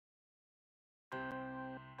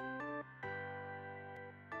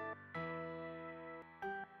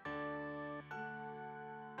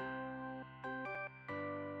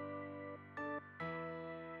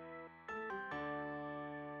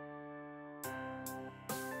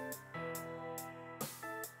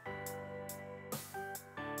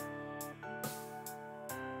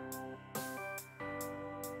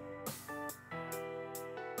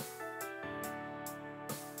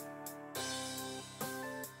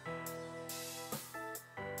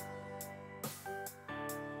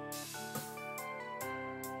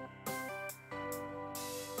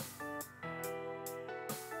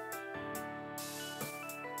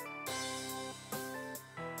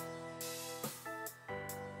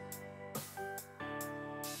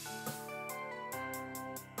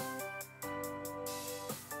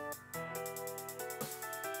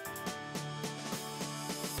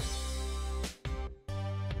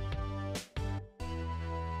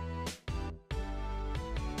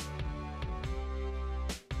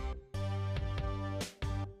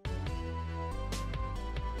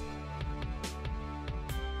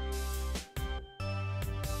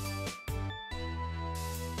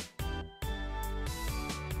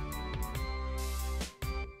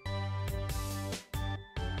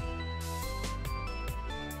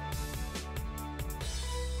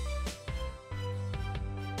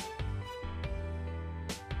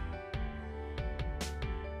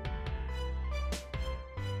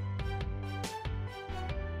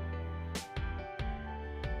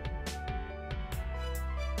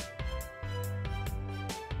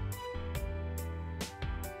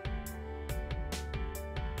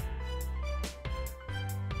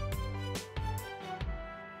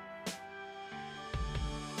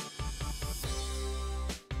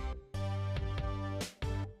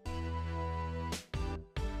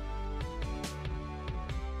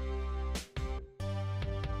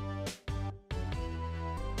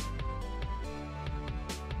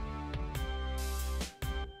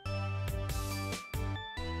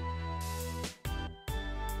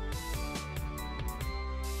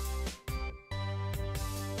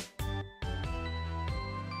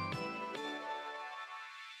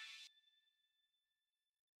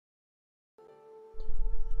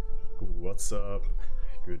What's up?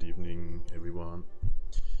 Good evening, everyone.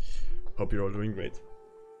 Hope you're all doing great.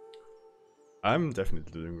 I'm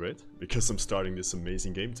definitely doing great, because I'm starting this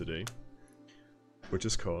amazing game today, which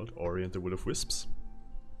is called Ori and the Will of Wisps.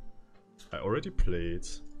 I already played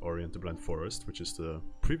Ori and the Blind Forest, which is the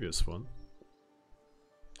previous one,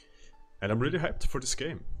 and I'm really hyped for this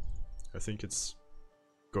game. I think it's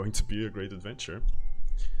going to be a great adventure.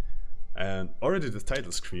 And already the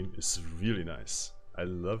title screen is really nice. I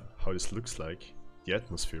love how this looks like, the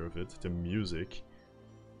atmosphere of it, the music.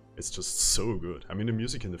 It's just so good. I mean, the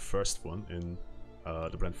music in the first one, in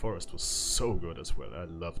the Blind Forest, was so good as well. I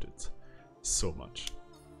loved it so much.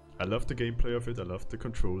 I loved the gameplay of it, I loved the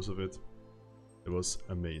controls of it. It was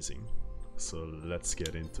amazing. So let's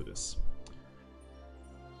get into this.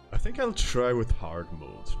 I think I'll try with hard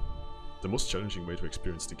mode, the most challenging way to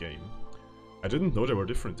experience the game. I didn't know there were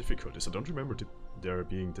different difficulties. I don't remember there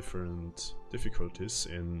being different difficulties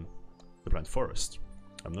in the Blind Forest.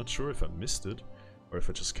 I'm not sure if I missed it, or if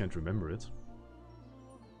I just can't remember it.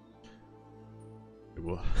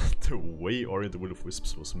 The way Ori and the Will of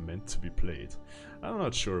Wisps was meant to be played. I'm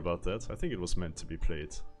not sure about that. I think it was meant to be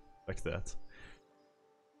played like that.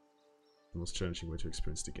 The most challenging way to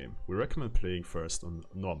experience the game. We recommend playing first on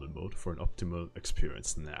normal mode for an optimal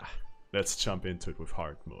experience. Nah. Let's jump into it with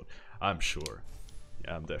hard mode. I'm sure.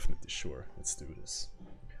 Yeah, I'm definitely sure. Let's do this.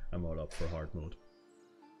 I'm all up for hard mode.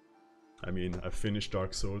 I mean, I finished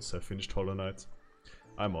Dark Souls, I finished Hollow Knight.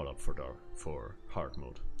 I'm all up for hard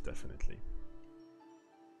mode, definitely.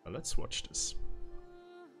 Now let's watch this.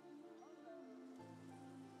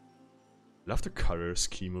 Love the color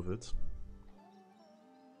scheme of it.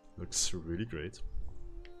 Looks really great.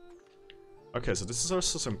 Okay, so this is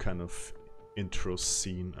also some kind of intro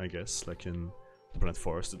scene, I guess, like in the Blind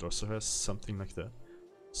Forest. It also has something like that.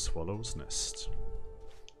 Swallow's Nest.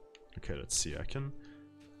 Okay, let's see. I can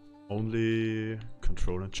only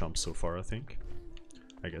control and jump so far, I think.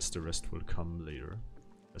 I guess the rest will come later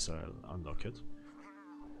as I'll unlock it.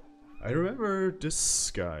 I remember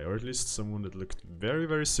this guy, or at least someone that looked very,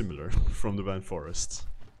 very similar from the Blind Forest.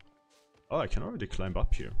 Oh, I can already climb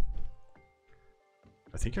up here.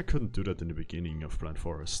 I think I couldn't do that in the beginning of Blind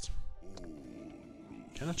Forest.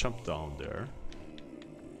 Can I jump down there?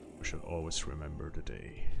 I should always remember the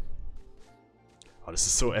day. Oh, this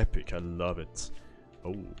is so epic. I love it.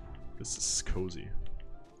 Oh, this is cozy.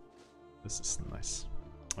 This is nice.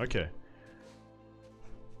 Okay.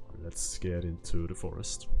 Let's get into the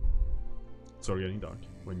forest. It's all getting dark.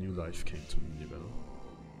 When new life came to Nibel.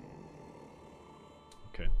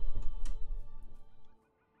 Okay.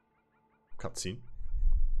 Cutscene.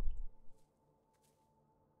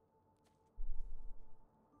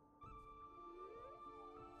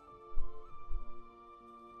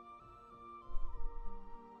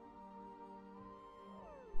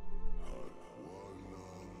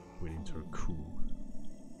 Waiting to cool.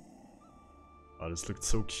 Oh, this looked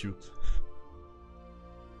so cute.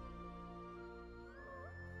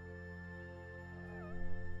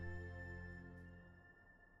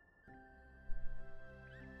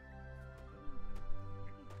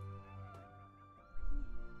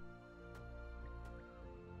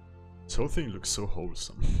 This whole thing looks so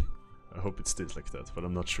wholesome. I hope it stays like that, but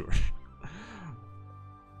I'm not sure.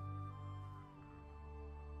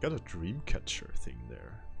 Got a dream catcher thing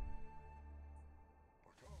there.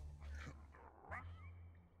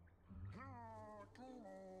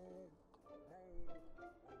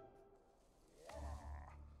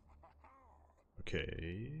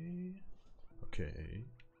 Okay. Okay.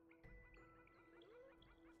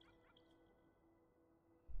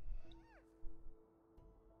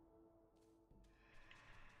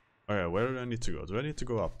 Alright, where do I need to go? Do I need to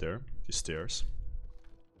go up there? These stairs?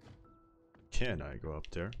 Can I go up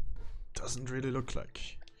there? Doesn't really look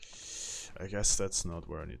like. I guess that's not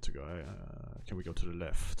where I need to go. Can we go to the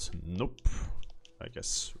left? Nope. I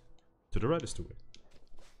guess to the right is the way.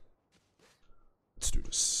 Let's do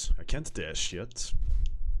this. I can't dash yet.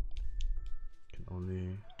 Can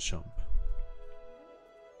only jump.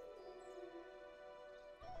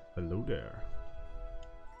 Hello there.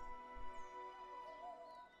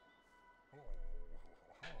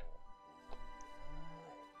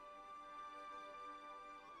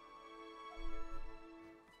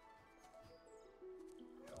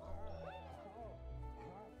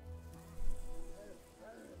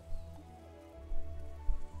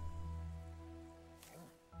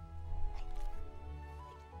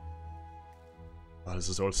 Oh, this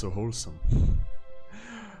is also wholesome.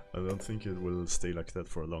 I don't think it will stay like that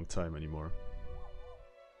for a long time anymore.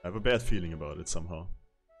 I have a bad feeling about it somehow.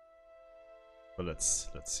 But let's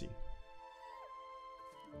see.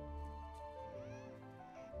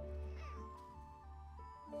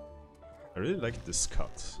 I really like this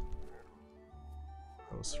cut.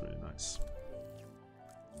 That was really nice.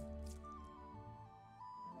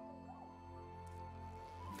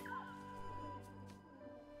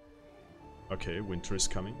 Okay, winter is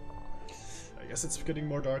coming. I guess it's getting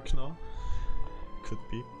more dark now. Could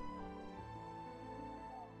be.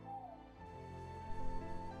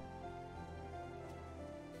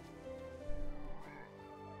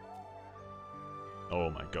 Oh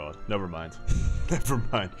my god, never mind. Never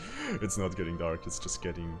mind. It's not getting dark, it's just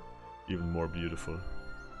getting even more beautiful.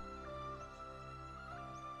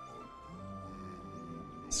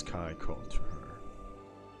 Sky called to her.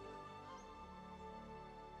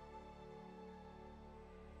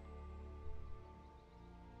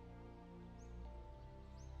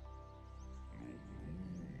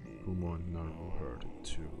 Umon Naru heard it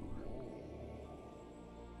too.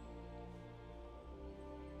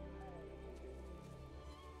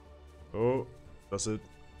 Oh, does it?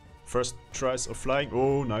 First tries of flying.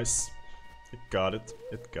 Oh, nice. It got it.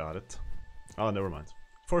 It got it. Oh, never mind.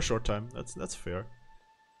 For a short time. That's fair.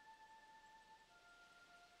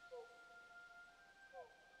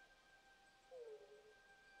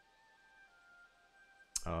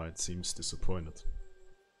 Ah, it seems disappointed.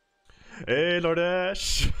 Hey, Lord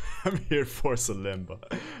Ash! I'm here for Salemba.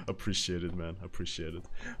 Appreciate it, man. Appreciate it.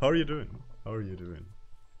 How are you doing? How are you doing?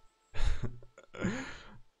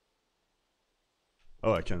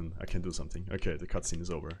 Oh, I can do something. Okay, the cutscene is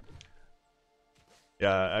over.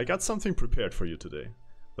 Yeah, I got something prepared for you today.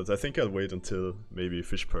 But I think I'll wait until maybe a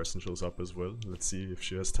fish person shows up as well. Let's see if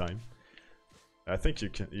she has time. I think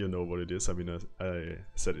you know what it is. I mean, I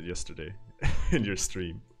said it yesterday in your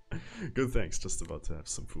stream. Good, thanks. Just about to have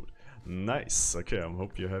some food. Nice. Okay, I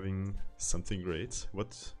hope you're having something great.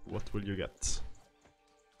 What will you get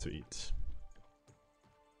to eat?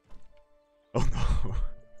 Oh no.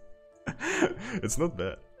 It's not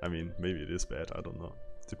bad. I mean, maybe it is bad. I don't know.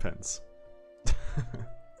 Depends.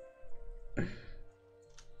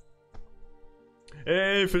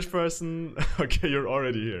 Hey, fish person! Okay, you're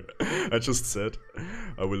already here. I just said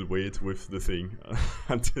I will wait with the thing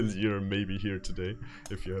until you're maybe here today,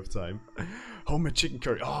 if you have time. Homemade chicken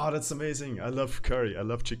curry. Oh, that's amazing. I love curry. I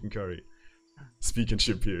love chicken curry. Speak and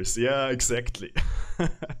ship ears. Yeah, exactly.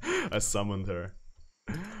 I summoned her.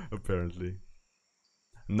 Apparently.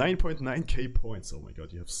 9.9k points. Oh my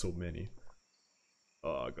god, you have so many.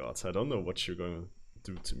 Oh god, I don't know what you're gonna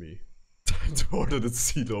do to me. Time to order the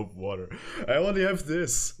seed of water. I only have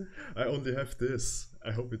this. I only have this.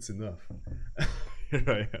 I hope it's enough. Here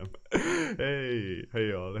I am. Hey, hey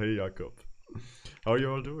y'all. Hey Jakob. How are you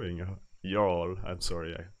all doing? Y'all. I'm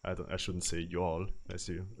sorry. I shouldn't say y'all, as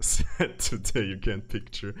you said today. You can't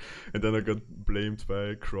picture. And then I got blamed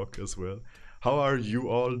by Croc as well. How are you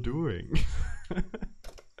all doing?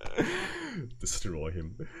 Destroy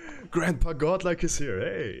him. Grandpa Godlike is here.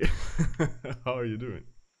 Hey. How are you doing?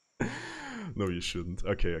 No, you shouldn't.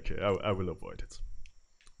 Okay, okay, I will avoid it.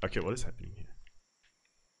 Okay, what is happening here?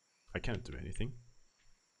 I can't do anything.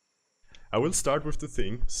 I will start with the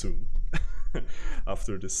thing soon.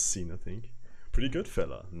 After this scene, I think. Pretty good,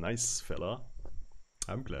 fella. Nice, fella.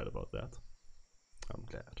 I'm glad about that. I'm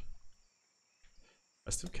glad.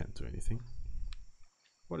 I still can't do anything.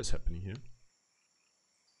 What is happening here?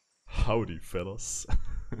 Howdy, fellas.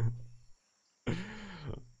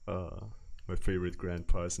 My favorite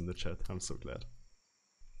grandpa is in the chat. I'm so glad.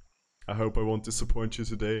 I hope I won't disappoint you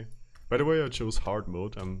today. By the way, I chose hard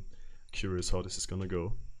mode. I'm curious how this is gonna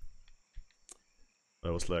go. I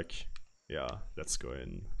was like, yeah, let's go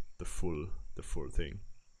in the full thing.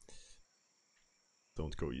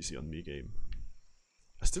 Don't go easy on me, game.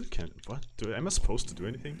 I still can't. What? Am I supposed to do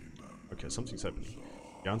anything? Okay, something's happening.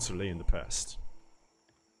 The answer lay in the past.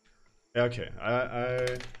 Okay,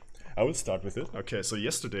 I will start with it. Okay, so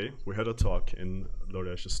yesterday we had a talk in Lord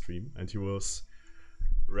Ash's stream, and he was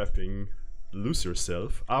rapping Lose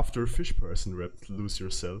Yourself after Fish Person rapped Lose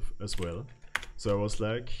Yourself as well. So I was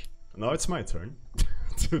like, now it's my turn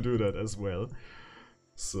to do that as well.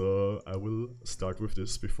 So I will start with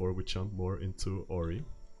this before we jump more into Ori.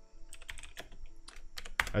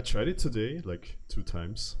 I tried it today like 2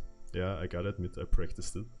 times. Yeah, I gotta admit I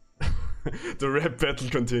practiced it. The rap battle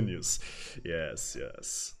continues. Yes,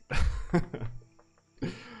 yes.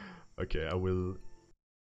 Okay, I will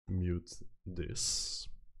mute this.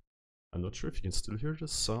 I'm not sure if you can still hear the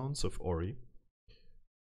sounds of Ori,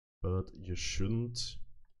 but you shouldn't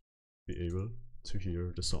be able to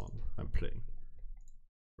hear the song I'm playing.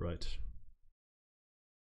 Right.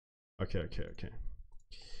 Okay, okay, okay.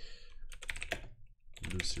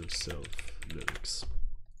 Lose Yourself lyrics.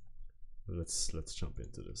 Let's jump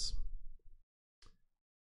into this.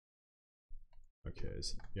 Okay,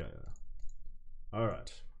 yeah, yeah.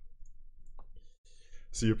 Alright.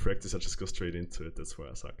 So you practice, I just go straight into it, that's why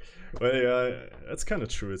I suck. Well, yeah, that's kind of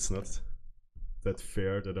true, it's not that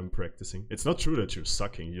fair that I'm practicing. It's not true that you're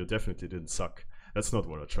sucking, you definitely didn't suck. That's not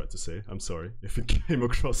what I tried to say, I'm sorry if it came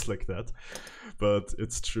across like that. But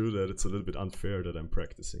it's true that it's a little bit unfair that I'm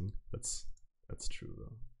practicing. That's true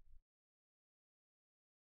though.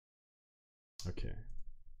 Okay.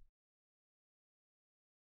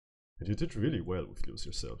 And you did really well with Lose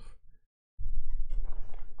Yourself.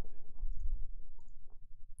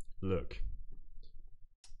 Look,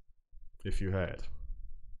 if you had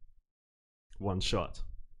one shot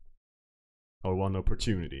or one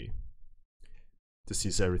opportunity to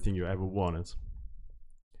seize everything you ever wanted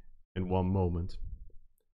in one moment,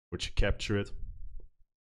 would you capture it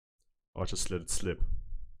or just let it slip?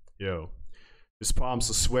 Yo. His palms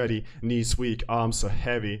are sweaty, knees weak, arms are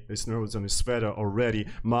heavy. His nose on his sweater already.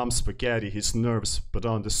 Mom's spaghetti, he's nervous, but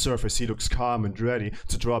on the surface he looks calm and ready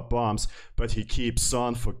to drop bombs. But he keeps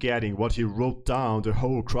on forgetting what he wrote down. The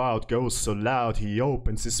whole crowd goes so loud. He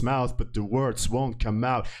opens his mouth, but the words won't come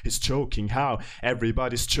out. He's choking, how?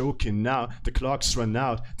 Everybody's choking now. The clock's run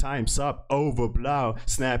out, time's up, over blow.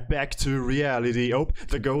 Snap back to reality, oh,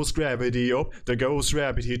 there goes gravity, oh, there goes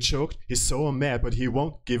rabbit. He choked, he's so mad, but he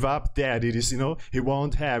won't give up. That it is, you know. He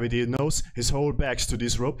won't have it, he knows his whole back's to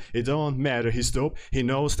this rope. It don't matter, he's dope, he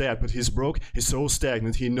knows that, but he's broke, he's so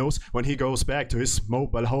stagnant. He knows when he goes back to his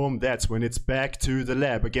mobile home, that's when it's back to the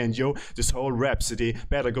lab again. Yo, this whole rhapsody,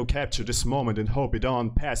 better go capture this moment and hope it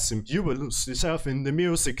don't pass him. You will lose yourself in the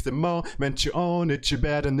music the moment you own it. You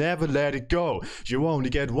better never let it go. You only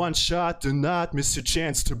get one shot, do not miss your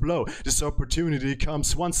chance to blow. This opportunity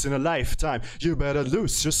comes once in a lifetime. You better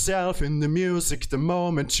lose yourself in the music the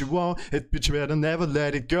moment you own it, but you better never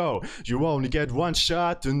let it go. You only get one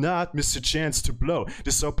shot, do not miss your chance to blow.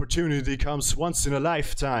 This opportunity comes once in a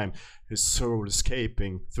lifetime. His soul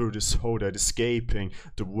escaping through this hole that escaping.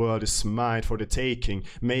 The world is mine for the taking.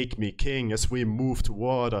 Make me king as we move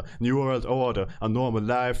toward a new world order. A normal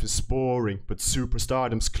life is boring, but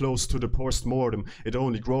superstardom's close to the post-mortem. It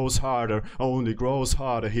only grows harder, only grows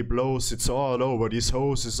harder. He blows, it's all over. These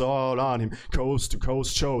hoes is all on him. Coast to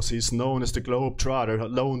coast shows, he's known as the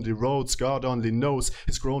globetrotter. Lonely roads, God only knows.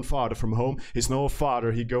 He's grown farther from home, he's no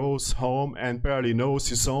father. He goes home and barely knows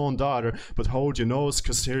his own daughter. But hold your nose,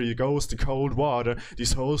 cause here you go. The cold water.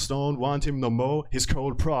 These hoes don't want him no more. His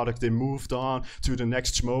cold product, they moved on to the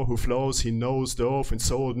next schmo who flows. He knows the oath and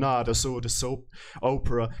sold nada. So the soap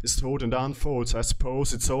opera is told and unfolds. I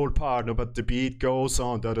suppose it's old partner, but the beat goes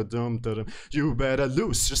on. Da-da-dum, da-dum. You better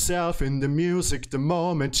lose yourself in the music the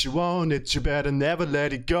moment you own it. You better never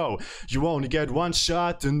let it go. You only get one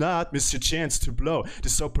shot, do not miss your chance to blow.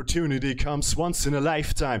 This opportunity comes once in a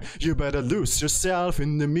lifetime. You better lose yourself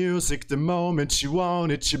in the music the moment you own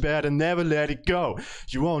it. You better never let it go.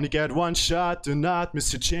 You only get one shot, do not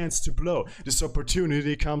miss your chance to blow. This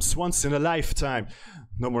opportunity comes once in a lifetime.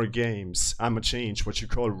 No more games, I'ma change what you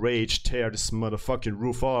call rage. Tear this motherfucking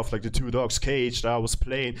roof off like the two dogs caged. I was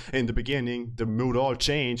playing in the beginning, the mood all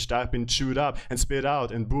changed. I've been chewed up and spit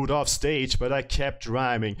out and booed off stage, but I kept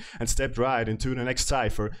rhyming and stepped right into the next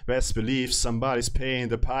cipher. Best believe somebody's paying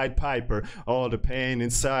the Pied Piper. All the pain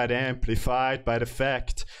inside amplified by the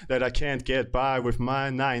fact that I can't get by with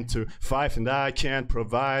my 9 to 5 and I can't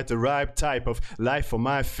provide the right type of life for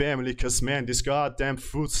my family. Cause man, these goddamn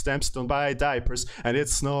food stamps don't buy diapers, and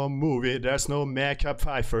it's no movie, there's no makeup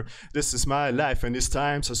Pfeiffer. This is my life and these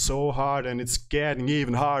times are so hard and it's getting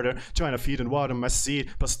even harder. Trying to feed and water my seed,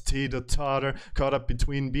 busted a toddler. Caught up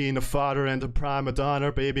between being a father and a prima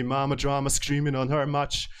donna. Baby mama drama screaming on her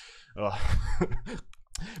much. Oh.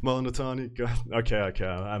 Monotony, God. Okay,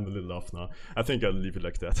 I'm a little off now. I think I'll leave it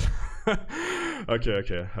like that.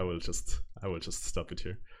 okay, I will just stop it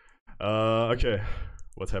here. Okay,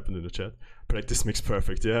 what happened in the chat? Practice makes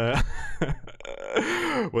perfect, yeah.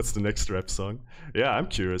 What's the next rap song? Yeah, I'm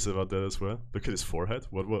curious about that as well. Look at his forehead.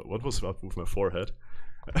 What was up with my forehead?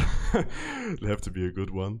 It'll have to be a good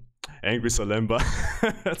one. Angry Salemba.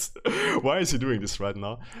 Why is he doing this right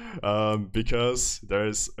now? Because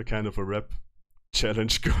there's a kind of a rap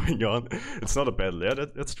challenge going on. It's not a battle, yeah,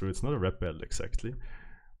 that's true. It's not a rap battle exactly.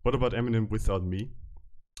 What about Eminem Without Me?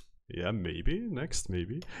 Yeah, maybe. Next,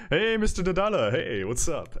 maybe. Hey, Mr. Nadala. Hey, what's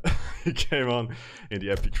up? He came on in the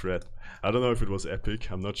epic rap. I don't know if it was epic.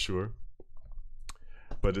 I'm not sure.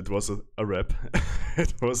 But it was a rap.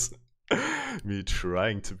 It was me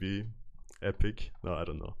trying to be epic. No, I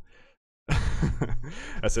don't know.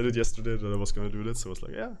 I said it yesterday that I was going to do that. So I was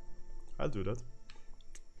like, yeah, I'll do that.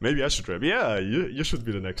 Maybe I should rap. Yeah, you should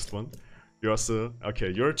be the next one. You're also...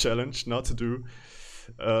 Okay, your challenge not to do...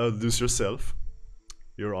 lose yourself.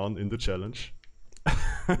 You're on in the challenge.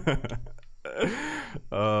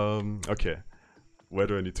 Okay, where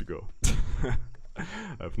do I need to go? I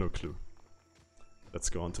have no clue. Let's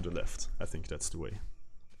go on to the left. I think that's the way.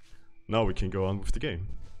 Now we can go on with the game.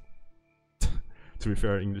 To be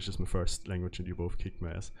fair, English is my first language and you both kicked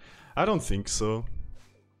my ass. I don't think so.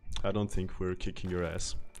 I don't think we're kicking your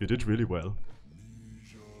ass. You did really well.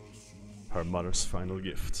 Her mother's final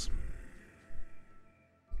gift.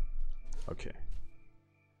 Okay.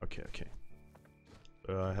 Okay, okay.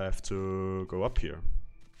 I have to go up here.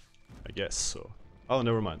 I guess so. Oh,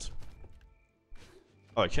 never mind.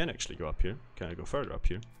 Oh, I can actually go up here. Can I go further up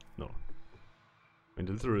here? No. I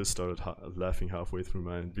literally started laughing halfway through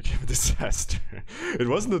mine and became a disaster. It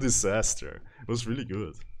wasn't a disaster. It was really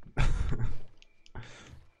good.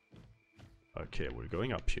 Okay, we're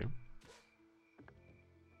going up here.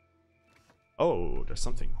 Oh, there's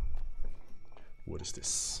something. What is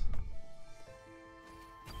this?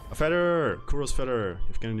 A feather! Kuro's feather!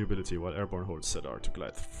 You've gained a new ability while airborne holds set are to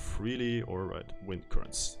glide freely or ride wind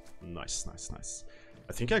currents. Nice, nice, nice.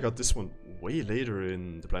 I think I got this one way later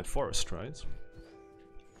in the Blind Forest, right?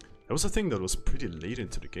 That was a thing that was pretty late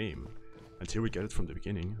into the game. And here we get it from the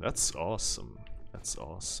beginning. That's awesome. That's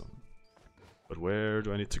awesome. But where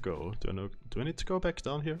do I need to go? Do I need to go back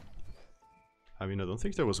down here? I mean, I don't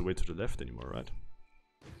think there was a way to the left anymore, right?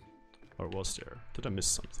 Or was there? Did I miss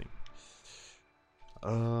something?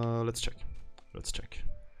 Let's check. Let's check.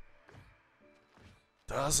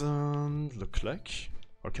 Doesn't look like.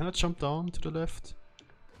 Or can I jump down to the left?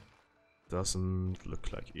 Doesn't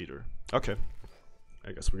look like either. Okay.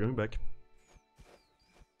 I guess we're going back.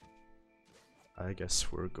 I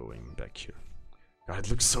guess we're going back here. God, it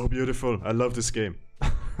looks so beautiful. I love this game.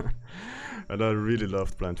 And I really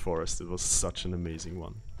loved Blind Forest. It was such an amazing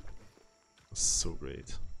one. It was so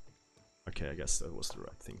great. Okay, I guess that was the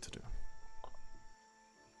right thing to do.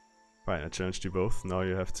 Fine, I challenged you both. Now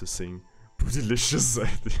you have to sing Bootylicious.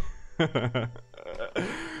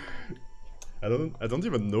 I don't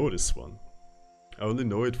even know this one. I only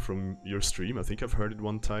know it from your stream. I think I've heard it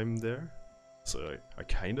one time there. So I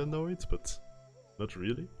kinda know it, but not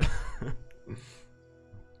really.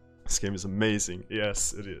 This game is amazing.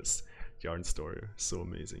 Yes, it is. Yarn Story, so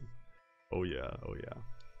amazing. Oh yeah, oh yeah.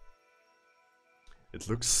 It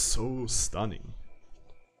looks so stunning.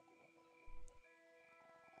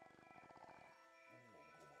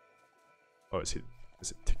 Oh, is it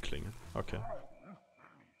tickling? Okay.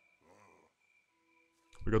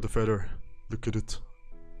 We got the feather. Look at it.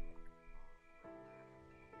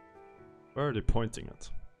 Where are they pointing at?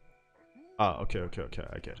 Ah, okay, okay, okay,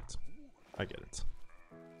 I get it. I get it.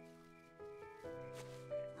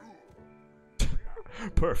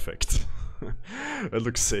 Perfect. It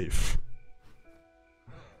looks safe.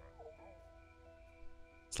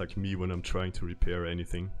 It's like me when I'm trying to repair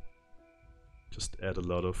anything. Just add a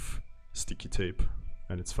lot of sticky tape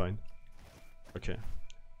and it's fine. Okay.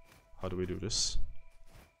 How do we do this?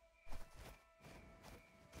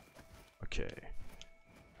 Okay.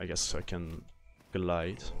 I guess I can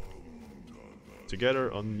glide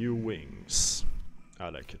together on new wings. I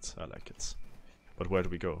like it, I like it. But where do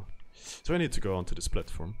we go? So I need to go onto this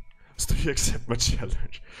platform. So do you accept my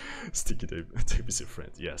challenge? Sticky tape is your friend.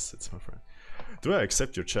 Yes, it's my friend. Do I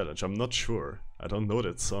accept your challenge? I'm not sure. I don't know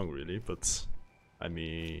that song really, but I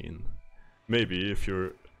mean, maybe if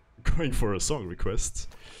you're going for a song request,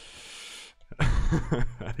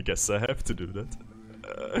 I guess I have to do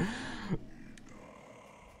that.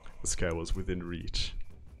 This guy was within reach.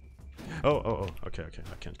 Oh, okay,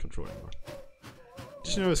 I can't control anymore.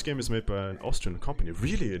 Did you know this game is made by an Austrian company?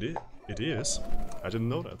 Really, it is? I didn't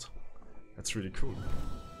know that. That's really cool.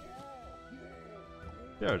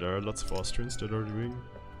 Yeah, there are lots of Austrians that are doing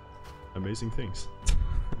amazing things.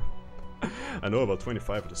 I know about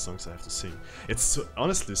 25 of the songs I have to sing. It's so,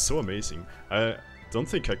 honestly so amazing. I don't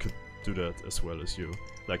think I could do that as well as you.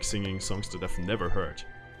 Like singing songs that I've never heard.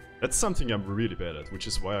 That's something I'm really bad at, which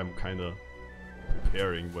is why I'm kinda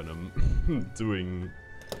preparing when I'm doing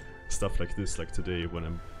stuff like this, like today when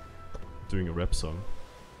I'm doing a rap song.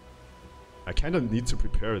 I kinda need to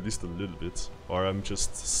prepare at least a little bit, or I'm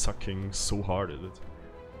just sucking so hard at it.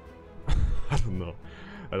 I don't know.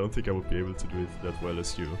 I don't think I would be able to do it that well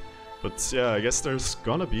as you. But yeah, I guess there's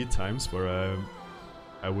gonna be times where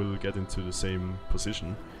I will get into the same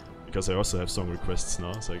position, because I also have song requests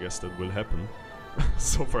now, so I guess that will happen.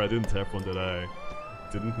 So far I didn't have one that I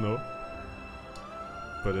didn't know,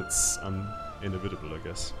 but it's inevitable, I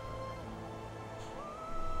guess.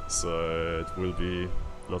 So it will be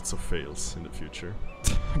lots of fails in the future.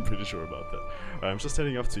 I'm pretty sure about that. I'm just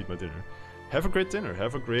heading off to eat my dinner. Have a great dinner,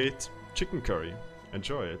 have a great chicken curry.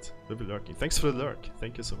 Enjoy it. They'll be lurking. Thanks for the lurk.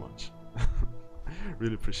 Thank you so much.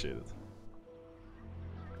 Really appreciate it.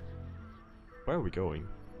 Where are we going?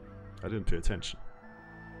 I didn't pay attention.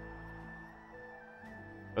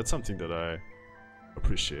 That's something that I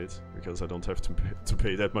appreciate, because I don't have to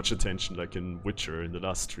pay that much attention like in Witcher in the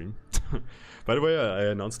last stream. By the way, I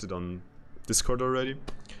announced it on Discord already.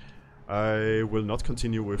 I will not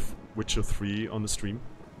continue with Witcher 3 on the stream,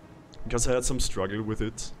 because I had some struggle with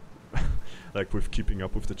it, like with keeping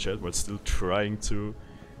up with the chat while still trying to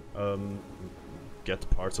get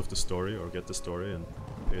parts of the story, or get the story and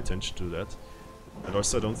pay attention to that. And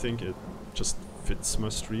also I don't think it just fits my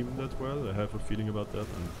stream that well. I have a feeling about that,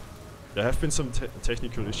 and there have been some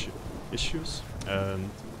technical issues, and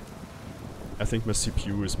I think my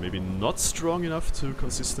CPU is maybe not strong enough to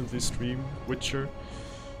consistently stream Witcher.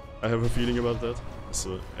 I have a feeling about that.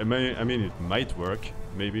 So I mean it might work,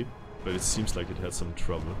 maybe, but it seems like it had some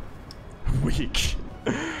trouble. Weak.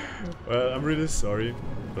 Well, I'm really sorry,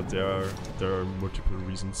 but there are multiple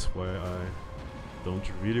reasons why I don't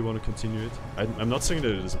really want to continue it. I'm not saying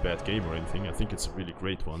that it is a bad game or anything. I think it's a really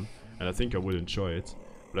great one, and I think I will enjoy it.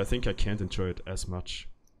 But I think I can't enjoy it as much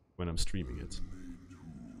when I'm streaming it.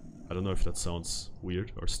 I don't know if that sounds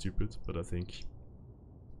weird or stupid, but I think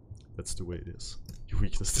that's the way it is. Your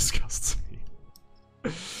weakness disgusts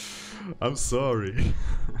me. I'm sorry.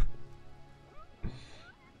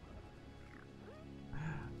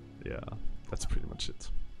 Yeah, that's pretty much it.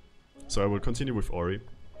 So I will continue with Ori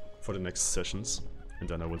for the next sessions, and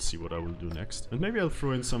then I will see what I will do next. And maybe I'll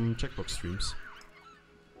throw in some checkbox streams,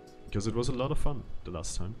 because it was a lot of fun the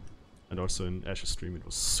last time. And also in Ash's stream it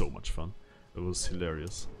was so much fun. It was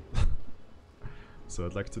hilarious. So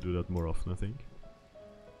I'd like to do that more often, I think.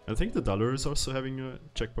 I think the Dollar is also having a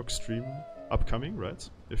checkbox stream upcoming, right?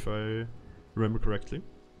 If I remember correctly.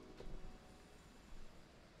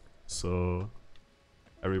 So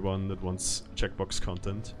everyone that wants checkbox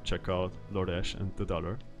content, check out Lord Ash and the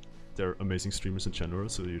Dollar. They're amazing streamers in general,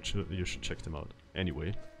 so you should check them out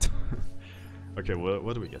anyway. Okay, well,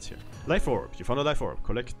 what do we get here? Life Orb. You found a Life Orb.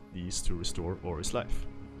 Collect these to restore Ori's life.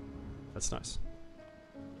 That's nice.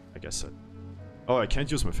 I guess so. Oh, I can't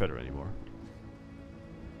use my feather anymore.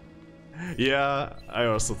 Yeah, I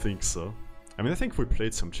also think so. I mean, I think we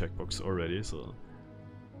played some checkbox already, so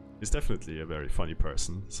he's definitely a very funny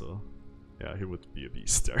person, so yeah, he would be a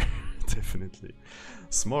beast there. Definitely.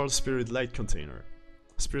 Small Spirit Light container.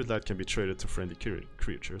 Spirit Light can be traded to friendly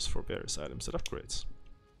creatures for various items and upgrades.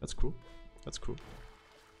 That's cool. That's cool.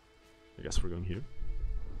 I guess we're going here.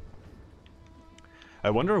 I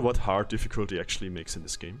wonder what hard difficulty actually makes in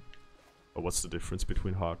this game. Or what's the difference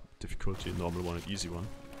between hard difficulty, normal one and easy one.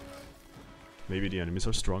 Maybe the enemies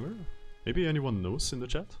are stronger? Maybe anyone knows in the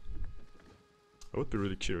chat? I would be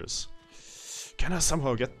really curious. Can I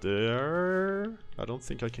somehow get there? I don't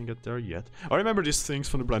think I can get there yet. I remember these things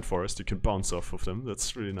from the Blind Forest, you can bounce off of them,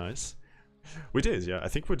 that's really nice. We did, yeah, I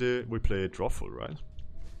think we played Drawful, right?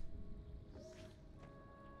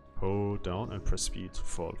 Hold down and press speed to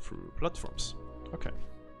fall through platforms. Okay.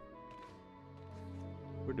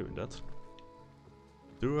 We're doing that.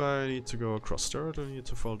 Do I need to go across there, or do I need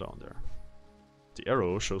to fall down there? The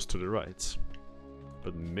arrow shows to the right.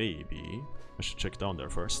 But maybe I should check down there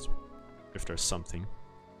first. If there's something.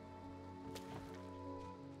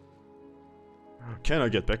 Can I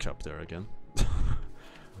get back up there again?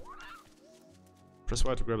 Press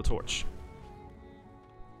Y to grab a torch.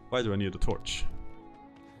 Why do I need a torch?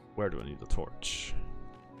 Where do I need a torch?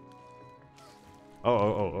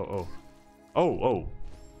 Oh.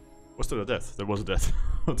 Was there a death? There was a death.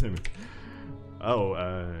 Oh, damn it. Oh,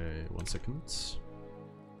 1 second.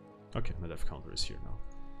 Okay, my death counter is here now.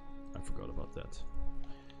 I forgot about that.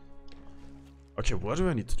 Okay, what do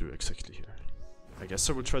I need to do exactly here? I guess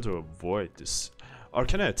I will try to avoid this. Or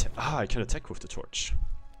can I attack? Ah, I can attack with the torch.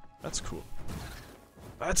 That's cool.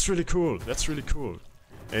 That's really cool. That's really cool.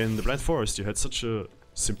 In the Blind Forest, you had such a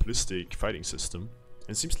simplistic fighting system.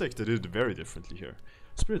 And it seems like they did it very differently here.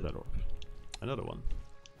 Spirit Light Orb. Another one.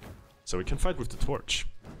 So we can fight with the torch.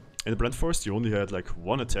 In the Blind Forest, you only had like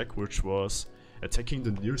one attack, which was attacking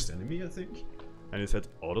the nearest enemy, I think. And it had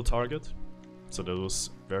auto-target. So that was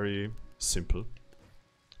very simple.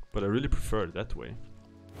 But I really prefer it that way.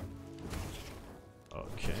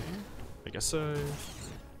 Okay. I guess I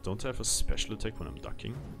don't have a special attack when I'm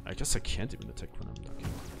ducking. I guess I can't even attack when I'm ducking.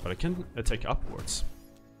 But I can attack upwards.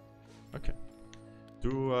 Okay.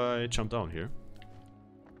 Do I jump down here?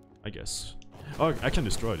 I guess. Oh, I can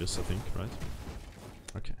destroy this, I think, right?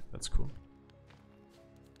 Okay, that's cool.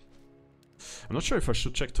 I'm not sure if I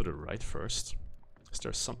should check to the right first. Is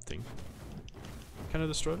there something? Can I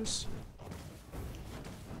destroy this?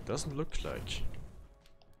 Doesn't look like.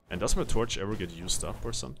 And does my torch ever get used up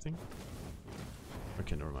or something?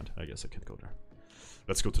 Okay, never mind. I guess I can't go there.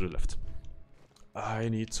 Let's go to the left. I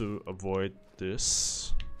need to avoid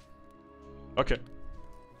this. Okay.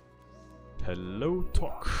 Hello,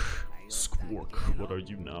 Talk. Squawk. What are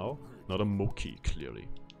you now? Not a Moki, clearly.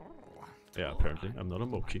 Yeah, apparently. I'm not a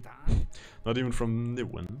Moki. Not even from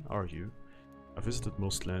Niwen, are you? I've visited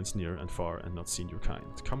most lands near and far and not seen your kind.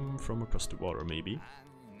 Come from across the water, maybe?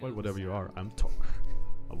 Well, whatever you are, I'm Talk.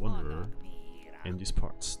 A wanderer in these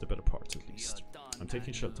parts, the better parts at least. I'm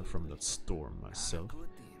taking shelter from that storm myself,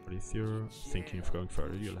 but if you're thinking of going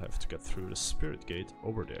further, you'll have to get through the spirit gate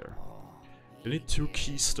over there. You'll need 2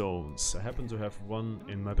 keystones. I happen to have one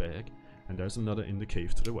in my bag, and there's another in the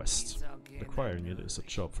cave to the west. Acquiring it is a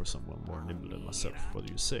job for someone more nimble than myself. What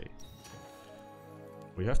do you say?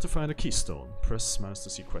 We have to find a keystone. Press mouse to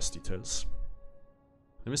see quest details.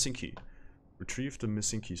 The missing key. Retrieve the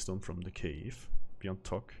missing keystone from the cave beyond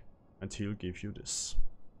Tok, and he'll give you this.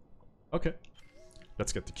 Okay.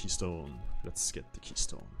 Let's get the keystone. Let's get the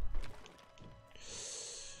keystone.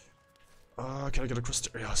 Can I get across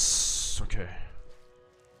there? Yes. Okay.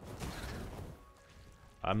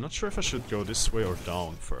 I'm not sure if I should go this way or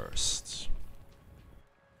down first.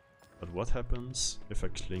 But what happens if I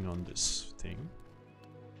cling on this thing?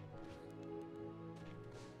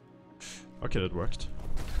 Okay, that worked.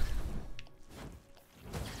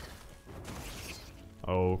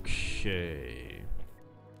 Okay.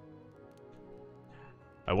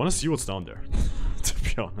 I want to see what's down there, to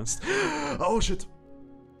be honest. Oh shit!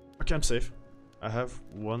 Okay, I'm safe. I have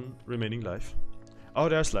 1 remaining life. Oh,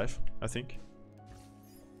 there's life, I think.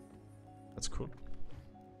 That's cool.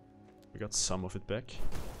 We got some of it back,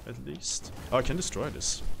 at least. Oh, I can destroy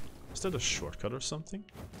this. Is that a shortcut or something?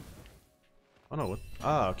 Oh no, what?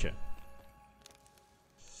 Ah, okay.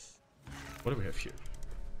 What do we have here?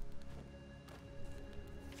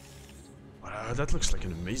 That looks like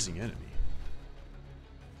an amazing enemy.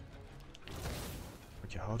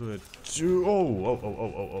 Okay, how do I do?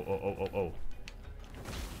 Oh.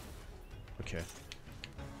 Okay.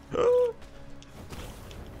 I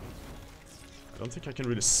don't think I can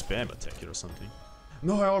really spam attack it or something.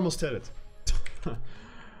 No, I almost had it.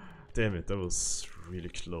 Damn it, that was really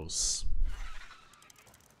close.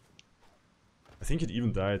 I think it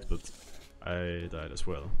even died, but I died as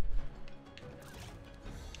well.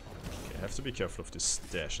 Okay, I have to be careful of this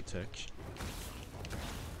dash attack.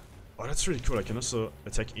 Oh, that's really cool. I can also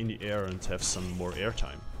attack in the air and have some more air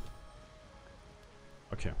time.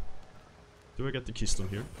 Okay. Do I get the keystone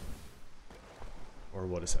here? Or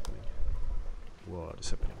what is happening? What is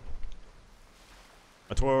happening?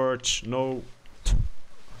 A torch! No!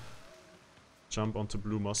 Jump onto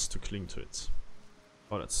blue moss to cling to it.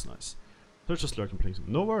 Oh, that's nice. They're just lurking, please.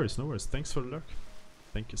 No worries, no worries. Thanks for the lurk.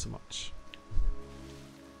 Thank you so much.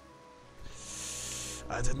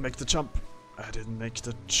 I didn't make the jump. I didn't make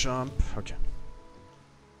the jump. Okay.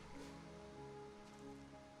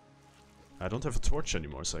 I don't have a torch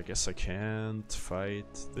anymore, so I guess I can't fight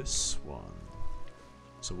this one.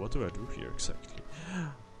 So what do I do here exactly?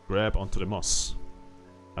 Grab onto the moss.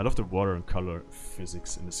 I love the water and color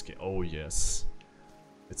physics in this game. Oh yes.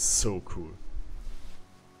 It's so cool.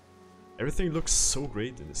 Everything looks so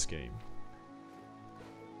great in this game.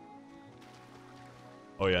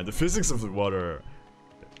 Oh yeah, the physics of the water,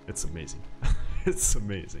 it's amazing. It's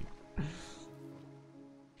amazing.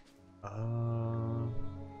 I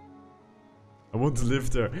want to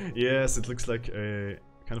live there. Yes, it looks like a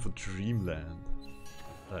kind of a dreamland.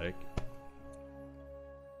 Like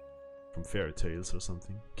from fairy tales or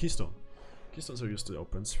something. Keystone. Keystones are used to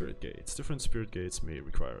open spirit gates. Different spirit gates may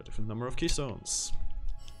require a different number of keystones.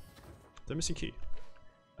 The missing key.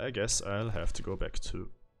 I guess I'll have to go back to...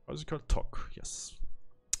 what is it called? Tok. Yes.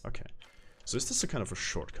 Okay. So is this a kind of a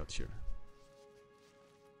shortcut here?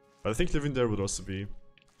 But I think living there would also be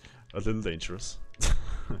a little dangerous.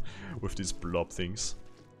 With these blob things.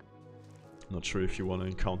 Not sure if you want to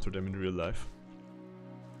encounter them in real life.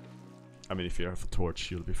 I mean, if you have a torch,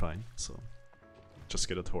 you'll be fine. So, just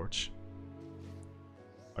get a torch.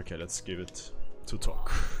 Okay, let's give it to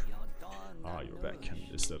Tok. Ah, you're back. And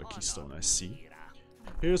is that a keystone? I see.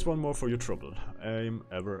 Here's one more for your trouble. I'm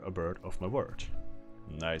ever a bird of my word.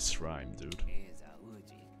 Nice rhyme, dude.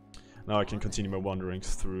 Now I can continue my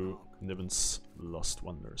wanderings through Niven's lost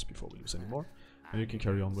wonders before we lose any more. And you can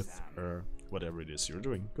carry on with whatever it is you're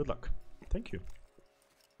doing. Good luck. Thank you.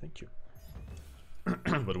 Thank you.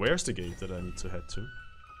 But where's the gate that I need to head to?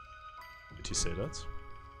 Did he say that?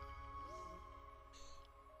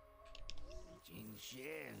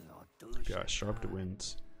 Yeah, sharp the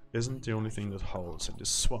wind isn't the only thing that howls in this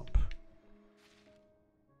swamp.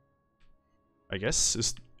 I guess,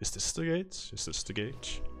 is this the gate? Is this the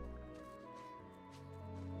gate?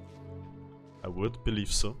 I would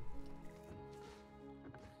believe so.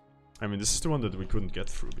 I mean, this is the one that we couldn't get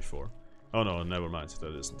through before. Oh no, never mind,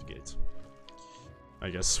 that isn't the gate. I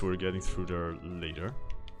guess we're getting through there later.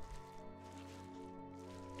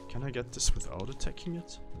 Can I get this without attacking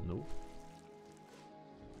it? No.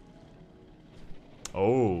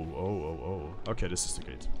 Oh. Okay, this is the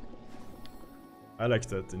gate. I like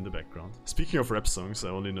that in the background. Speaking of rap songs, I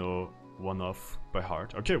only know one off by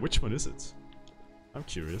heart. Okay, which one is it? I'm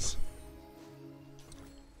curious.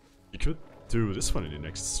 You could do this one in the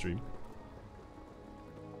next stream.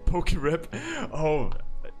 Poke rap? Oh,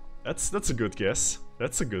 that's a good guess.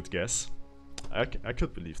 That's a good guess. I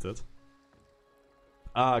could believe that.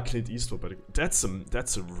 Ah, Clint Eastwood, but that's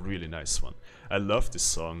a really nice one. I loved this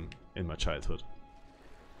song in my childhood.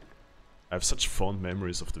 I have such fond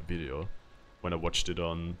memories of the video when I watched it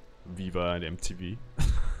on Viva and MTV.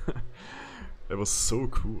 That was so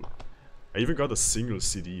cool. I even got a single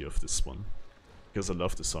CD of this one because I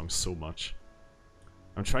love the song so much.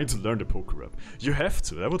 I'm trying to learn the poker rap. You have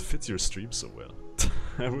to. That would fit your stream so well.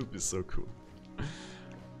 That would be so cool.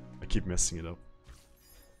 I keep messing it up.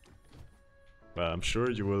 But I'm sure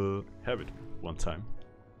you will have it one time.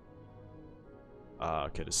 Ah,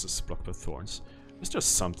 okay, this is blocked by thorns. There's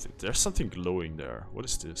just something. There's something glowing there. What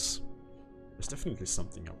is this? There's definitely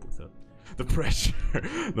something up with that. The pressure.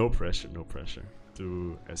 No pressure, no pressure.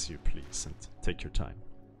 Do as you please and take your time.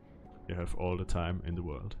 You have all the time in the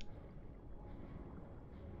world.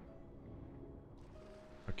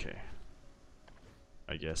 Okay.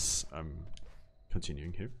 I guess I'm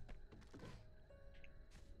continuing here.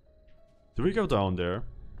 Do we go down there?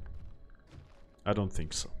 I don't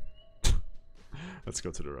think so. Let's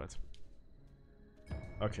go to the right.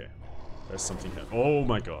 Okay. There's something here. Oh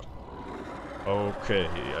my god. Okay,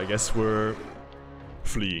 I guess we're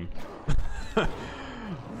fleeing.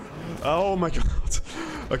 Oh my god.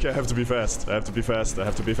 Okay, I have to be fast. I have to be fast. I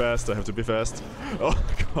have to be fast. I have to be fast. Oh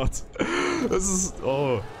my god. This is...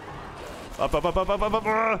 Oh. Up. I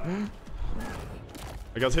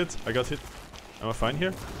got hit. I got hit. Am I fine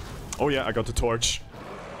here? Oh yeah, I got the torch.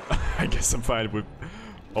 I guess I'm fine with...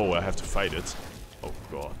 Oh, I have to fight it. Oh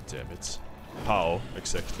god damn it. How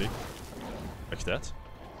exactly? Like that?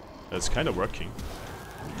 That's kind of working.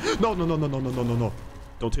 No.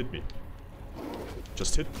 Don't hit me.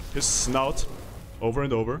 Just hit his snout over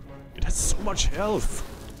and over. It has so much health.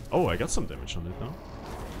 Oh, I got some damage on it now.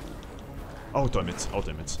 Oh, damn it. Oh,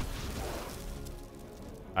 damn it.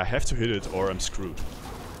 I have to hit it or I'm screwed.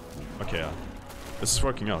 Okay, this is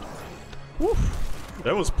working out. Woo!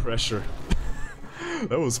 That was pressure.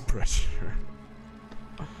 That was pressure.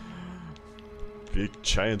 Big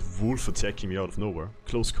giant wolf attacking me out of nowhere.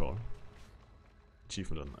 Close call.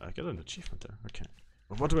 Achievement on. I got an achievement there. Okay.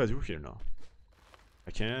 But what do I do here now?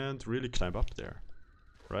 I can't really climb up there.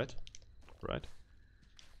 Right? Right?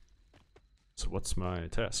 So what's my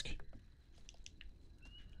task?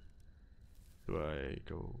 Do I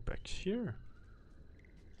go back here?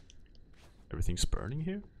 Everything's burning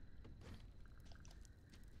here?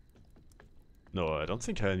 No, I don't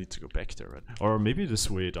think I need to go back there, right? Or maybe this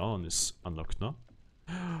way down is unlocked now?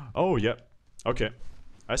 Oh, yeah. Okay.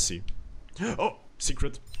 I see. Oh!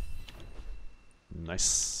 Secret!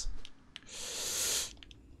 Nice.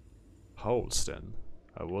 Holes then.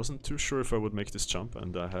 I wasn't too sure if I would make this jump,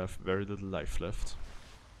 and I have very little life left.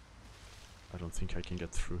 I don't think I can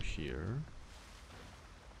get through here.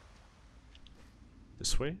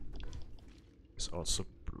 This way? Is also...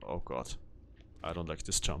 Oh god. I don't like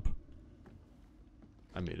this jump.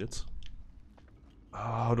 I made it.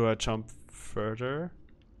 How do I jump further?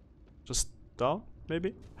 Just down,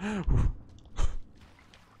 maybe?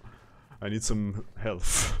 I need some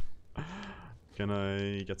health. Can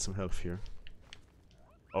I get some health here?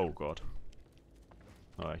 Oh god.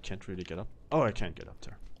 Oh, I can't really get up. Oh, I can't get up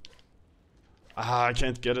there. Ah, I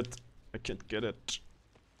can't get it. I can't get it.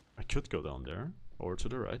 I could go down there, or to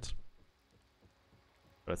the right.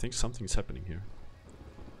 But I think something's happening here.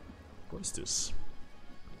 What is this?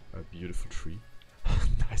 A beautiful tree.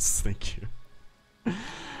 Nice, thank you.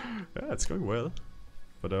 Yeah, it's going well.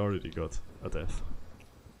 But I already got a death.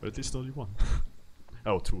 But at least only one.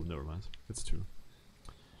 Oh, two, never mind. It's two.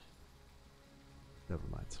 Never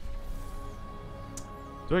mind.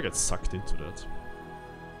 Do I get sucked into that?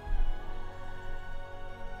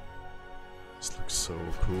 This looks so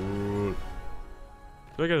cool.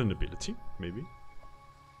 Do I get an ability? Maybe.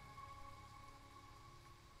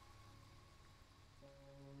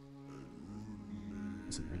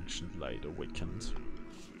 Is an ancient light awakened?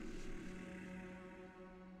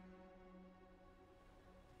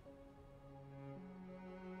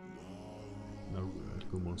 Naruto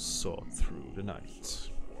Gumo saw through the night.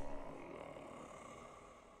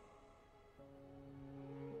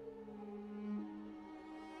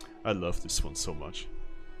 I love this one so much.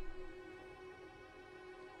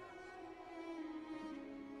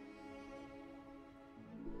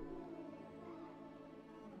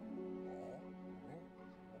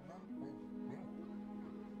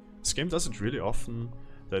 This game does it really often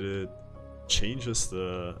that it changes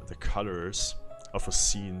the colors of a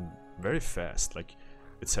scene very fast. Like,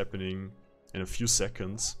 it's happening in a few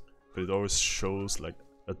seconds, but it always shows like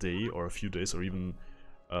a day or a few days or even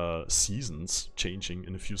seasons changing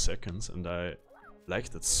in a few seconds, and I like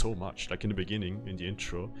that so much. Like in the beginning, in the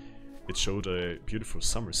intro, it showed a beautiful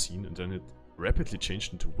summer scene and then it rapidly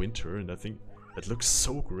changed into winter, and I think that looks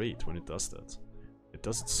so great when it does that. It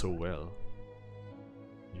does it so well.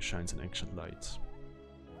 Here shines an ancient light.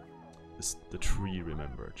 The tree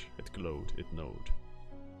remembered, it glowed, it knowed.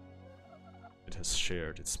 It has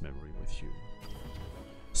shared its memory with you.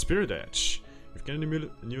 Spirit Edge. You've gained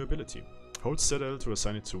a new ability. Hold ZL to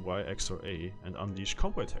assign it to Y, X or A and unleash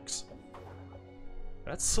combo attacks.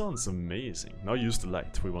 That sounds amazing. Now use the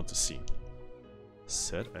light we want to see.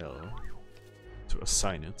 ZL to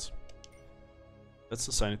assign it. Let's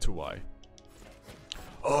assign it to Y.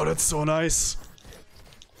 Oh, that's so nice!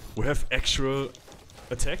 We have actual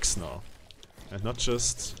attacks now. And not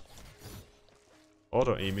just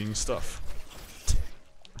auto-aiming stuff.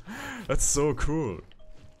 That's so cool.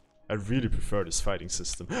 I really prefer this fighting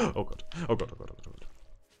system. Oh god. Oh god, oh god, oh god, oh god.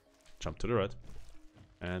 Jump to the right.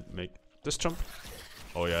 And make this jump.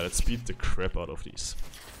 Oh yeah, let's beat the crap out of these.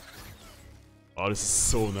 Oh, this is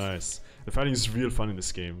so nice. The fighting is real fun in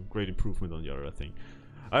this game. Great improvement on the other, I think.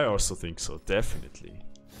 I also think so, definitely.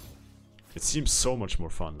 It seems so much more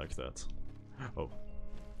fun like that. Oh.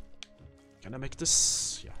 Can I make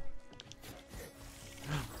this? Yeah.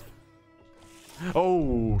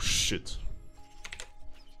 Oh shit.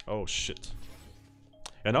 Oh shit.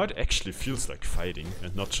 And now it actually feels like fighting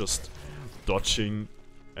and not just dodging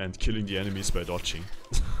and killing the enemies by dodging.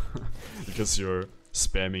 Because you're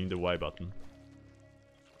spamming the Y button.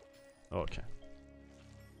 Okay.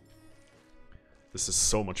 This is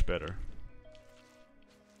so much better.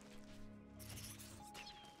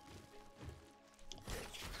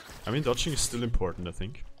 I mean, dodging is still important, I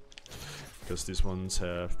think. Because these ones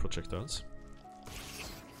have projectiles.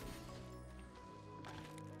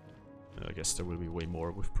 I guess there will be way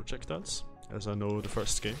more with projectiles, as I know the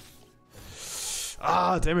first game.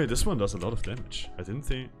 Ah, damn it, this one does a lot of damage. I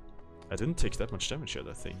didn't take that much damage yet,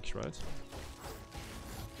 I think, right?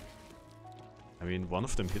 I mean, one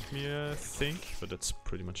of them hit me, I think, but that's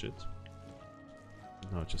pretty much it.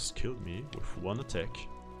 No, it just killed me with one attack.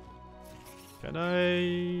 Can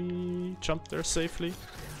I jump there safely?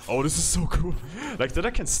 Oh, this is so cool. Like, that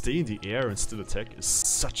I can stay in the air and still attack is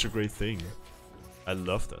such a great thing. I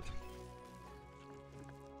love that.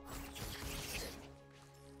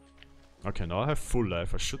 Okay, now I have full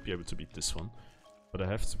life. I should be able to beat this one. But I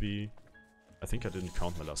have to be... I think I didn't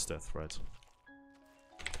count my last death, right?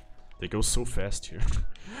 They go so fast here.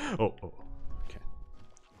 Oh, okay.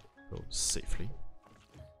 Go safely.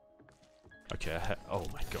 Okay, oh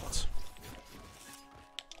my god.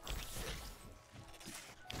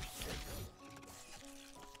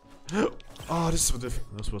 Oh, this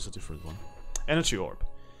was a different one. Energy Orb.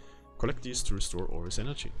 Collect these to restore Aura's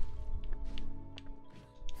energy.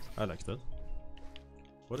 I like that.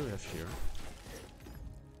 What do we have here?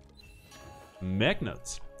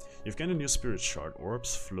 Magnet. You've gained a new spirit shard.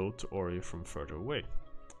 Orbs float to Ori from further away.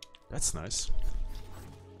 That's nice.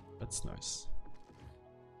 That's nice.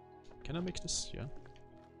 Can I make this? Yeah.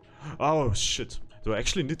 Oh shit. Do I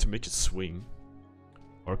actually need to make it swing?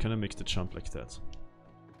 Or can I make the jump like that?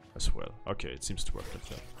 As well. Okay, it seems to work like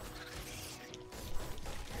that.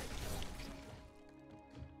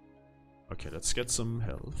 Okay, let's get some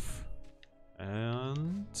health.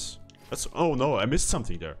 And... That's... Oh no, I missed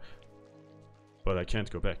something there. But I can't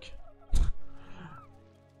go back.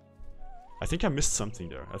 I think I missed something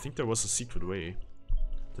there. I think there was a secret way.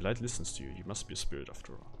 The light listens to you. You must be a spirit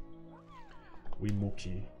after all. We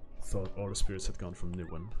Mookie thought all the spirits had gone from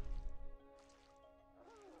Niwen.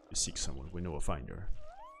 We seek someone. We know a finder.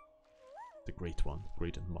 The Great One.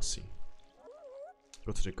 Great and mossy.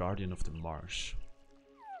 Go to the Guardian of the Marsh.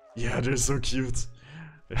 Yeah, they're so cute.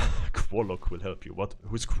 Quolok will help you. What?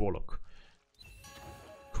 Who's Quolok?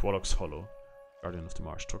 Quolok's Hollow. Guardian of the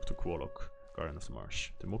Marsh. Talk to Quolok. Guardian of the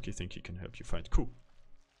Marsh. The Mookie think he can help you find... Cool.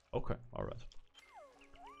 Okay, alright.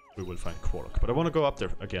 We will find Quolok. But I want to go up there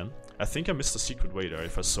again. I think I missed a secret way there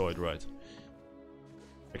if I saw it right.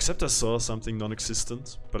 Except I saw something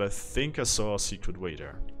non-existent. But I think I saw a secret way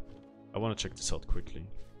there. I want to check this out quickly.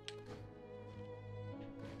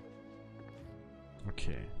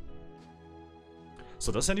 Okay.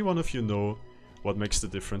 So does any one of you know What makes the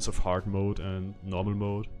difference of hard mode and normal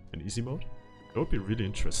mode and easy mode? That would be really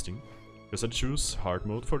interesting. Because I choose hard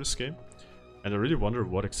mode for this game. And I really wonder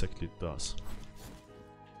what exactly it does.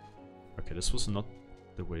 Okay, this was not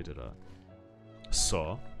the way that I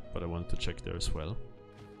saw, but I wanted to check there as well.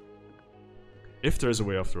 If there is a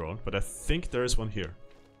way after all, but I think there is one here.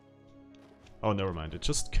 Oh, never mind, it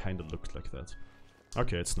just kinda looked like that.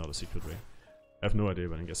 Okay, it's not a secret way. I have no idea,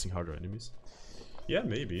 but I'm guessing harder enemies. Yeah,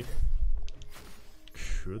 maybe.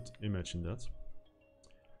 Could imagine that.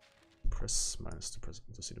 Press minus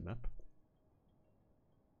to see the map.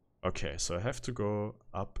 Okay, so I have to go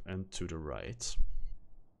up and to the right.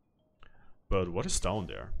 But what is down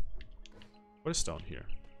there? What is down here?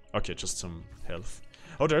 Okay, just some health.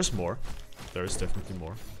 Oh, there's more. There is definitely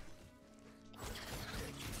more.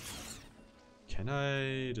 Can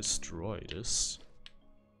I destroy this?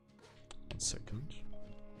 1 second.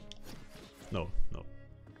 No, no.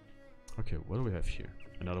 Okay, what do we have here?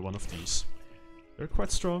 Another one of these. They're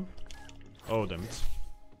quite strong. Oh, damn it.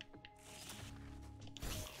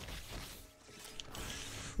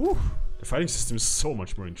 Whew. The fighting system is so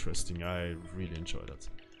much more interesting. I really enjoy that.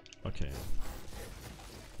 Okay.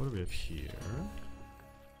 What do we have here?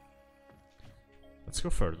 Let's go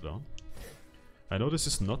further down. I know this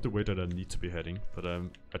is not the way that I need to be heading, but I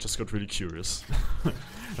just got really curious.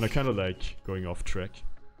 And I kind of like going off track.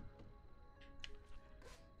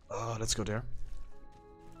 Oh, let's go there.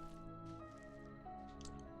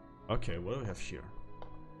 Okay, what do we have here?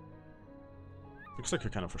 Looks like a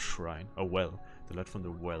kind of a shrine. A well. The light from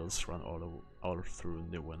the wells run all through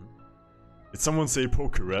Niwen. Did someone say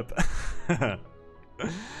poker rap?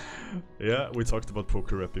 Yeah, we talked about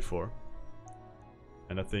poker rap before.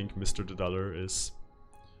 And I think Mr. the Dollar is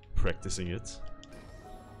practicing it.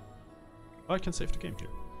 Oh, I can save the game here.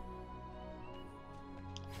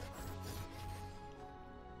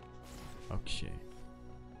 Okay.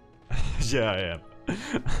 Yeah, I am.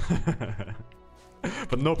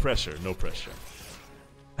 But no pressure, no pressure.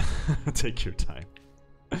 Take your time.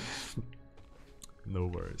 No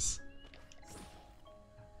worries.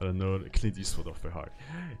 I don't know, Clint Eastwood off by heart.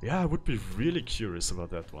 Yeah, I would be really curious about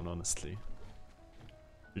that one, honestly.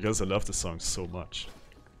 Because I love the song so much.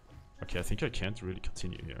 Okay, I think I can't really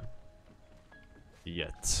continue here.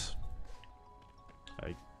 Yet.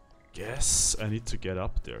 I guess I need to get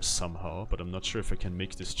up there somehow, but I'm not sure if I can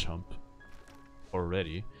make this jump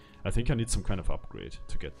already. I think I need some kind of upgrade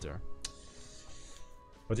to get there.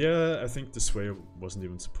 But yeah, I think this way wasn't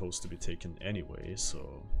even supposed to be taken anyway,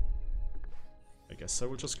 so I guess I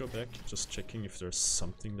will just go back, just checking if there's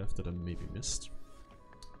something left that I maybe missed.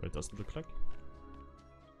 But it doesn't look like.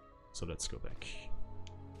 So let's go back.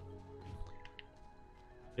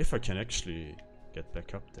 If I can actually get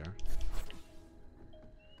back up there.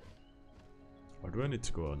 Or do I need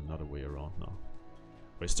to go another way around now?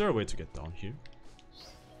 Wait, is there a way to get down here?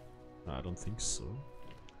 No, I don't think so.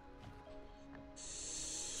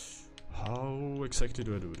 How exactly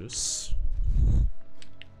do I do this?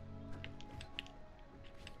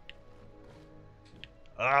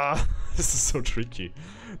 Ah, this is so tricky.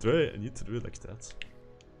 Do I need to do it like that?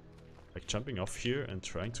 Like jumping off here and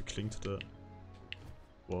trying to cling to the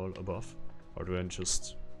wall above? Or do I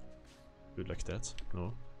just do it like that?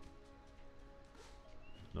 No.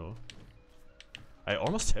 No. I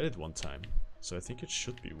almost had it one time, so I think it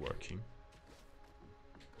should be working.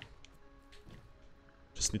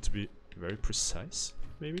 Just need to be very precise,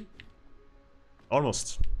 maybe?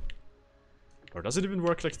 Almost. Or does it even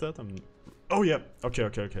work like that? Oh yeah! Okay,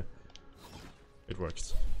 okay, okay. It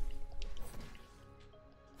worked.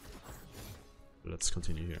 Let's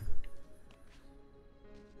continue here.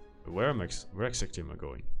 Where exactly am I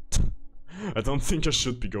going? I don't think I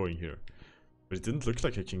should be going here. But it didn't look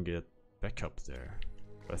like I can get back up there.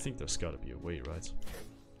 But I think there's gotta be a way, right?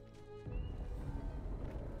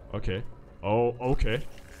 Okay. Oh, okay.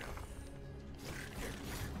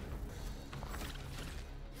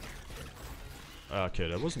 Okay,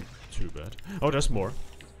 that wasn't too bad. Oh, there's more.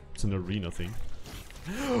 It's an arena thing.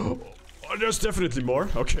 Oh, there's definitely more.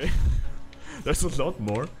 Okay. There's a lot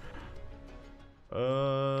more.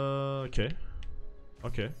 Okay.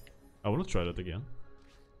 Okay. I wanna try that again.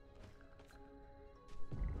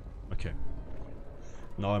 Okay.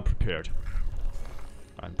 Now I'm prepared.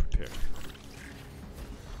 I'm prepared.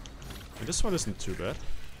 And this one isn't too bad.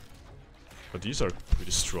 But these are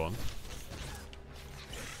pretty strong.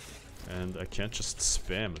 And I can't just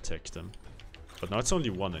spam attack them. But now it's only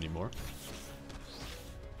one anymore.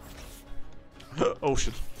 Oh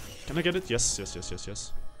shit. Can I get it? Yes, yes, yes, yes,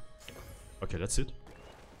 yes. Okay, that's it.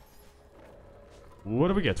 What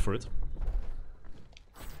do we get for it?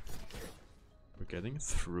 We're getting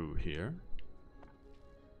through here.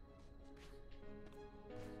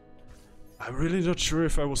 I'm really not sure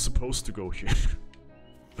if I was supposed to go here.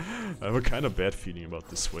 I have a kind of bad feeling about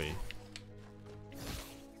this way.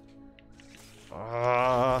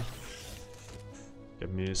 Ah,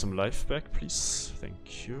 get me some life back, please.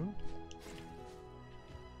 Thank you.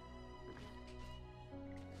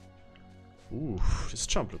 Ooh, this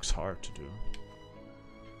jump looks hard to do.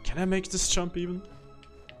 Can I make this jump even?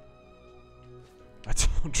 I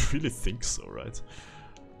don't really think so, right?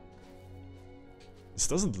 This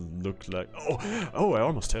doesn't look like... Oh, I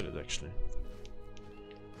almost had it actually.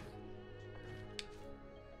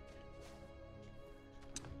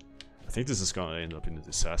 I think this is gonna end up in a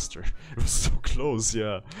disaster. It was so close,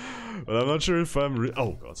 yeah. But I'm not sure if I'm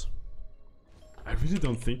oh god. I really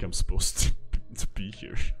don't think I'm supposed to be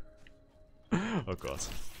here. Oh god,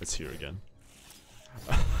 it's here again.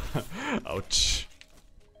 Ouch.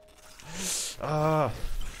 Ah!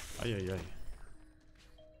 Ay ay ay.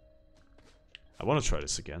 I wanna try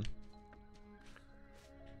this again.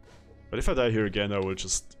 But if I die here again, I will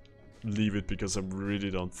just leave it because I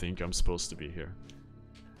really don't think I'm supposed to be here.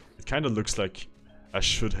 It kinda looks like I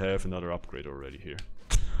should have another upgrade already here.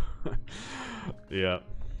 Yeah.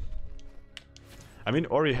 I mean,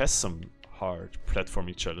 Ori has some hard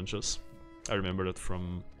platforming challenges. I remember that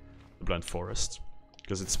from the Blind Forest,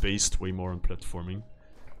 because it's based way more on platforming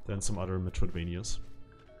than some other Metroidvanias.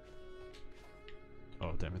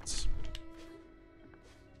 Oh, damn it.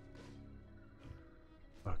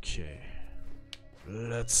 Okay.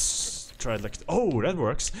 Let's try it like... Oh, that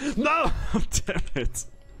works! No! Damn it!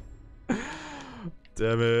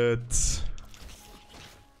 Damn it!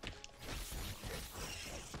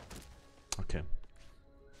 Okay.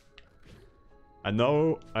 I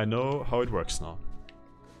know how it works now.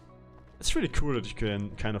 It's really cool that you can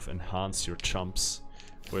kind of enhance your jumps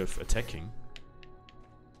with attacking.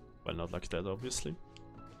 Well, not like that, obviously.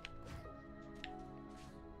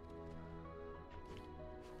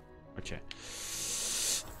 Okay.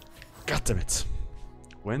 God damn it.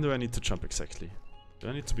 When do I need to jump exactly? Do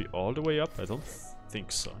I need to be all the way up? I don't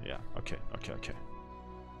think so. Yeah, okay.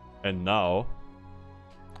 And now...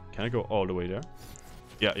 Can I go all the way there?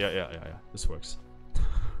 Yeah. This works.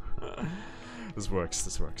 This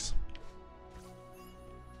works.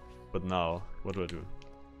 But now, what do I do?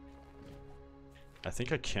 I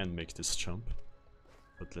think I can make this jump.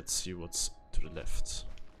 But let's see what's to the left.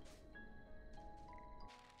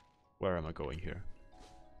 Where am I going here?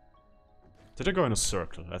 Did I go in a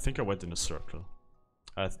circle? I think I went in a circle.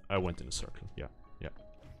 I went in a circle. Yeah,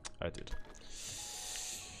 I did.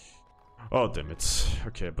 Oh, damn it.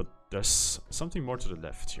 Okay, but there's something more to the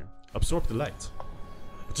left here. Absorb the light.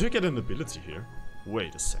 Do I get an ability here?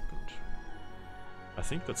 Wait a second. I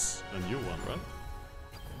think that's a new one, right?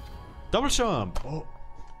 Double jump! Oh.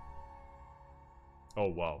 Oh,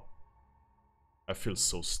 wow. I feel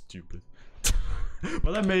so stupid.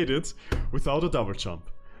 But I made it without a double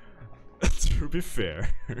jump. To be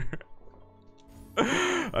fair.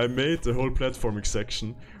 I made the whole platforming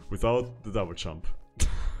section without the double jump.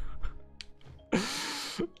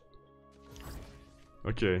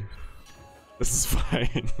 Okay. This is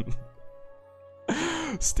fine.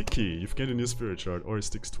 Sticky. You've gained a new spirit shard, or it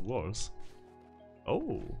sticks to walls.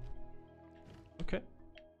 Oh. Okay.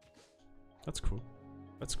 That's cool.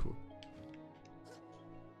 That's cool.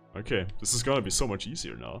 Okay, this is gonna be so much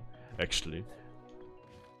easier now, actually.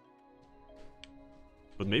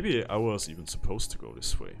 But maybe I was even supposed to go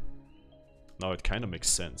this way. Now it kinda makes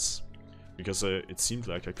sense. Because it seemed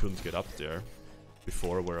like I couldn't get up there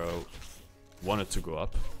before where I wanted to go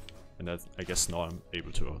up. And I guess now I'm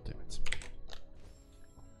able to... Oh, damn it.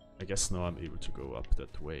 I guess now I'm able to go up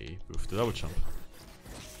that way with the double jump.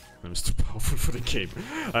 I'm just too powerful for the game.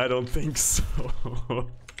 I don't think so.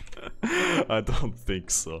 I don't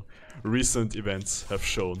think so. Recent events have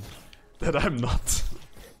shown that I'm not.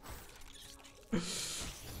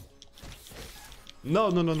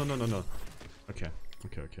 No. Okay.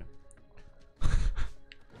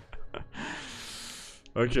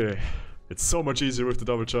 Okay. It's so much easier with the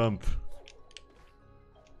double jump.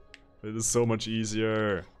 It is so much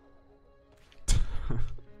easier.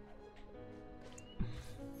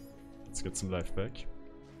 Let's get some life back.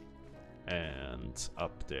 And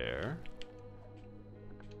up there.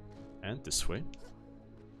 And this way.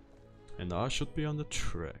 And now I should be on the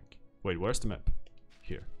track. Wait, where's the map?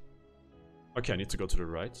 Here. Okay, I need to go to the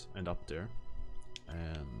right and up there.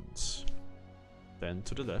 And then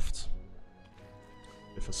to the left.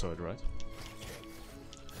 If I saw it right.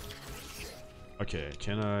 Okay,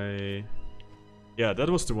 can I... Yeah, that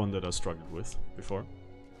was the one that I struggled with before.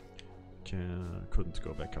 Couldn't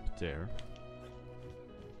go back up there.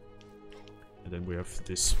 And then we have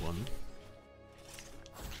this one.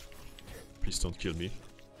 Please don't kill me.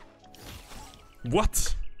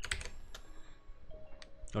 What?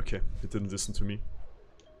 Okay, it didn't listen to me.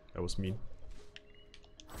 That was mean.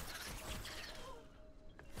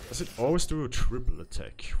 Does it always do a triple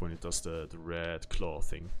attack when it does the red claw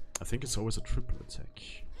thing? I think it's always a triple attack.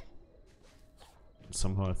 And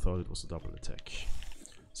somehow I thought it was a double attack.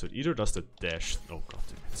 So it either does the dash... Oh god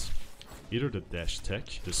damn it. Either the dash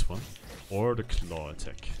attack, this one, or the claw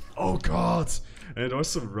attack. Oh god! And it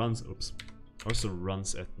also runs... Oops. Also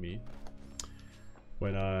runs at me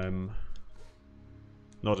when I'm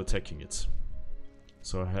not attacking it.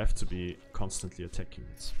 So I have to be constantly attacking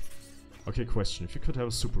it. Okay, question. If you could have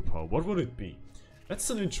a superpower, what would it be?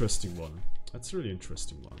 That's an interesting one. That's a really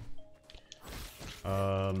interesting one.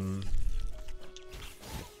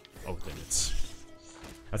 Oh, damn it.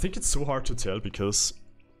 I think it's so hard to tell because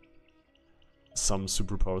some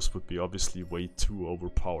superpowers would be obviously way too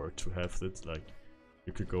overpowered to have that. Like,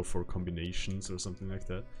 you could go for combinations or something like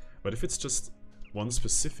that. But if it's just one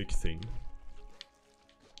specific thing,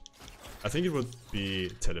 I think it would be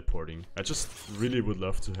teleporting. I just really would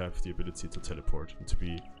love to have the ability to teleport and to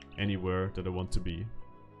be anywhere that I want to be.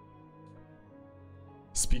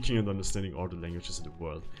 Speaking and understanding all the languages in the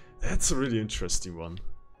world. That's a really interesting one.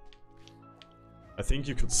 I think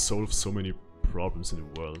you could solve so many problems in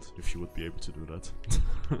the world if you would be able to do that.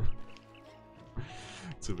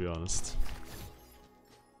 To be honest.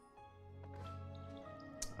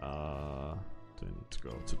 Do I need to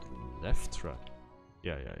go to the left, right?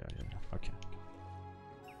 Yeah. Okay.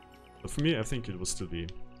 But for me, I think it will still be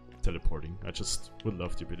teleporting. I just would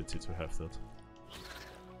love the ability to have that.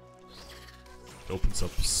 It opens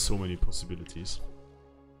up so many possibilities.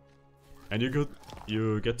 And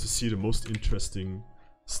you get to see the most interesting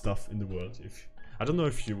stuff in the world. I don't know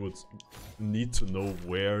if you would need to know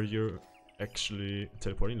where you're actually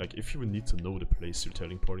teleporting. Like, if you would need to know the place you're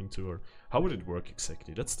teleporting to, or how would it work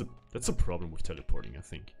exactly? That's a problem with teleporting, I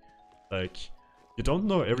think. Like, you don't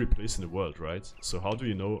know every place in the world, right? So how do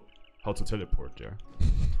you know how to teleport there?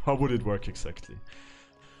 How would it work exactly?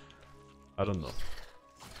 I don't know.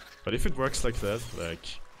 But if it works like that, like,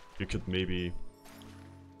 you could maybe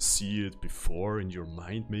see it before in your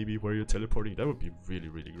mind, maybe, where you're teleporting, that would be really,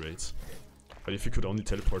 really great. But if you could only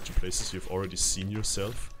teleport to places you've already seen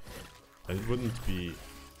yourself, then it wouldn't be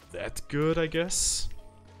that good, I guess.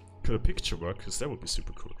 Could a picture work? Because that would be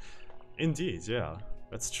super cool. Indeed, yeah,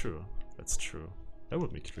 that's true. That's true. That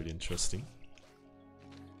would make it really interesting.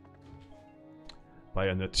 Buy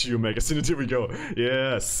a Net Geo magazine and here we go.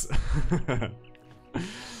 Yes!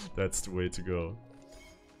 That's the way to go.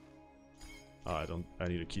 I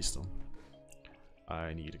need a keystone.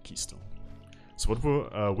 I need a keystone. So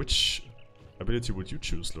what which ability would you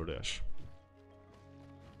choose, Lord Ash?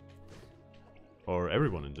 Or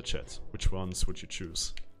everyone in the chat, which ones would you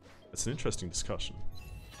choose? It's an interesting discussion.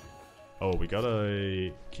 Oh, we got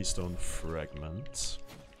a keystone fragment.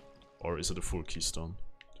 Or is it a full keystone?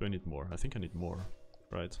 Do I need more? I think I need more,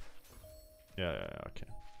 right? Yeah, okay.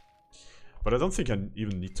 But I don't think I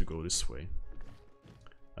even need to go this way.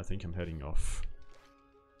 I think I'm heading off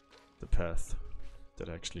the path that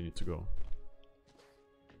I actually need to go.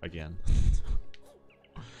 Again.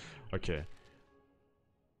 Okay.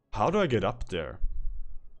 How do I get up there?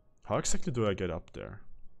 How exactly do I get up there?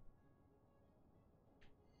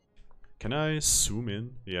 Can I zoom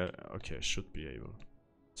in? Yeah, okay, I should be able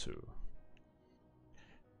to.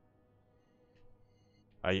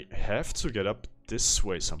 I have to get up this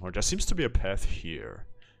way somehow. There seems to be a path here.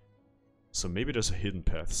 So maybe there's a hidden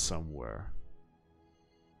path somewhere.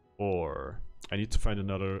 Or I need to find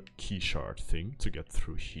another key shard thing to get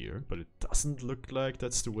through here. But it doesn't look like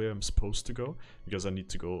that's the way I'm supposed to go. Because I need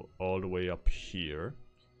to go all the way up here.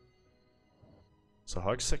 So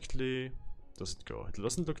how exactly does it go? It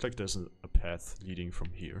doesn't look like there's a path leading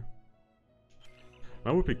from here.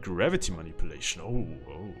 Mine would be gravity manipulation.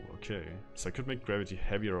 Oh, okay. So I could make gravity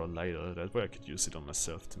heavier or lighter. That way I could use it on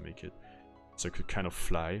myself to make it so I could kind of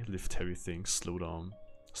fly, lift heavy things, slow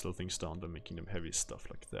things down by making them heavy, stuff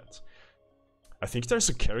like that. I think there's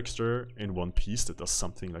a character in One Piece that does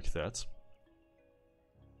something like that.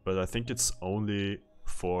 But I think it's only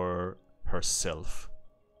for herself.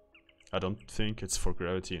 I don't think it's for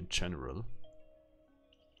gravity in general.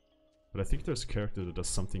 But I think there's a character that does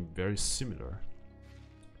something very similar.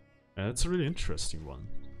 And it's a really interesting one,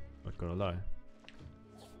 not gonna lie.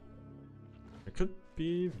 It could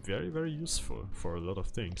be very, very useful for a lot of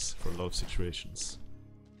things, for a lot of situations.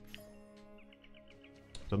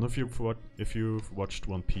 Don't know if you've watched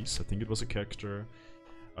One Piece. I think it was a character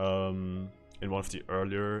in one of the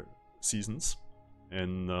earlier seasons,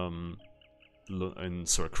 in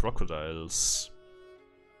Sir Crocodile's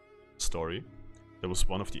story. There was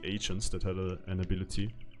one of the agents that had an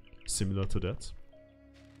ability similar to that.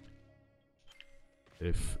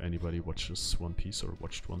 If anybody watches One Piece or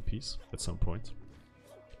watched One Piece at some point.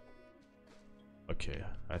 Okay,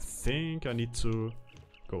 I think I need to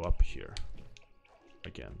go up here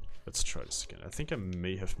again. Let's try this again. I think I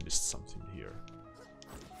may have missed something here.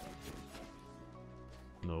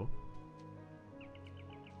 No.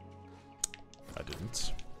 I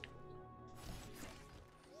didn't.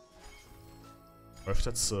 Or if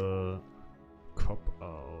that's a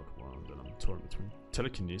cop-out one, then I'm torn between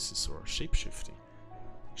telekinesis or shapeshifting.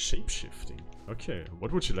 Shapeshifting. Okay,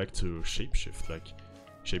 what would you like to shapeshift? Like,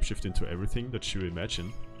 shapeshift into everything that you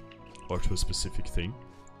imagine? Or to a specific thing?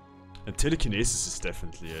 And telekinesis is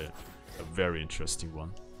definitely a very interesting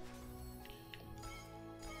one.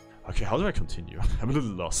 Okay, how do I continue? I'm a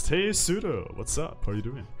little lost. Hey, Pseudo! What's up? How are you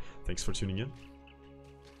doing? Thanks for tuning in.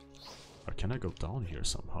 Or can I go down here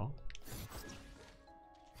somehow?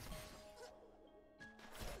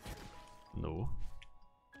 No.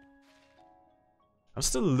 I'm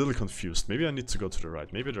still a little confused. Maybe I need to go to the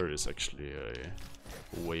right. Maybe there is actually a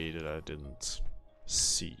way that I didn't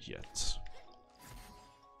see yet.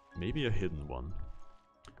 Maybe a hidden one.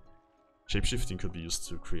 Shapeshifting could be used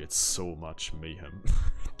to create so much mayhem.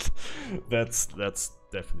 That's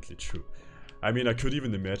definitely true. I mean, I could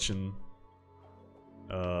even imagine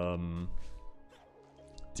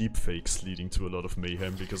deepfakes leading to a lot of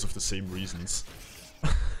mayhem because of the same reasons.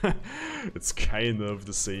 It's kind of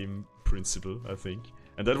the same principle, I think.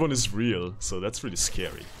 And that one is real, so that's really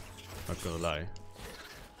scary. Not gonna lie.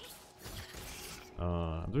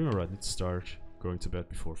 I'm doing alright. Need to start going to bed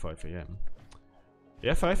before 5 AM.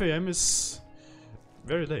 Yeah, 5 AM is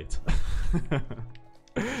very late.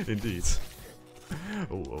 Indeed.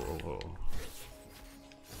 Oh.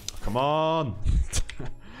 Come on!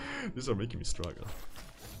 These are making me struggle.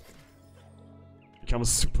 Become a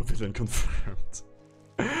super villain confirmed.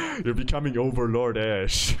 You're becoming Overlord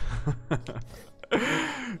Ash.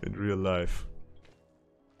 In real life.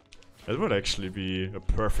 That would actually be a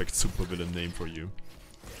perfect supervillain name for you.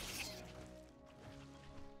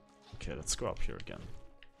 Okay, let's go up here again.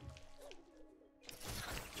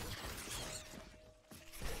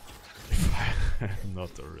 If I am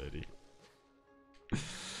not already.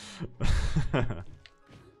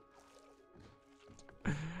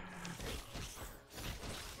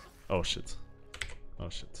 Oh shit. Oh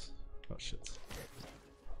shit. Oh shit.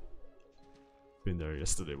 Been there.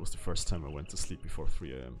 Yesterday was the first time I went to sleep before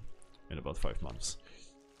 3 AM in about 5 months.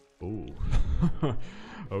 Oh.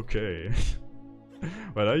 Okay.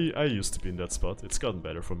 Well, I used to be in that spot. It's gotten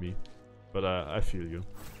better for me. But I feel you.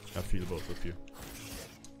 I feel both of you.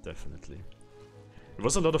 Definitely. It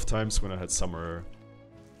was a lot of times when I had summer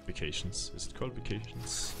vacations. Is it called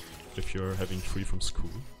vacations? If you're having free from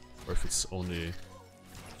school? Or if it's only...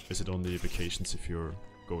 Is it only vacations if you're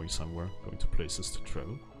going somewhere, going to places to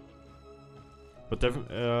travel? But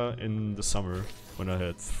in the summer, when I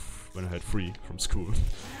had free from school,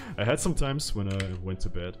 I had some times when I went to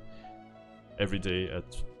bed every day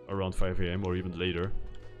at around 5 AM or even later.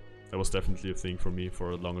 That was definitely a thing for me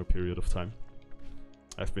for a longer period of time.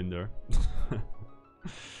 I've been there.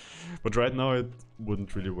 But right now it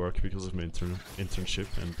wouldn't really work because of my internship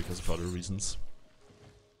and because of other reasons.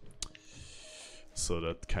 So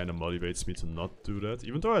that kind of motivates me to not do that,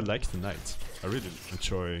 even though I like the night. I really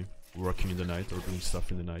enjoy working in the night or doing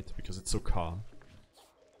stuff in the night because it's so calm.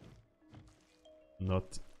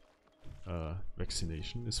 Not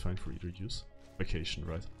vaccination is fine for either use. Vacation,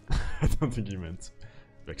 right? I don't think you meant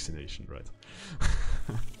vaccination, right?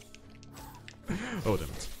 Oh, damn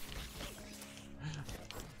it.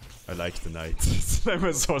 I like the night. Slam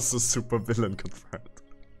is also super villain confirmed.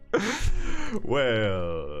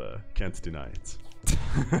 Well, can't deny it.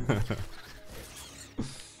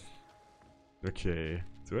 Okay,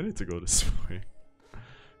 do I need to go this way?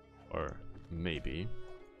 Or maybe.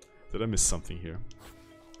 Did I miss something here?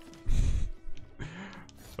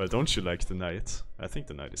 Well, don't you like the night? I think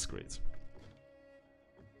the night is great.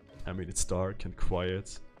 I mean, it's dark and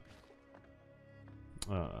quiet.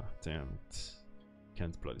 Ah, damn it.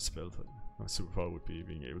 Can't bloody spell that. My superpower would be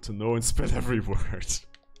being able to know and spell every word.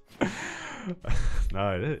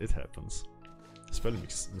 Nah, it happens. Spelling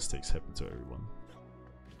mistakes happen to everyone.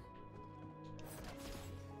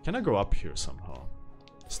 Can I go up here somehow?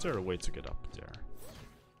 Is there a way to get up there?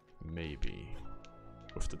 Maybe.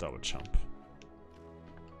 With the double jump.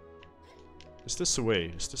 Is this a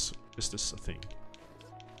way? Is this a thing?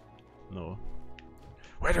 No.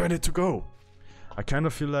 Where do I need to go? I kind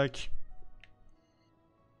of feel like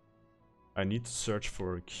I need to search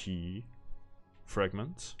for a key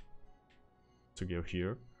fragment to go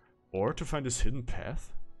here. Or to find this hidden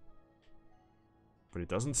path. But it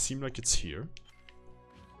doesn't seem like it's here.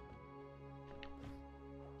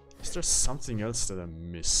 Is there something else that I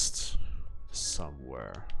missed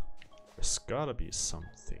somewhere? There's gotta be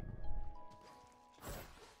something.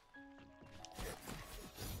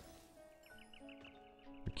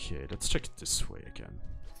 Okay, let's check it this way again.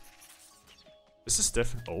 This is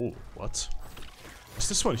definitely... Oh, what? Was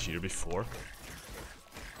this one here before?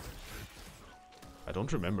 I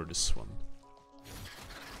don't remember this one.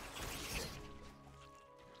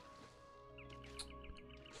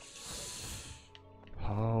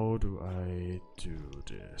 How do I do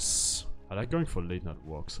this? I like going for late night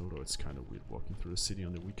walks, although it's kind of weird walking through the city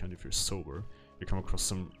on the weekend if you're sober. You come across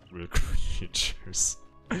some real creatures.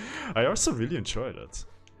 I also really enjoy that.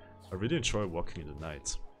 I really enjoy walking in the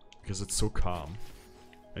night, because it's so calm.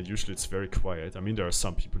 And usually it's very quiet. I mean, there are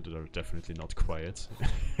some people that are definitely not quiet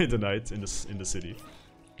in the night in the city.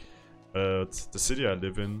 But the city I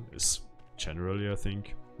live in is generally, I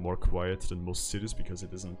think, more quiet than most cities because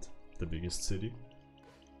it isn't the biggest city.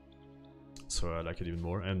 So I like it even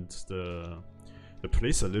more. And the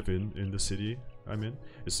place I live in the city I'm in,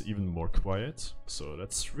 is even more quiet. So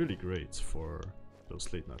that's really great for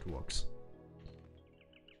those late night walks.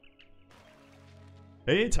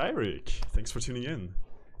 Hey Tyrick! Thanks for tuning in.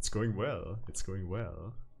 It's going well. It's going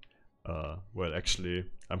well. Well, actually,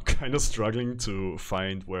 I'm kind of struggling to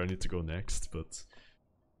find where I need to go next, but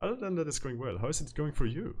other than that, it's going well. How is it going for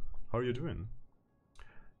you? How are you doing?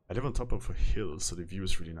 I live on top of a hill, so the view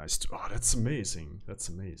is really nice too. Oh, that's amazing. That's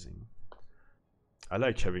amazing. I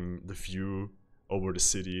like having the view over the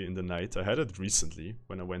city in the night. I had it recently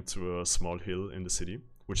when I went to a small hill in the city,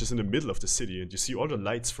 which is in the middle of the city, and you see all the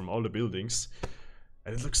lights from all the buildings,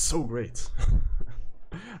 and it looks so great.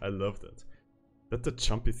 I love that. Let the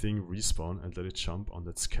jumpy thing respawn and let it jump on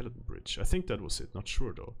that skeleton bridge. I think that was it, not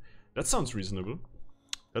sure though. That sounds reasonable.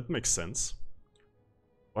 That makes sense.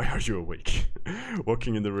 Why are you awake?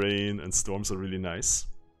 Walking in the rain and storms are really nice.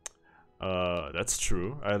 That's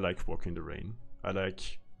true. I like walking in the rain. I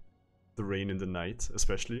like the rain in the night,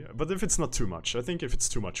 especially. But if it's not too much. I think if it's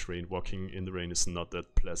too much rain, walking in the rain is not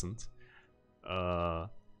that pleasant.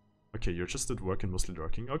 Okay, you're just at work and mostly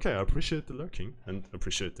lurking. Okay, I appreciate the lurking and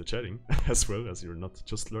appreciate the chatting as well, as you're not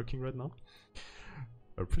just lurking right now.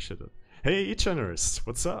 I appreciate it. Hey, E-Channers,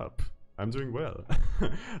 what's up? I'm doing well.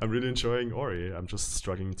 I'm really enjoying Ori. I'm just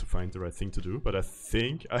struggling to find the right thing to do, but I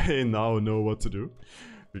think I now know what to do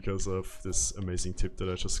because of this amazing tip that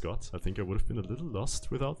I just got. I think I would have been a little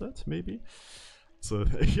lost without that, maybe. So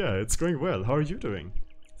yeah, it's going well. How are you doing?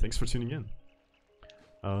 Thanks for tuning in.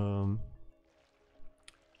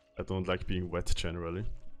 I don't like being wet generally.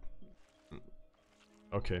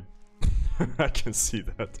 Okay. I can see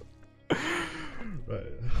that. Right.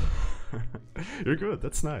 You're good,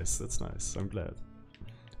 that's nice, that's nice. I'm glad.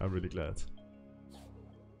 I'm really glad.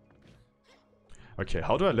 Okay,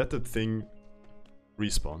 how do I let that thing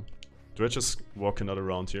respawn? Do I just walk another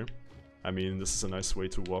round here? I mean, this is a nice way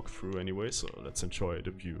to walk through anyway, so let's enjoy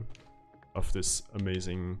the view of this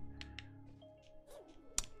amazing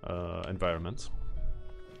environment.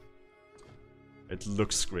 It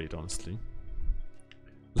looks great, honestly.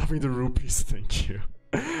 Loving the rupees, thank you.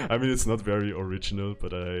 I mean, it's not very original,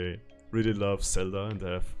 but I really love Zelda and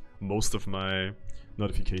I have most of my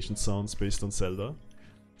notification sounds based on Zelda.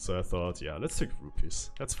 So I thought, yeah, let's take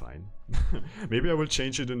rupees. That's fine. Maybe I will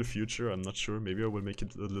change it in the future, I'm not sure. Maybe I will make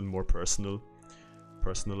it a little more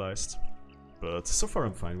personalized. But so far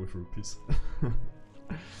I'm fine with rupees.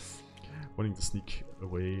 Wanting to sneak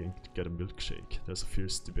away and get a milkshake. There's a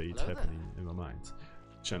fierce debate happening in my mind.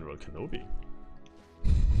 General Kenobi.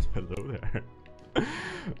 Hello there.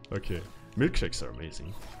 Okay, milkshakes are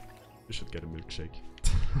amazing. You should get a milkshake.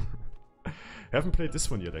 I haven't played this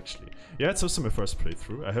one yet, actually. Yeah, it's also my first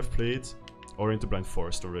playthrough. I have played Ori and the Blind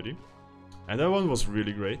Forest already. And that one was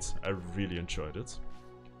really great. I really enjoyed it.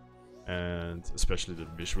 And especially the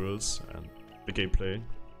visuals and the gameplay.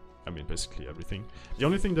 I mean, basically everything. The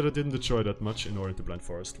only thing that I didn't enjoy that much in Ori and the Blind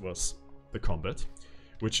Forest was the combat,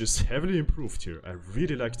 which is heavily improved here. I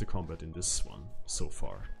really like the combat in this one so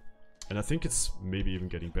far. And I think it's maybe even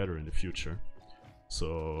getting better in the future.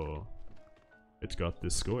 So it got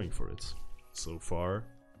this going for it. So far,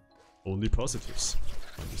 only positives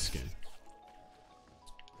on this game.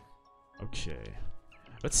 Okay.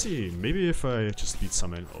 Let's see, maybe if I just beat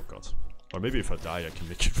someone... Oh god. Or maybe if I die I can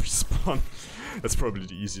make it respawn. That's probably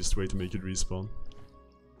the easiest way to make it respawn.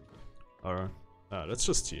 Alright. Let's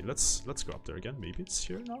just see. Let's go up there again. Maybe it's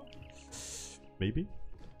here now? Maybe?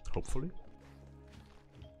 Hopefully.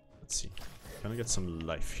 Let's see. Can I get some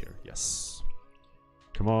life here? Yes.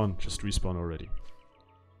 Come on, just respawn already.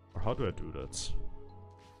 Or how do I do that?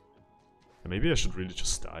 Maybe I should really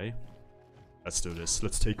just die. Let's do this.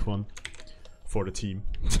 Let's take one for the team.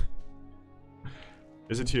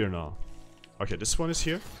 Is it here now? Okay, this one is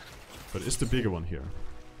here. But is the bigger one here?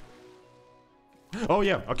 Oh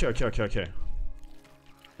yeah, okay.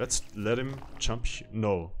 Let's let him jump.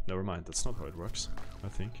 No, never mind. That's not how it works, I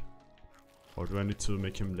think. Or do I need to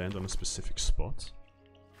make him land on a specific spot?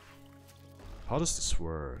 How does this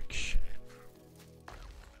work?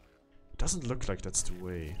 It doesn't look like that's the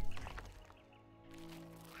way.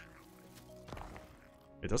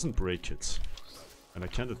 It doesn't break it. And I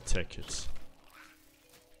can't attack it.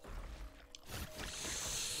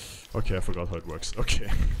 Okay, I forgot how it works. Okay.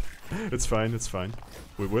 It's fine, it's fine.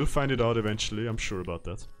 We will find it out eventually, I'm sure about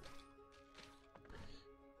that.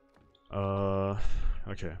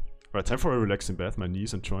 Okay. Right, time for a relaxing bath. My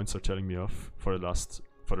knees and joints are telling me off for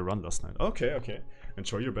the run last night. Okay.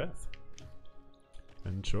 Enjoy your bath.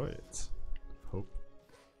 Enjoy it. Hope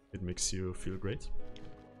it makes you feel great.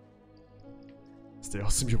 Stay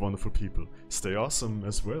awesome, you wonderful people. Stay awesome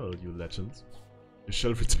as well, you legend. You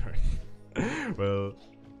shall return. Well,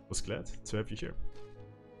 was glad to have you here.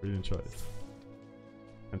 Really enjoyed it.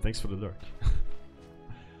 And thanks for the lurk.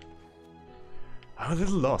 I'm a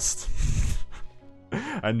little lost.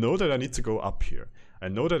 I know that I need to go up here. I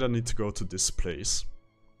know that I need to go to this place.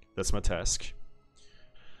 That's my task.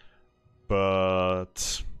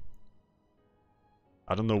 But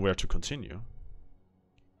I don't know where to continue.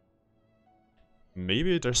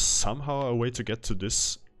 Maybe there's somehow a way to get to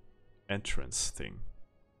this entrance thing.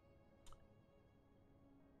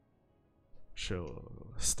 Shall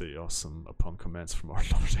stay awesome upon commands from our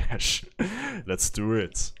Lord Ash. Let's do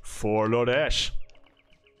it. For Lord Ash.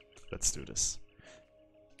 Let's do this.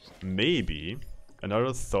 Maybe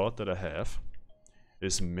another thought that I have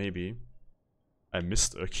is maybe I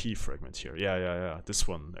missed a key fragment here. Yeah. This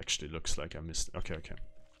one actually looks like I missed. Okay.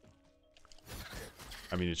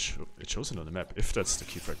 I mean, it shows it on the map, if that's the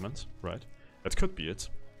key fragment, right? That could be it,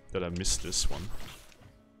 that I missed this one.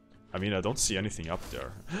 I mean, I don't see anything up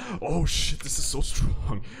there. Oh shit, this is so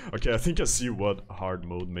strong. Okay, I think I see what hard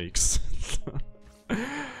mode makes.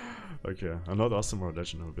 Okay, I'm not awesome or a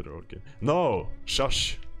legend, I'm a bitter old game. No!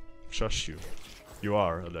 Shush! Shush you. You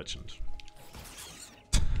are a legend.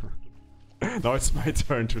 Now it's my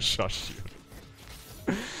turn to shush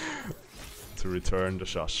you. To return the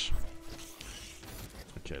shush.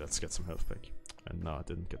 Okay, let's get some health back. And no, I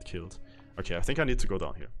didn't get killed. Okay, I think I need to go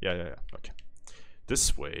down here. Yeah. Okay.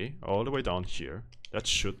 This way, all the way down here. That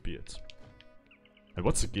should be it. And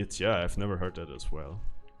what's a git? Yeah, I've never heard that as well.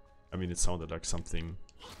 I mean, it sounded like something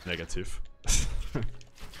negative.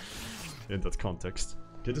 In that context.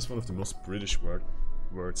 Git is one of the most British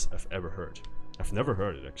words I've ever heard. I've never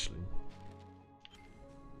heard it, actually.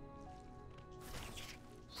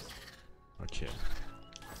 Okay.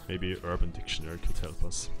 Maybe Urban Dictionary could help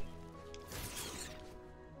us.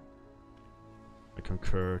 I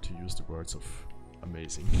concur to use the words of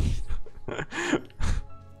amazing.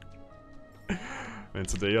 And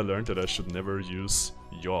today I learned that I should never use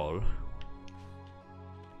y'all.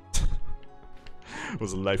 It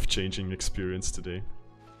was a life-changing experience today.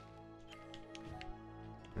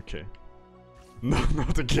 Okay. No,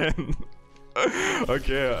 not again!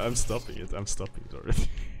 Okay, I'm stopping it already.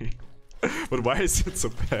 But why is it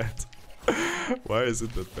so bad? Why is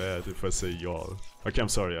it that bad if I say y'all? Okay, I'm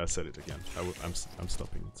sorry, I said it again. I'm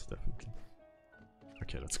stopping it, definitely.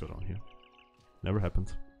 Okay, let's go down here. Never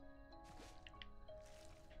happened.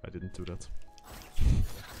 I didn't do that.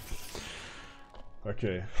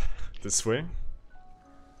 Okay, this way.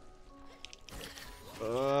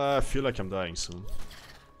 I feel like I'm dying soon.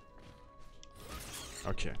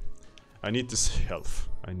 Okay, I need this health.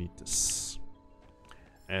 I need this.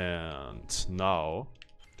 And now,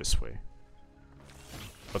 this way.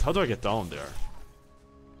 But how do I get down there?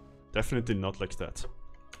 Definitely not like that.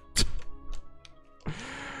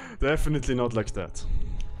 Definitely not like that.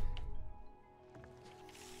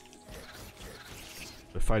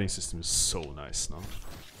 The fighting system is so nice now.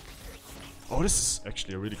 Oh, this is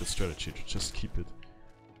actually a really good strategy to just keep it.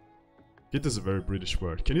 Git is a very British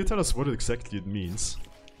word. Can you tell us what exactly it means?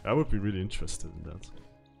 I would be really interested in that.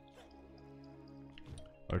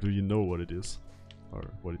 Or do you know what it is? Or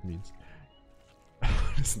what it means?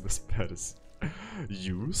 Isn't as bad as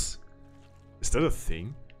use? Is that a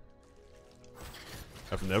thing?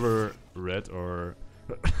 I've never read or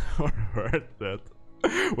or heard that.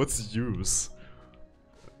 What's use?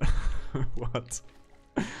 What?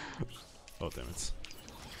 Oh damn it.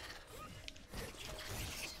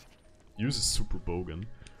 Use is super bogan.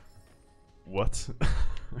 What?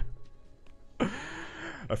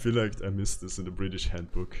 I feel like I missed this in the British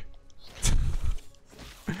handbook.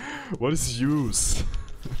 What is use?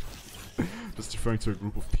 Just referring to a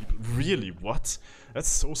group of people. Really? What? That's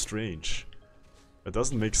so strange. That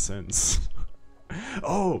doesn't make sense.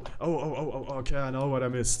 Oh, okay, I know what I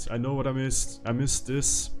missed. I know what I missed. I missed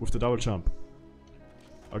this with the double jump.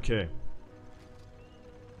 Okay.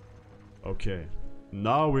 Okay.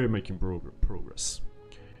 Now we're making progress.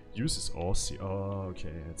 Uses Aussie. Oh,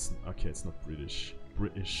 okay. It's not British.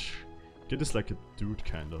 British. Get this like a dude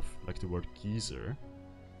kind of, like the word geezer.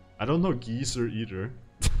 I don't know geezer either.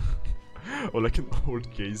 Or like an old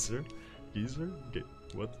gazer. Geezer?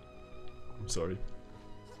 What? I'm sorry.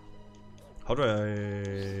 How do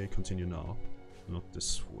I continue now? Not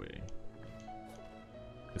this way.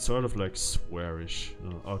 It's sort of like swearish.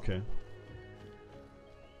 No, okay.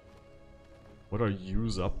 What are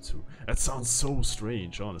yous up to? That sounds so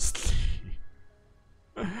strange, honestly.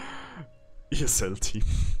 ESL team.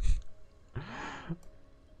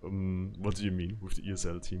 What do you mean with the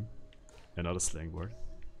ESL team? Another slang word.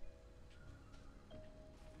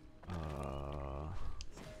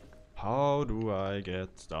 How do I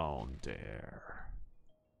get down there?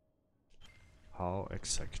 How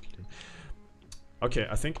exactly? Okay,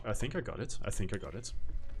 I think I got it. I think I got it.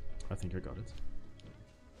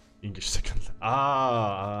 English second.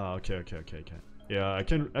 Okay. Yeah, I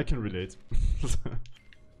can relate.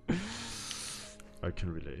 I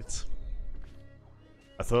can relate.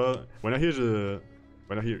 I thought when I hear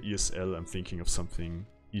ESL, I'm thinking of something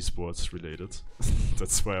esports related.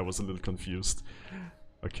 That's why I was a little confused.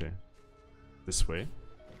 Okay. This way.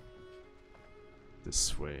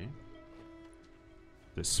 This way.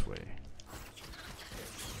 This way.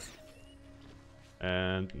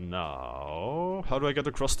 And now, how do I get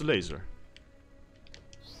across the laser?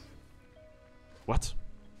 What?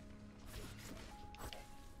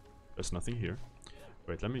 There's nothing here.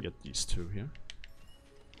 Wait, let me get these two here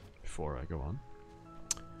before I go on.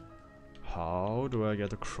 How do I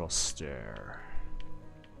get across there?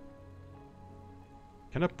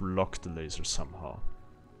 Can I block the laser somehow?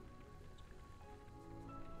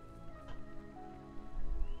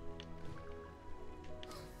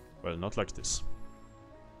 Well, not like this.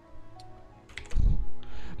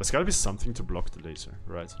 There's gotta be something to block the laser,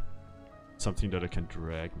 right? Something that I can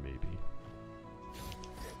drag, maybe.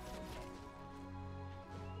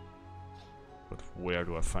 But where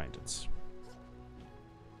do I find it?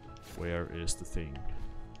 Where is the thing?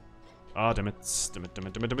 Ah, damn it. Damn it.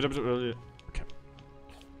 Okay.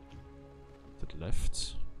 To the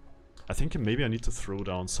left. I think maybe I need to throw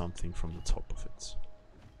down something from the top of it.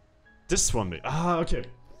 This one, maybe. Ah, okay.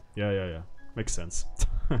 Yeah. Makes sense.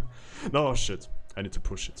 No, shit. I need to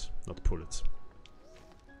push it, not pull it.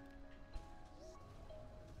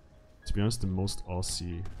 To be honest, the most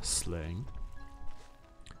Aussie slang.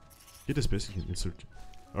 It is basically an insert.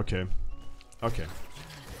 Okay. Okay.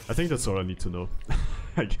 I think that's all I need to know.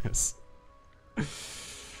 I guess.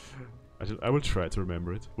 I will try to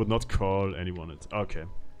remember it. Would not call anyone it. Okay.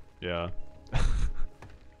 Yeah.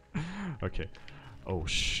 Okay. Oh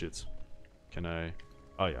shit. Can I?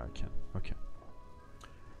 Oh yeah, I can. Okay.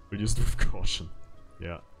 We'll use it with caution.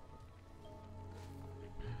 Yeah.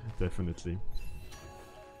 Definitely.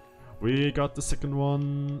 We got the second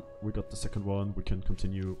one. We can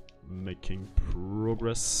continue making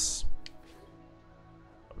progress.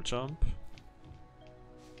 Double jump.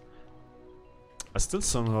 I still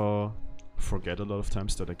somehow forget a lot of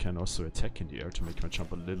times that I can also attack in the air to make my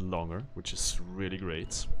jump a little longer, which is really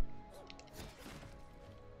great.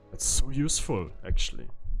 That's so useful, actually.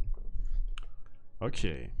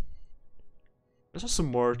 Okay. There's also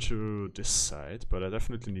more to this side, but I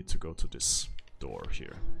definitely need to go to this door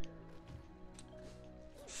here.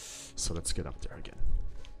 So let's get up there again.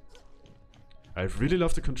 I really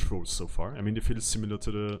love the controls so far. I mean, they feel similar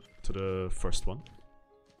to the first one,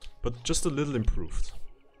 but just a little improved.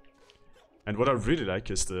 And what I really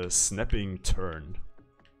like is the snapping turn.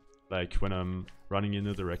 Like when I'm running in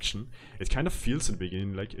a direction, it kind of feels in the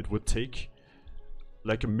beginning like it would take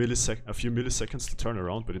like a few milliseconds to turn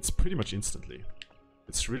around, but it's pretty much instantly.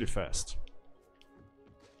 It's really fast.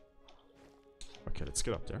 Okay, let's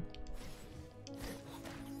get up there.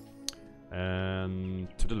 And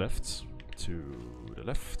to the left. To the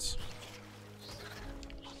left.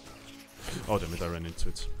 Oh damn it, I ran into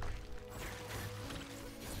it.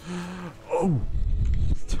 Oh!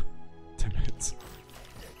 Damn it.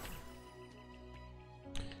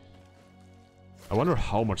 I wonder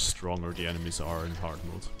how much stronger the enemies are in hard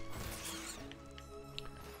mode.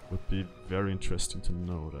 Would be very interesting to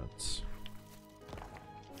know that.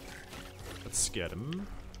 Let's get him.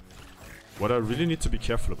 What I really need to be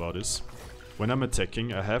careful about is when I'm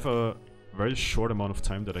attacking, I have a very short amount of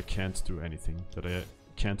time that I can't do anything, that I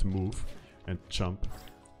can't move and jump.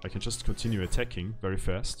 I can just continue attacking very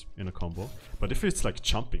fast in a combo. But if it's like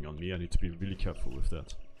jumping on me, I need to be really careful with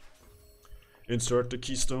that. Insert the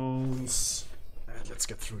keystones. And let's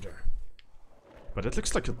get through there. But it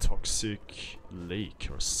looks like a toxic lake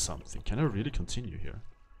or something. Can I really continue here?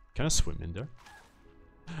 Can I swim in there?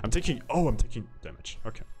 I'm taking damage.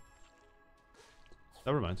 Okay.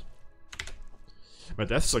 Never mind. My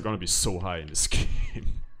deaths are gonna be so high in this game.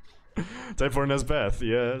 Time for a nice bath.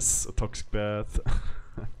 Yes, a toxic bath.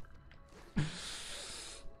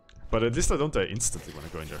 But at least I don't die instantly when I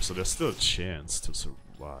go in there, so there's still a chance to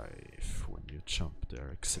survive when you jump there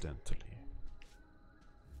accidentally.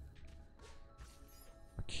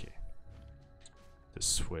 Okay.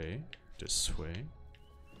 This way,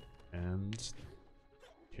 and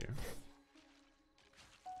here.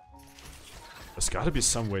 There's gotta be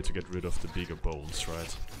some way to get rid of the bigger bones,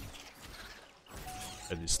 right?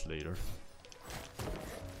 At least later.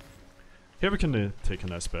 Here we can take a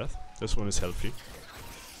nice bath. This one is healthy.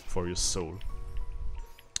 For your soul.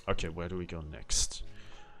 Okay, where do we go next?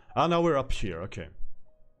 Ah, now we're up here, okay.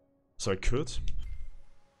 So I could...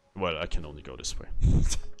 Well, I can only go this way.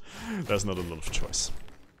 There's not a lot of choice.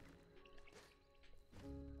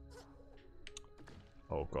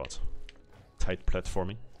 Oh god. Tight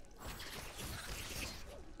platforming.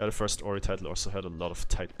 Yeah, the first Ori title also had a lot of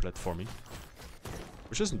tight platforming.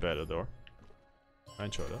 Which isn't bad at all. I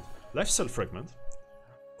enjoy that. Lifesteal fragment.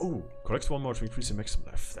 Oh, collect one more to increase your maximum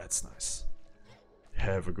life. That's nice.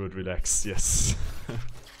 Have a good relax, yes.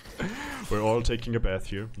 We're all taking a bath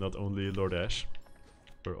here, not only Lord Ash.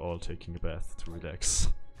 We're all taking a bath to relax.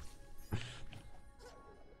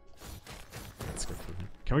 Let's go through here.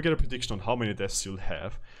 Can we get a prediction on how many deaths you'll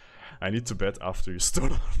have? I need to bet after you stole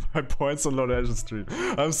my points on Lord Ash's stream.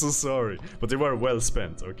 I'm so sorry, but they were well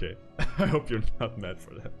spent, okay. I hope you're not mad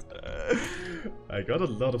for that. I got a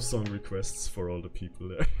lot of song requests for all the people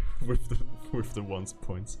there with the ones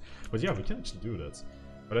points. But yeah, we can actually do that.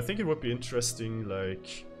 But I think it would be interesting,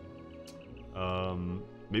 like...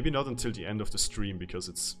 maybe not until the end of the stream, because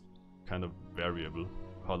it's kind of variable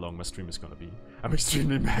how long my stream is gonna be. I'm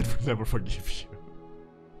extremely mad, will never forgive you.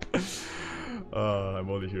 I'm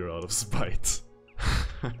only here out of spite.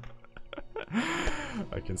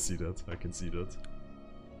 I can see that, I can see that.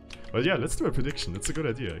 But yeah, let's do a prediction, it's a good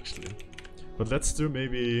idea actually. But let's do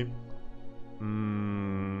maybe...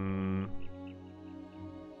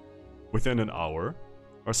 within an hour,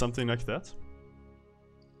 or something like that.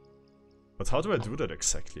 But how do I do that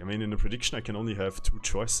exactly? I mean, in a prediction I can only have 2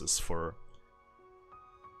 choices for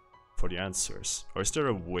the answers. Or is there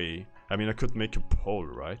a way? I mean, I could make a poll,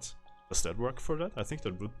 right? Does that work for that? I think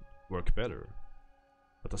that would work better.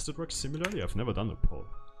 But does it work similarly? I've never done a poll.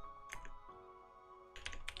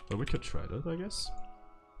 Well, we could try that, I guess.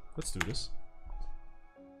 Let's do this.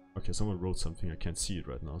 Okay, someone wrote something. I can't see it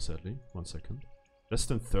right now, sadly. 1 second. Less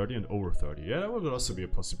than 30 and over 30. Yeah, that would also be a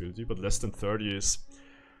possibility, but less than 30 is...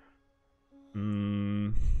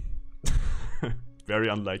 very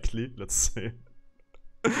unlikely, let's say.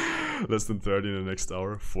 Less than 30 in the next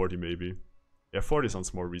hour. 40 maybe. Yeah, 40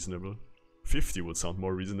 sounds more reasonable. 50 would sound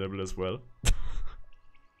more reasonable as well.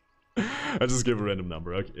 I just gave a random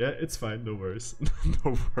number. Okay, yeah, it's fine, no worries.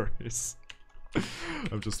 No worries.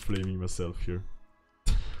 I'm just blaming myself here.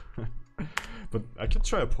 But I could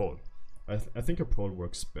try a poll. I think a poll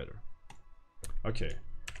works better. Okay,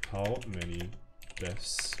 how many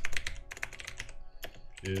deaths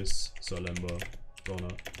is Zalemba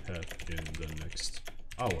gonna have in the next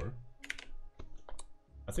hour?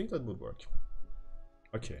 I think that would work.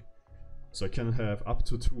 Okay, so I can have up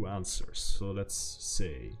to 2 answers. So let's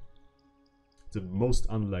say the most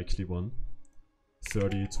unlikely one,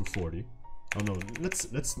 30 to 40. Oh no, let's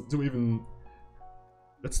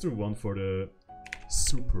do one for the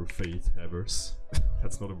super faith havers.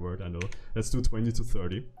 That's not a word, I know. Let's do 20 to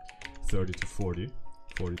 30, 30 to 40,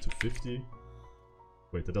 40 to 50.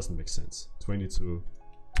 Wait, that doesn't make sense. 20 to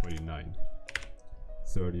 29,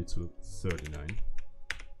 30 to 39,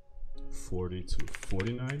 40 to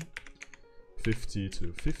 49, 50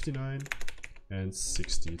 to 59, and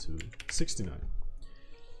 60 to 69.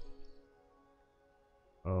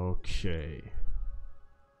 Okay.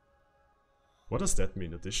 What does that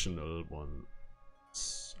mean, additional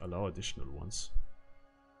ones? Allow additional ones?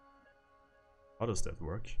 How does that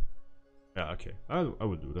work? Yeah, okay. I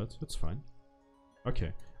will do that, that's fine.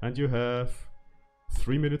 Okay, and you have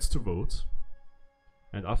 3 minutes to vote.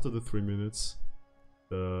 And after the 3 minutes,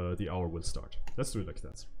 the hour will start. Let's do it like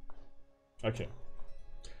that. Okay.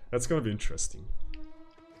 That's gonna be interesting.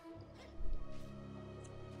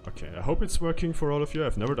 Okay, I hope it's working for all of you.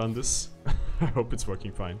 I've never done this. I hope it's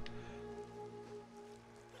working fine.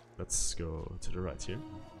 Let's go to the right here.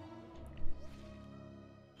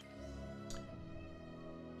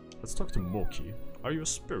 Let's talk to Moki. Are you a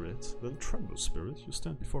spirit? Then tremble, spirit. You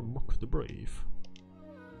stand before Mok the brave.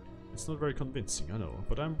 It's not very convincing, I know,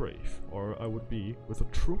 but I'm brave. Or I would be with a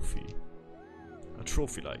trophy. A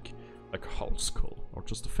trophy like a house skull, or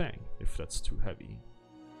just a fang, if that's too heavy.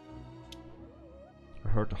 I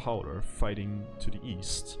heard a howler fighting to the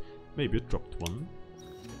east. Maybe it dropped one.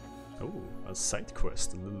 Oh, a side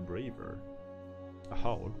quest, a little braver. A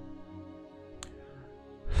howl.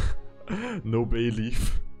 No bay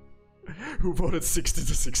leaf. Who voted 60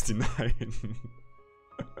 to 69?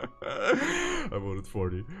 I voted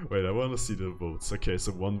 40. Wait, I want to see the votes. Okay,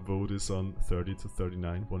 so one vote is on 30 to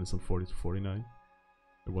 39, one is on 40 to 49,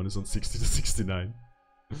 and one is on 60 to 69.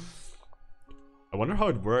 I wonder how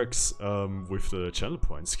it works with the channel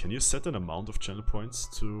points. Can you set an amount of channel points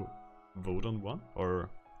to vote on one? Or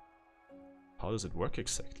how does it work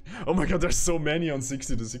exactly? Oh my god, there's so many on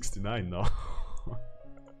 60 to 69 now.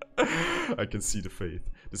 I can see the faith.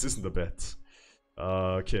 This isn't a bet.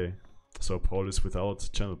 Okay. So Paul is without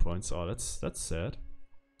channel points. Oh, that's sad.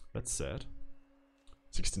 That's sad.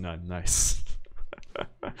 69, nice.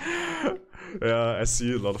 Yeah, I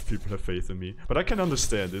see a lot of people have faith in me. But I can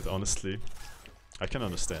understand it, honestly. I can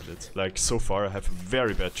understand it. Like, so far I have a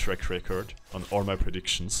very bad track record on all my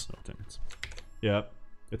predictions. Oh, damn it. Yeah,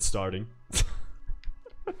 it's starting.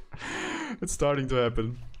 It's starting to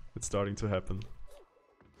happen. It's starting to happen.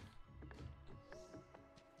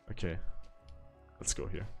 Okay. Let's go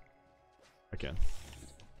here. Again.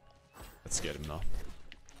 Let's get him now.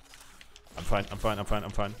 I'm fine, I'm fine, I'm fine, I'm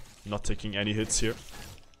fine. Not taking any hits here.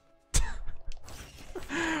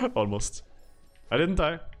 Almost. I didn't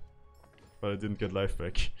die. But I didn't get life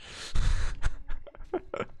back.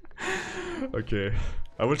 Okay.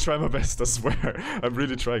 I will try my best, I swear. I'm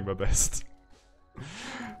really trying my best.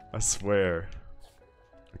 I swear.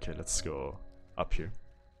 Okay, let's go up here.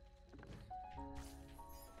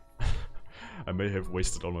 I may have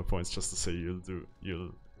wasted all my points just to say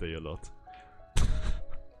you'll day a lot.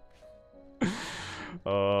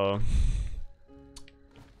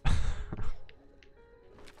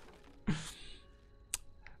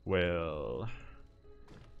 Well.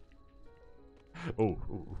 Oh.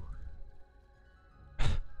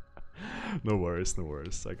 No worries, no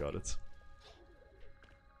worries. I got it.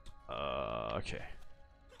 Okay.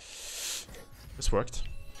 This worked.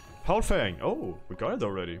 Howlfang! Oh, we got it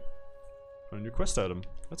already. A new quest item.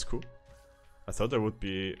 That's cool. I thought there would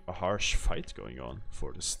be a harsh fight going on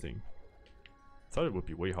for this thing. I thought it would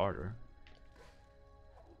be way harder.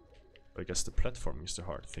 But I guess the platforming is the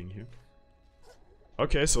hard thing here.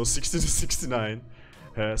 Okay, so 60 to 69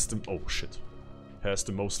 has the... Oh shit. Has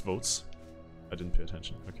the most votes. I didn't pay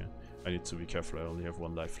attention. Okay. I need to be careful, I only have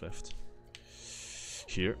one life left.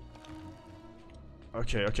 Here.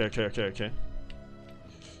 Okay. Okay.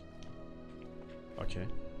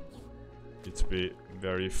 Need to be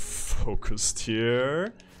very focused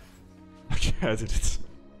here. Okay, I did it.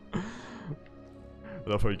 I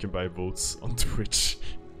love how you can buy votes on Twitch.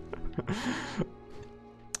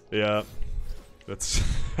 Yeah, that's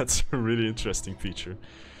a really interesting feature.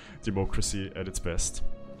 Democracy at its best.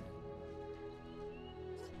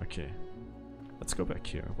 Okay, let's go back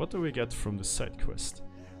here. What do we get from the side quest?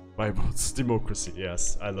 Buy votes, democracy.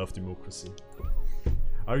 Yes, I love democracy.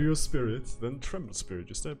 Are you a spirit? Then tremble, spirit.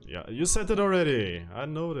 You said, yeah, you said it already. I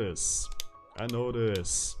know this. I know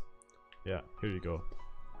this. Yeah, here you go.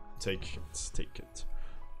 Take it, take it.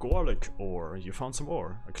 Garlic ore. You found some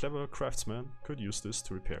ore. A clever craftsman could use this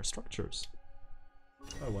to repair structures.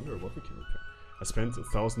 I wonder what we can repair. I spent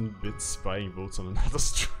 1,000 bits buying votes on another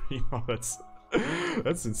stream. Oh,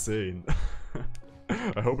 that's insane.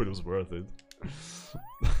 I hope it was worth it.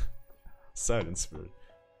 Silent spirit.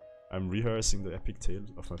 I'm rehearsing the epic tale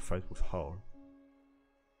of my fight with Howl.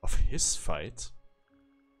 Of his fight?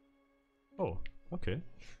 Oh, okay.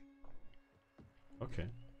 Okay.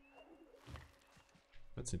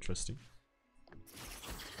 That's interesting.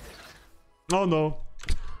 Oh no!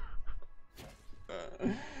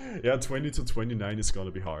 Yeah, 20 to 29 is gonna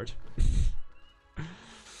be hard.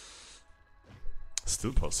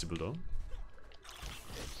 Still possible though.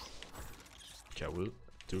 Okay, I will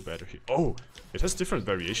do better here. Oh! It has different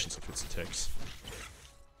variations of its attacks.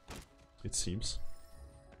 It seems.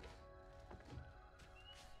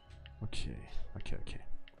 Okay.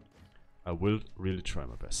 I will really try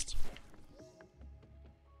my best.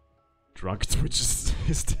 Drunk Twitch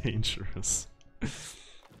is dangerous.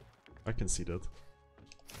 I can see that.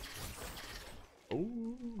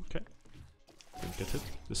 Oh, okay. didn't get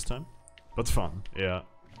hit this time. But fun, yeah.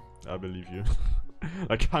 I believe you.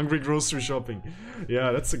 Like hungry grocery shopping.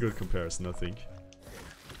 Yeah, that's a good comparison, I think.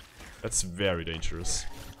 That's very dangerous.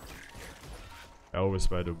 I always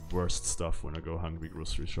buy the worst stuff when I go hungry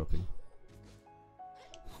grocery shopping.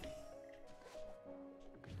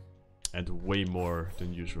 And way more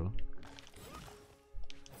than usual.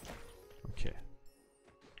 Okay.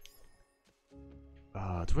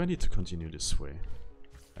 Do I need to continue this way?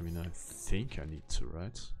 I mean, I think I need to,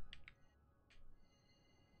 right?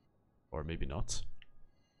 Or maybe not.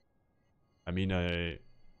 I mean, I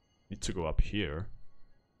need to go up here.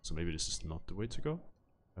 So maybe this is not the way to go.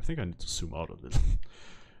 I think I need to zoom out a little.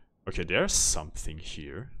 Okay, there's something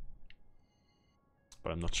here.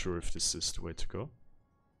 But I'm not sure if this is the way to go.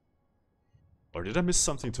 Or did I miss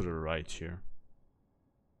something to the right here?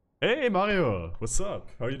 Hey Mario! What's up?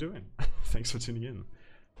 How are you doing? Thanks for tuning in.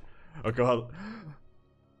 Oh god.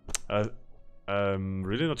 I'm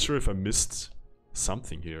really not sure if I missed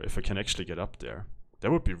something here. If I can actually get up there.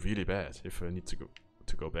 That would be really bad if I need to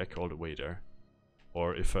go back all the way there.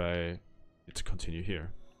 Or if I need to continue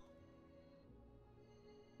here.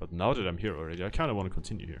 But now that I'm here already, I kind of want to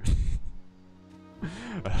continue here.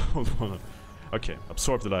 I don't want to... Okay,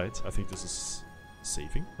 absorb the light. I think this is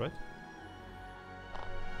saving, right?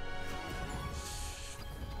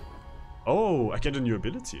 Oh, I get a new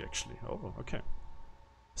ability actually. Oh, okay.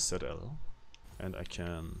 Set L. And I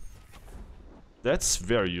can... That's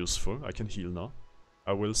very useful. I can heal now.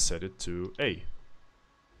 I will set it to A.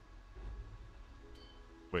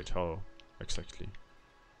 Wait, how exactly?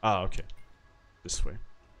 Ah, okay. This way.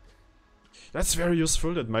 That's very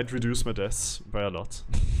useful. That might reduce my deaths by a lot.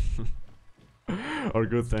 Oh,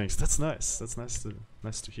 good, thanks. That's nice. That's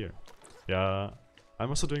nice to hear. Yeah, I'm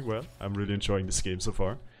also doing well. I'm really enjoying this game so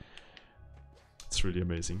far. It's really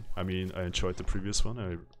amazing. I mean, I enjoyed the previous one.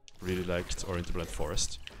 I really liked Oriental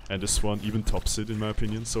Forest. And this one even tops it in my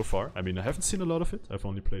opinion so far. I mean, I haven't seen a lot of it. I've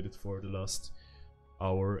only played it for the last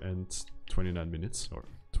hour and 29 minutes. Or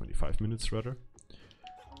 25 minutes rather.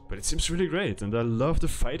 But it seems really great. And I love the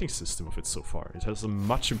fighting system of it so far. It has a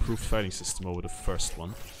much improved fighting system over the first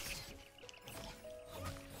one.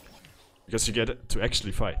 Because you get to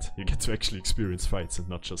actually fight. You get to actually experience fights and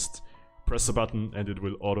not just press a button and it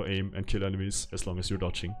will auto-aim and kill enemies as long as you're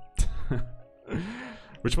dodging.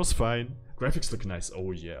 Which was fine. Graphics look nice.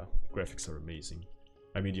 Oh yeah, graphics are amazing.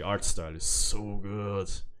 I mean, the art style is so good.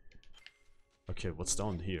 Okay, what's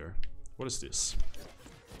down here? What is this?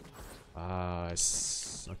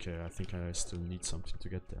 Okay, I think I still need something to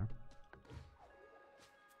get there.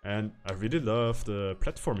 And I really love the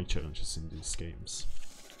platforming challenges in these games.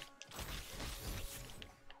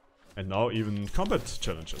 And now even combat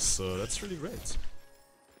challenges, so that's really great.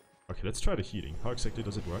 Okay, let's try the healing. How exactly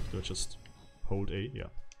does it work? Do I just hold A? Yeah,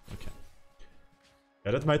 okay.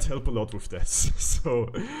 Yeah, that might help a lot with that. So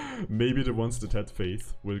maybe the ones that had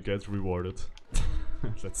faith will get rewarded.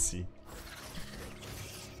 Let's see.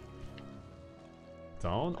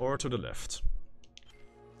 Down or to the left?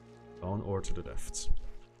 Down or to the left?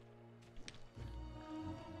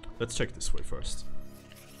 Let's check this way first.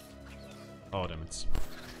 Oh, damn it.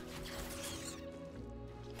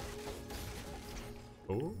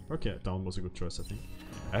 Oh, okay, down was a good choice, I think.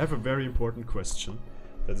 I have a very important question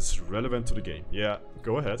that is relevant to the game. Yeah,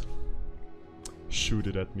 go ahead. Shoot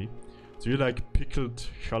it at me. Do you like pickled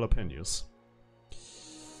jalapenos?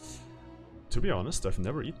 To be honest, I've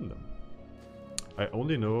never eaten them. I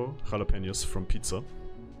only know jalapenos from pizza,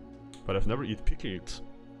 but I've never eaten pickled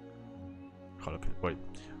jalapeno. Wait,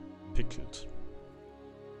 pickled.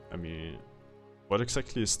 I mean, what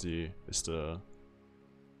exactly is the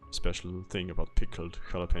special thing about pickled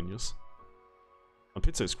jalapenos? On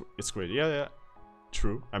pizza it's great. Yeah,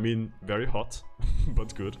 true. I mean, very hot,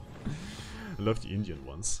 but good. I love the Indian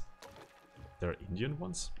ones. There are Indian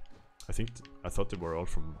ones? I thought they were all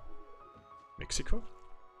from Mexico?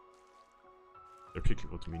 They're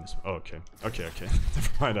pickled, what do you mean? Oh, okay. Okay.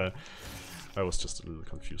 Never mind, I was just a little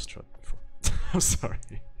confused right before. I'm sorry.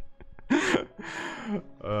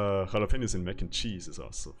 Jalapenos in mac and cheese is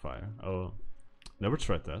also fire. Oh, never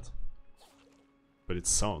tried that. But it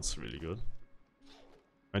sounds really good.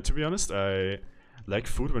 And to be honest, I like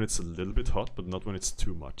food when it's a little bit hot, but not when it's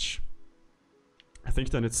too much. I think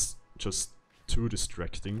then it's just too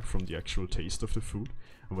distracting from the actual taste of the food.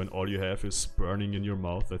 And when all you have is burning in your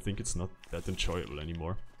mouth, I think it's not that enjoyable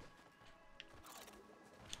anymore.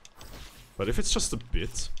 But if it's just a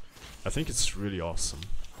bit, I think it's really awesome.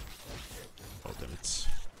 Oh, damn it.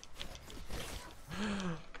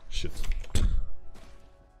 Shit.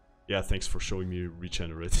 Yeah, thanks for showing me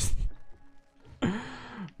regenerate.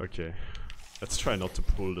 Okay. Let's try not to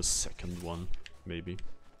pull the second one. maybe.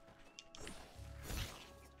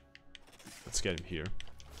 Let's get him here.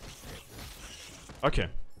 Okay.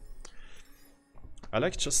 I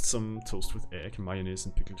like just some toast with egg, mayonnaise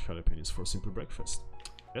and pickled jalapenos for a simple breakfast.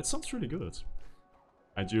 That sounds really good.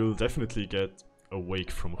 And you'll definitely get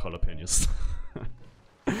awake from jalapenos.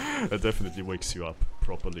 That definitely wakes you up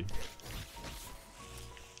properly.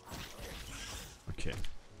 Okay.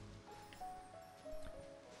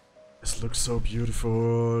 This looks so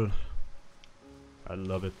beautiful. I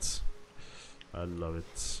love it. I love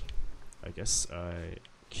it. I guess I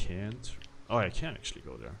can't... Oh, I can actually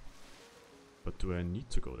go there. But do I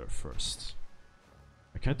need to go there first?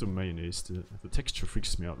 I can't do mayonnaise, the texture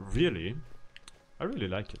freaks me out. Really? I really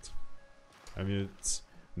like it. I mean, it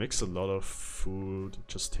makes a lot of food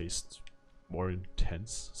just taste more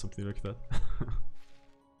intense, something like that.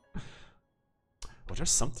 Oh,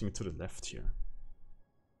 there's something to the left here.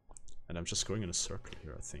 And I'm just going in a circle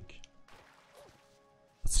here, I think.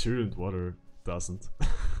 But cereal and water doesn't.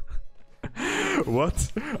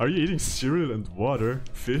 What? Are you eating cereal and water?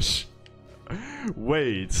 Fish?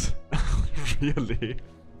 Wait. Really?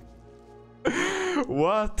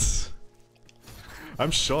 What?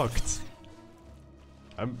 I'm shocked.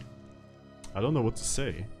 I don't know what to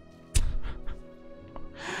say.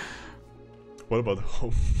 What about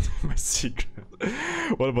home? My secret.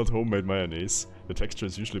 What about homemade mayonnaise? The texture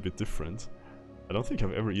is usually a bit different. I don't think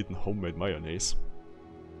I've ever eaten homemade mayonnaise.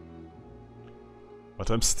 But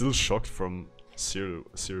I'm still shocked from cereal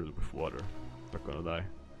with water. Not gonna lie.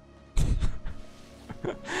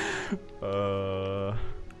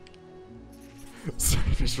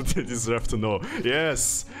 Fish, what they deserve to know.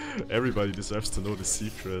 Yes! Everybody deserves to know the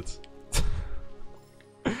secret.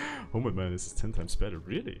 Homemade mayonnaise is 10 times better.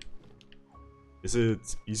 Really? Is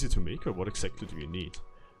it easy to make, or what exactly do you need?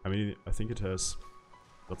 I mean, I think it has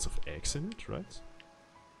lots of eggs in it, right?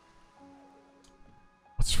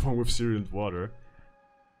 What's wrong with cereal and water?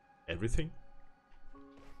 Everything?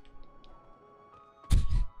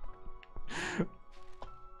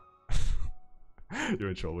 You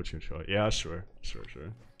enjoy what you enjoy. Yeah, sure.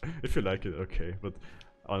 If you like it, okay. But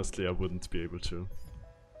honestly, I wouldn't be able to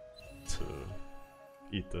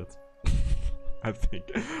eat that. I think.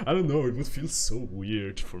 I don't know, it would feel so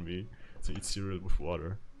weird for me to eat cereal with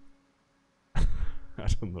water. I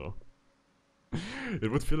don't know. It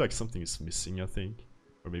would feel like something is missing, I think.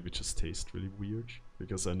 Or maybe just taste really weird,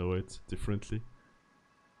 because I know it differently.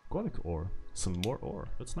 Garlic ore. Some more ore.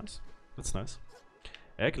 That's nice. That's nice.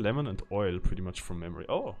 Egg, lemon and oil, pretty much from memory.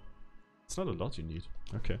 Oh! It's not a lot you need.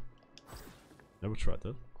 Okay. Never tried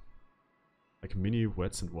that. Like mini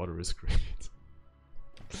wets and water is great.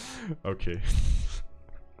 Okay.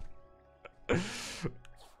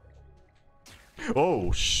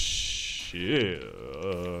 Oh shit.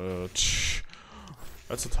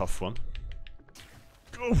 That's a tough one.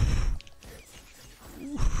 Oof.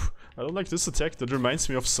 Oof. I don't like this attack. That reminds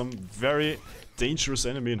me of some very dangerous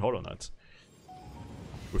enemy in Hollow Knight.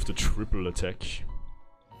 With the triple attack.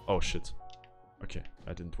 Oh shit. Okay,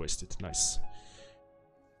 I didn't waste it. Nice.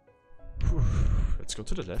 Whew. Let's go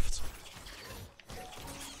to the left.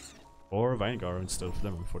 Or Vinegar instead of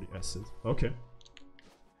lemon for the acid. Okay.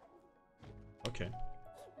 Okay.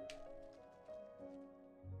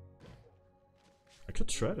 I could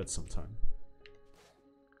try that sometime.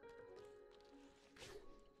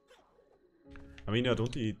 I mean, I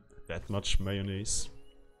don't eat that much mayonnaise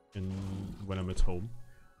when I'm at home.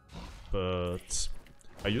 But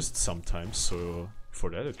I use it sometimes, so for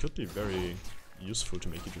that it could be very useful to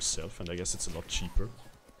make it yourself, and I guess it's a lot cheaper.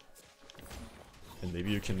 And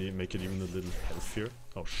maybe you can make it even a little healthier.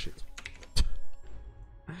 Oh shit.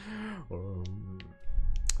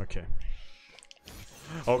 Okay.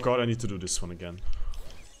 Oh god, I need to do this one again.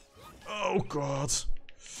 Oh god.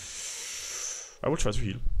 I will try to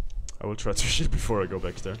heal. I will try to heal before I go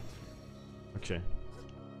back there. Okay.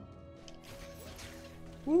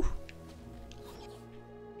 Woo.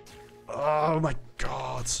 Oh my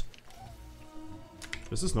god.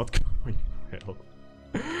 This is not going well.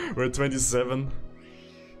 We're at 27.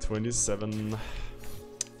 27.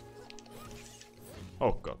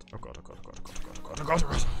 Oh god. Oh god. Oh god. Oh god. Oh god. Oh god. Oh god. Oh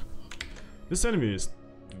god. This enemy is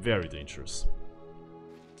very dangerous.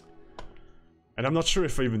 And I'm not sure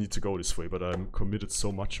if I even need to go this way, but I'm committed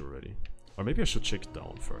so much already. Or maybe I should check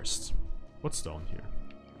down first. What's down here?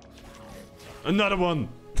 Another one!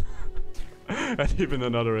 And even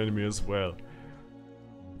another enemy as well.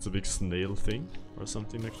 It's a big snail thing or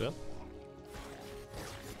something like that.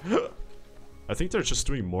 I think they're just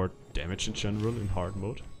doing more damage in general in hard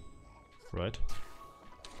mode. Right?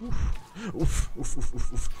 Oof. Oof. Oof. Oof.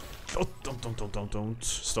 Oof. Oof. Oh, don't.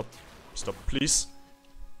 Stop. Stop, please.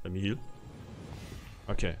 Let me heal.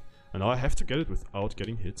 Okay, and now I have to get it without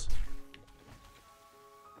getting hit.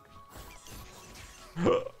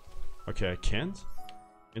 Okay, I can't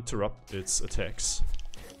interrupt its attacks.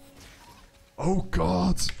 Oh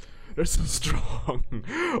god! They're so strong!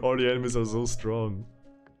 All the enemies are so strong.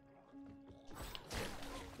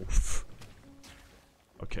 Oof.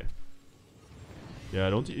 Okay. Yeah, I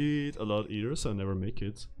don't eat a lot either, so I never make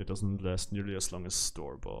it. It doesn't last nearly as long as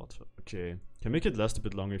store-bought. Okay. Can make it last a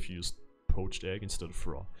bit longer if you use poached egg instead of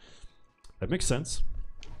raw. That makes sense.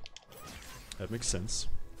 That makes sense.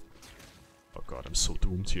 Oh god, I'm so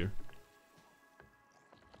doomed here.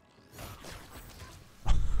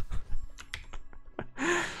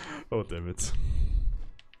 Oh damn it.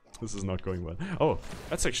 This is not going well. Oh,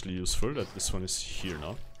 that's actually useful that this one is here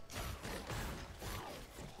now.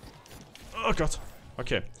 Oh god.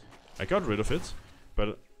 Okay. I got rid of it,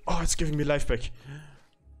 but oh, it's giving me life back.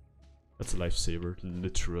 That's a lifesaver,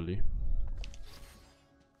 literally.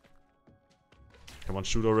 Come on,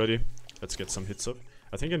 shoot already. Let's get some hits up.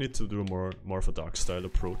 I think I need to do more of a dark style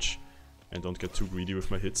approach and don't get too greedy with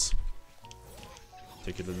my hits.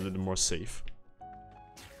 Take it a little more safe.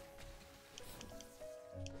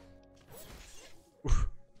 Oof.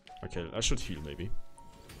 Okay, I should heal maybe.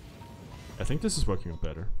 I think this is working out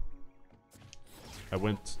better. I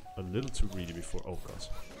went a little too greedy before. Oh god.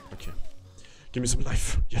 Okay. Give me some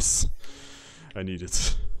life. Yes. I need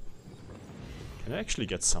it. Can I actually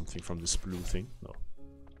get something from this blue thing? No.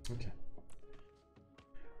 Okay.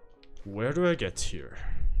 Where do I get here?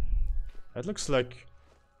 That looks like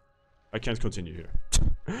I can't continue here.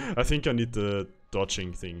 I think I need the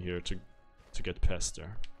dodging thing here to get past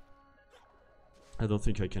there. I don't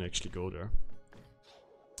think I can actually go there.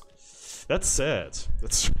 That's sad.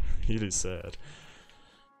 That's really sad.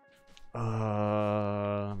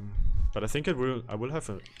 But I think I will have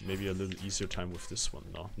maybe a little easier time with this one.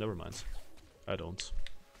 No, never mind. I don't.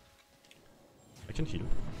 I can heal.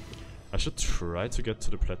 I should try to get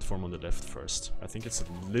to the platform on the left first. I think it's a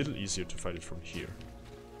little easier to fight it from here.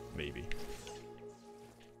 Maybe.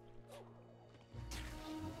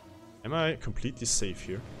 Am I completely safe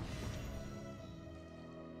here?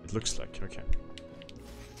 It looks like, okay.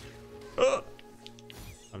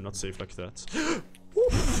 I'm not safe like that.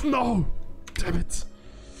 Oof, no! Damn it!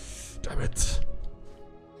 Damn it!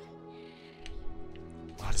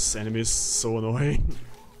 Oh, this enemy is so annoying.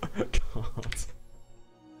 God.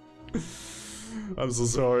 I'm so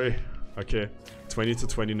sorry. Okay, 20 to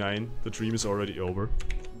 29. The dream is already over.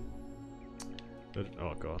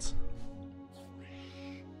 Oh god.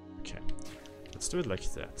 Okay, let's do it like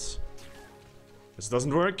that. This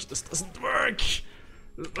doesn't work. This doesn't work.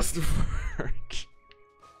 This doesn't work.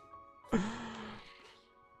 Like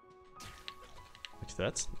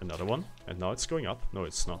that. Another one. And now it's going up. No,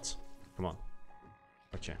 it's not. Come on.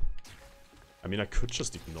 Okay. I mean, I could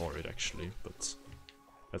just ignore it actually, but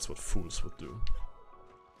that's what fools would do.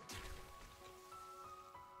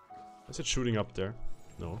 Is it shooting up there?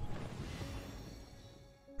 No.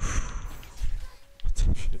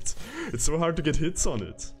 It's so hard to get hits on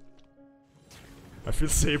it. I feel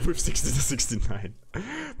safe with 60 to 69.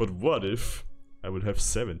 But what if I would have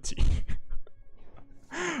 70?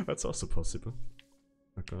 That's also possible.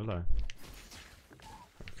 Not gonna lie.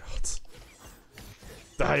 Oh god.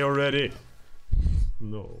 Die already!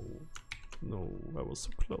 No. No, I was so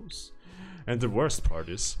close. And the worst part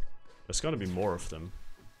is, there's gonna be more of them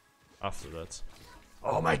after that.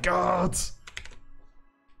 Oh my god!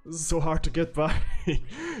 This is so hard to get by.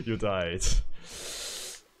 You died.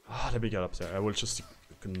 Ah, let me get up there. I will just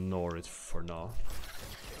ignore it for now.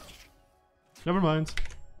 Never mind.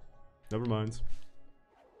 Never mind.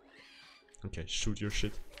 Okay, shoot your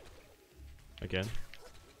shit. Again.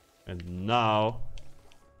 And now...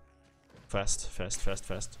 Fast, fast, fast,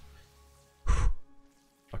 fast.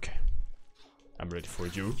 Okay. I'm ready for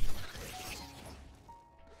you.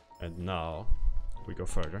 And now... we go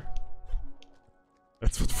further.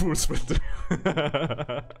 That's what fools will do.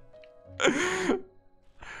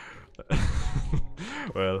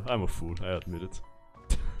 Well, I'm a fool, I admit it.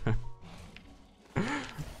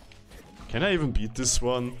 Can I even beat this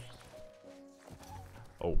one?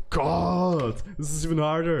 Oh god! This is even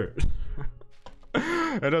harder!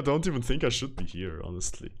 And I don't even think I should be here,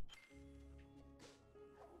 honestly.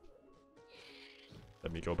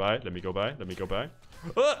 Let me go by, let me go by, let me go by.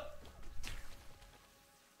 Ah!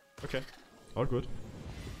 Okay, all good.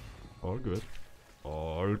 All good.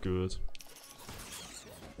 All good.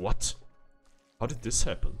 What? How did this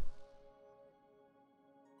happen?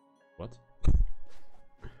 What?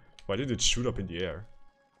 Why did it shoot up in the air?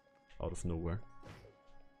 Out of nowhere.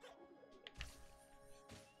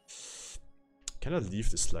 Can I leave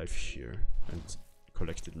this life here and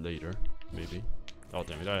collect it later, maybe. Oh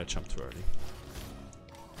damn it, I jumped too early.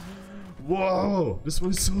 Whoa! This one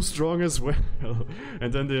is so strong as well.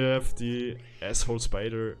 And then they have the asshole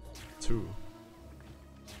spider too.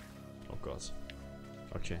 Oh god.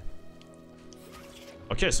 Okay.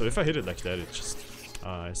 Okay, so if I hit it like that, it just...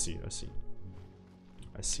 I see.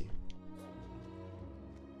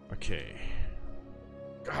 Okay.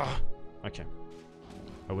 Ah, okay.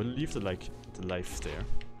 I will leave the life there.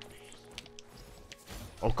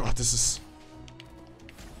 Oh god, this is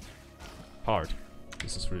hard.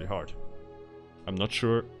 This is really hard. I'm not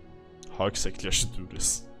sure how exactly I should do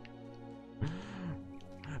this.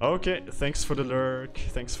 Okay, thanks for the lurk,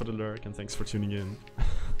 and thanks for tuning in.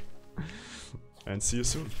 And see you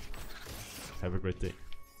soon. Have a great day.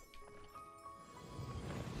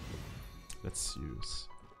 Let's use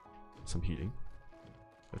some healing.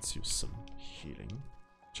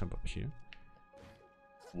 Jump up here.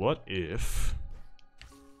 What if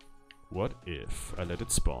I let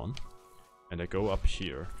it spawn and I go up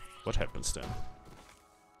here? What happens then?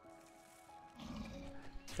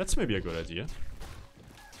 That's maybe a good idea.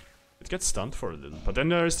 It gets stunned for a little, but then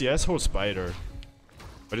there's the asshole spider.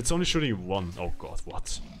 But it's only shooting one. Oh god,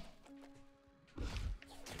 what?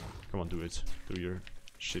 Come on, do it. Do your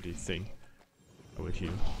shitty thing. I will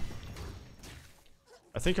heal.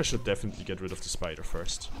 I think I should definitely get rid of the spider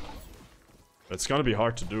first. It's gonna be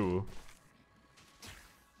hard to do.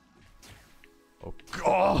 Oh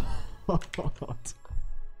god!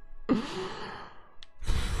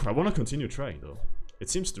 I wanna continue trying though. It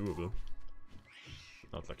seems doable.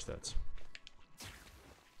 Not like that.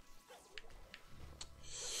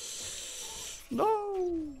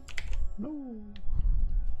 No! No!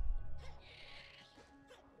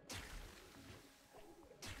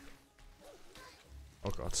 Oh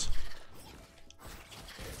god.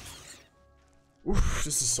 Oof,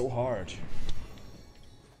 this is so hard.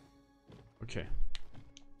 Okay.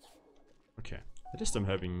 Okay. At least I'm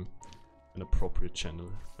having an appropriate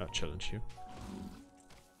challenge here.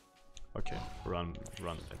 Okay, run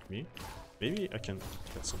at me. Maybe I can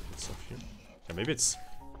get some hits off here. Yeah, maybe it's...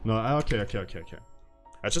 No, okay.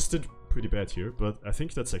 I just did pretty bad here, but I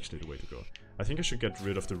think that's actually the way to go. I think I should get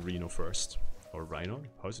rid of the Rhino first. Or Rhino?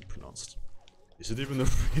 How is it pronounced? Is it even a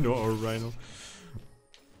Rhino or a Rhino?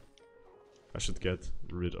 I should get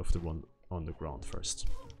rid of the one on the ground first.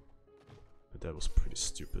 But that was pretty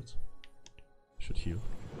stupid. Should heal.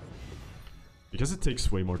 Because it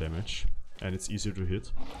takes way more damage. And it's easier to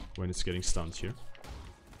hit when it's getting stunned here.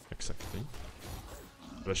 Exactly.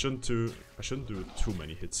 But I shouldn't do too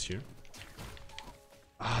many hits here.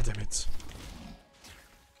 Ah, damn it.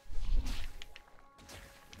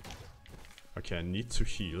 Okay, I need to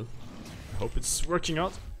heal. I hope it's working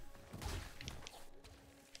out.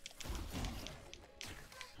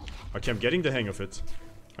 Okay, I'm getting the hang of it.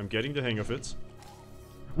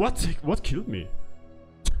 What killed me?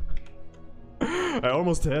 I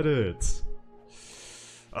almost had it.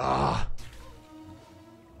 Ah.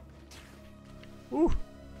 Ooh.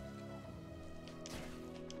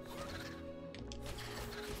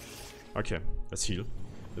 Okay, let's heal.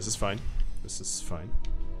 This is fine.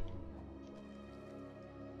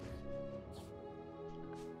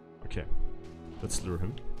 Okay, let's lure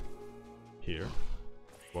him. Here.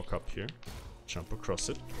 Walk up here. Jump across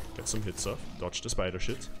it. Get some hits off. Dodge the spider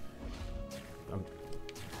shit.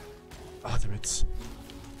 Ah, damn it.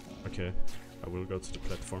 Okay, I will go to the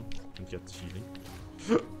platform and get the healing.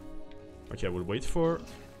 Okay, I will wait for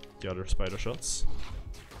the other spider shots.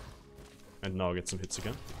 And now get some hits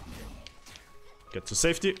again. Get to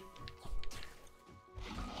safety.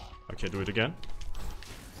 Okay, do it again.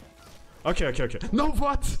 Okay. No,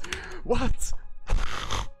 what? What?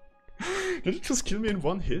 Did it just kill me in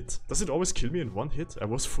one hit? Does it always kill me in one hit? I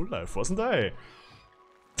was full life, wasn't I?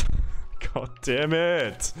 God damn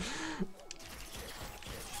it!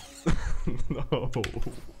 No.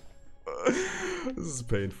 This is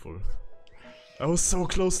painful. I was so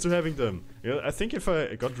close to having them. Yeah, I think if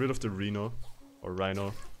I got rid of the Rhino, or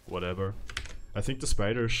Rhino, whatever, I think the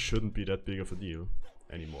spider shouldn't be that big of a deal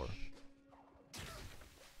anymore.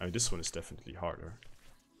 I mean, this one is definitely harder.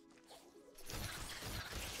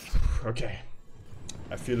 Okay.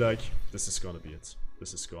 I feel like this is gonna be it.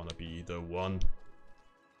 This is gonna be the one.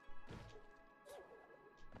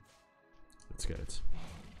 Let's get it.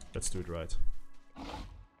 Let's do it right.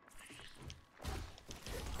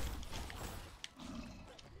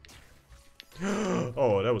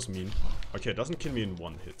 Oh, that was mean. Okay, it doesn't kill me in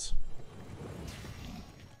one hit.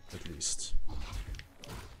 At least.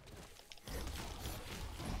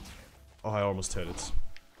 Oh, I almost had it.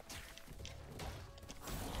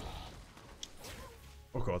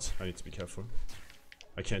 Oh god, I need to be careful.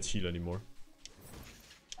 I can't heal anymore.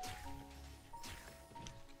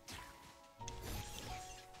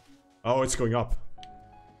 Oh, it's going up.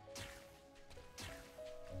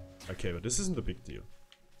 Okay, but this isn't a big deal.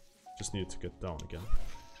 Just need to get down again.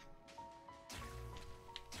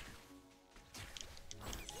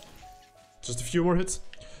 Just a few more hits.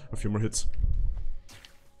 A few more hits.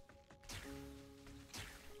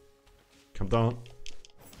 Come down.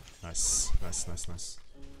 Nice, nice, nice, nice.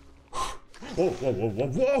 Whoa, whoa, whoa, whoa,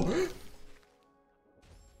 whoa!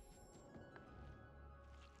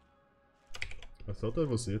 I thought that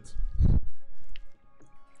was it.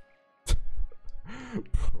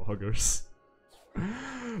 Proggers.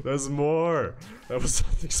 There's more! That was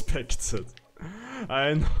unexpected.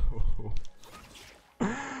 I know.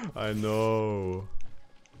 I know.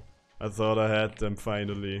 I thought I had them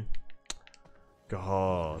finally.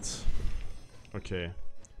 God. Okay.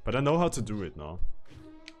 But I know how to do it now.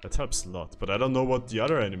 That helps a lot. But I don't know what the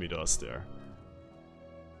other enemy does there.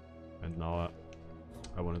 And now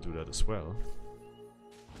I want to do that as well.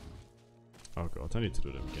 Oh god, I need to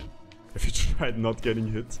do them again. Have you tried not getting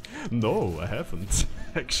hit? No, I haven't,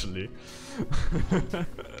 actually.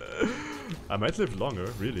 I might live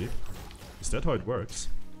longer, really. Is that how it works?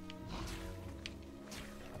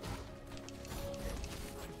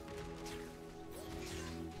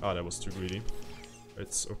 Ah, that was too greedy.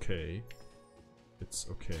 It's okay. It's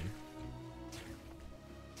okay.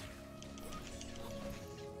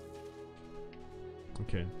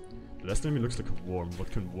 Okay. The last enemy looks like a worm.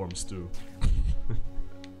 What can worms do?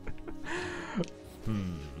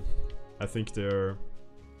 I think they're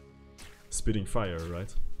spitting fire,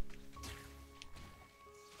 right?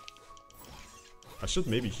 I should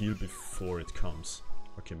maybe heal before it comes.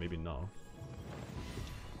 Okay, maybe now.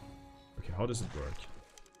 Okay, how does it work?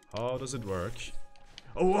 How does it work?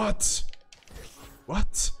 Oh, what?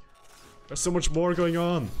 What? There's so much more going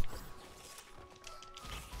on.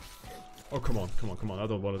 Oh, come on, come on, come on. I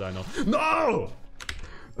don't want to die now. No!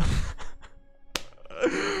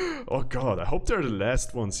 Oh god, I hope they're the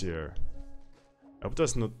last ones here. I hope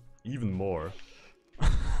there's not even more.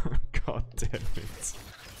 God damn it.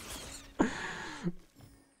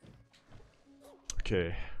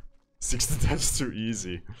 Okay. 60 deaths too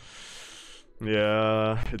easy.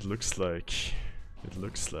 Yeah, it looks like. It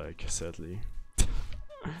looks like, sadly.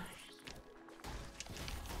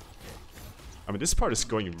 I mean, this part is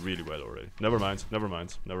going really well already. Never mind, never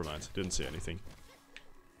mind, never mind. Didn't say anything.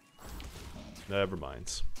 Never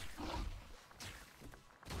mind.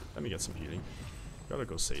 Let me get some healing. Gotta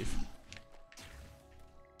go safe.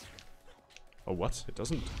 Oh, what? It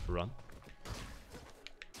doesn't run.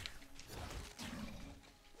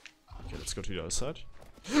 Okay, let's go to the other side.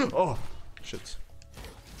 Oh! Shit.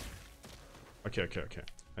 Okay, okay, okay.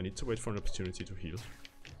 I need to wait for an opportunity to heal.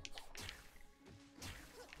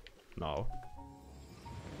 Now.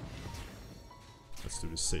 Let's do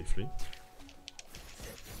this safely.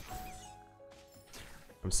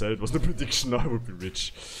 I'm sad it wasn't a prediction, I would be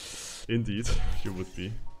rich. Indeed, you would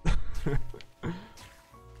be.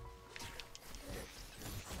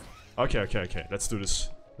 Okay, okay, okay. Let's do this.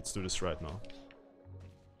 Let's do this right now.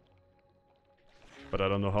 But I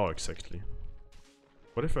don't know how exactly.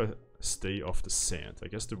 What if I stay off the sand? I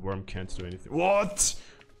guess the worm can't do anything. What?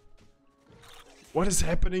 What is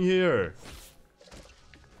happening here?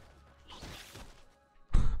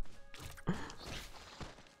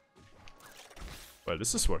 Well,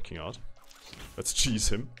 this is working out. Let's cheese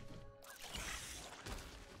him.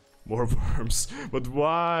 More worms. But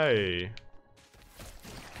why?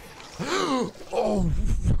 Oh!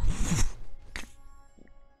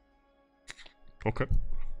 Okay.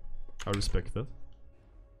 I respect that.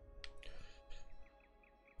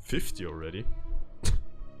 50 already?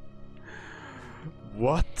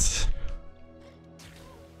 What?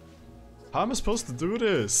 How am I supposed to do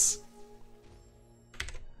this?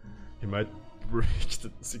 He might break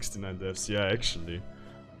the 69 deaths. Yeah, actually.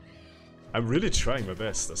 I'm really trying my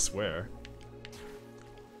best, I swear.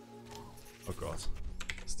 Oh god.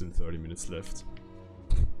 Still 30 minutes left.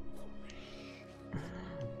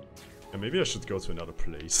 And maybe I should go to another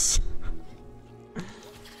place.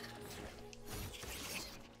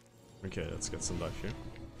 Okay, let's get some life here.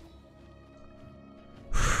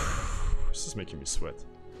 This is making me sweat.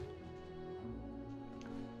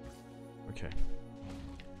 Okay.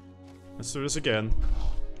 Let's do this again.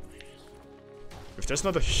 If there's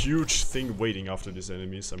not a huge thing waiting after these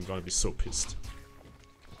enemies, I'm gonna be so pissed.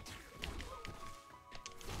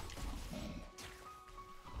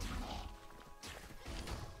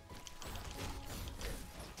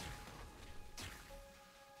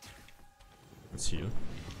 Let's heal.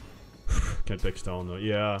 Can't back down.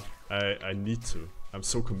 Yeah, I need to. I'm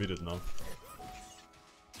so committed now.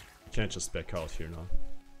 I can't just back out here now.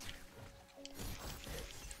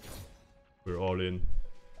 We're all in.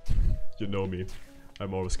 You know me.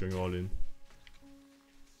 I'm always going all in.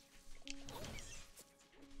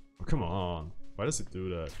 Oh, come on. Why does it do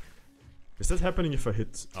that? Is that happening if I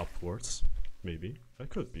hit upwards? Maybe. That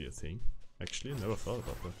could be a thing. Actually, I never thought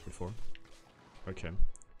about that before. Okay.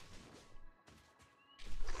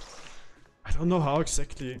 I don't know how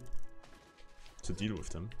exactly to deal with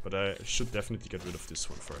them, but I should definitely get rid of this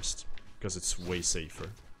one first, because it's way safer.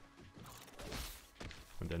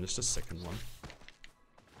 And then there's the second one.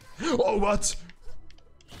 Oh, what?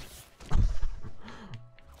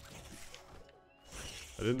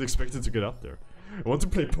 I didn't expect it to get up there. I want to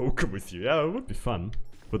play poker with you. Yeah, it would be fun.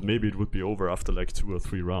 But maybe it would be over after like 2 or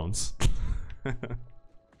 3 rounds.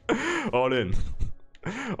 All in.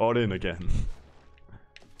 All in again.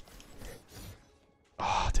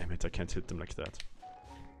 Ah, oh, damn it, I can't hit them like that.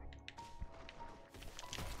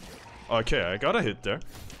 Okay, I got a hit there.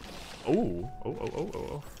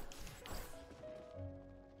 Oh.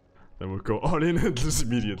 Then we'll go all in and lose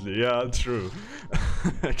immediately. Yeah, true.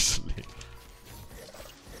 Actually.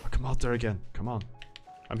 Oh, come out there again. Come on.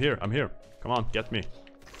 I'm here. Come on, get me.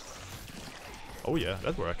 Oh yeah,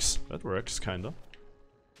 that works. That works, kinda.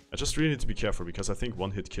 I just really need to be careful because I think one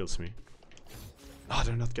hit kills me. Ah,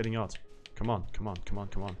 they're not getting out. Come on.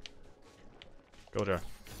 Go there.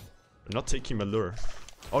 They're not taking my lure.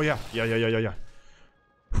 Oh yeah.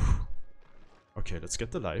 Okay, let's get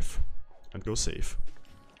the life and go safe.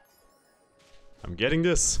 I'm getting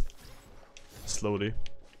this. Slowly.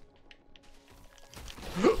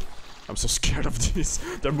 I'm so scared of these.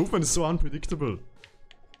 Their movement is so unpredictable.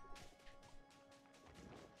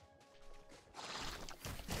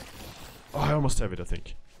 Oh, I almost have it, I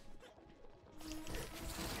think.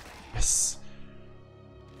 Yes.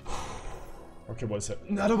 Okay, what is that?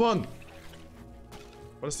 Another one!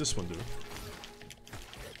 What does this one do?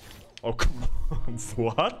 Oh, come on.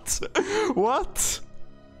 What? What?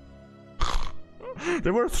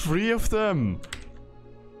 There were 3 of them!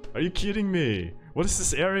 Are you kidding me? What is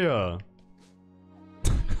this area?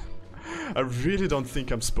 I really don't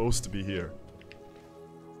think I'm supposed to be here.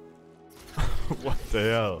 What the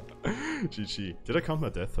hell? GG. Did I count my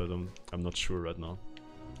death? I'm not sure right now.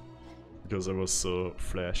 Because I was so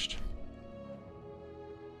flashed.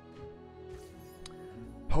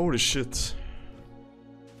 Holy shit.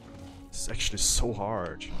 This is actually so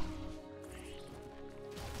hard.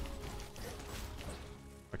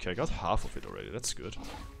 Okay, I got half of it already, that's good.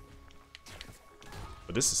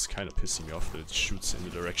 But this is kind of pissing me off that it shoots in the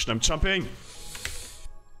direction I'm jumping!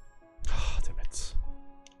 Ah, damn it.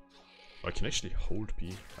 Oh, I can actually hold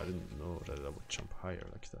B. I didn't know that I would jump higher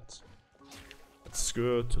like that. That's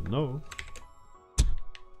good to know.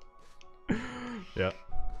 Yeah.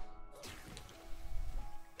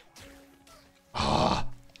 Ah!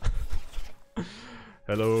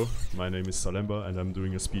 Hello, my name is Salemba and I'm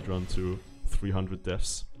doing a speedrun to 300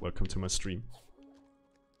 deaths. Welcome to my stream.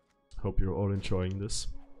 Hope you're all enjoying this.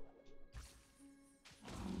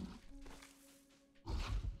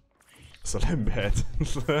 Salembad.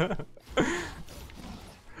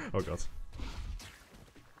 Oh god.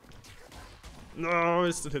 No,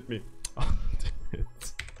 it still hit me. Oh, damn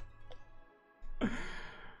it.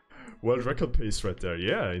 World record pace right there.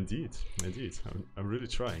 Yeah, indeed. Indeed. I'm really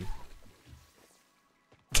trying.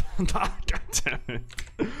 God damn it.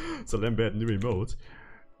 Salembad new emote.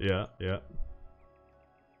 Yeah.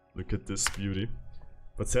 Look at this beauty.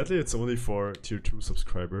 But sadly it's only for tier 2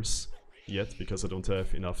 subscribers yet, because I don't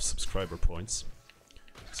have enough subscriber points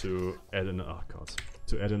to add an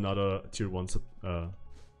to add another tier 1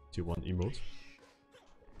 emote.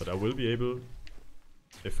 But I will be able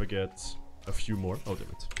if I get a few more. Oh damn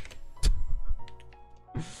it.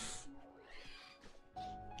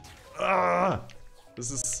 Ah!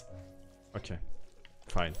 This is okay.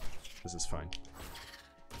 Fine. This is fine.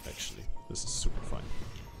 Actually, this is super fine.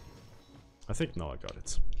 I think now I got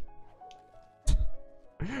it.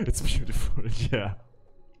 It's beautiful, yeah.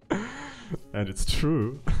 And it's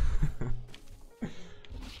true.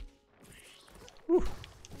 Whew.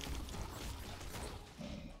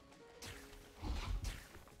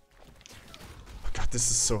 Oh god, this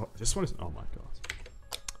is so... This one is... Oh my god.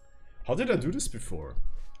 How did I do this before?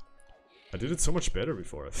 I did it so much better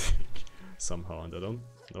before, I think. Somehow, and I don't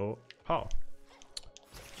know how.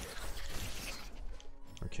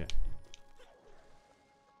 Okay.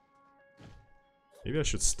 Maybe I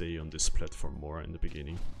should stay on this platform more in the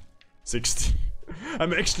beginning. 60.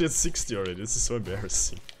 I'm actually at 60 already. This is so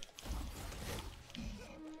embarrassing.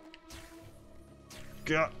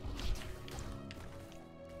 God.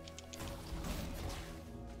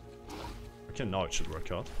 Okay, now it should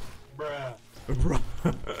work out. Bruh. Bruh.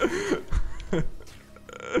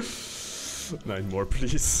 9 more,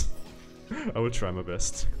 please. I will try my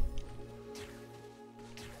best.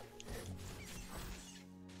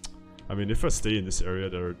 I mean, if I stay in this area,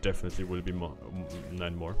 there definitely will be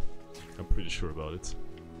 9 more. I'm pretty sure about it.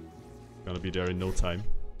 Gonna be there in no time.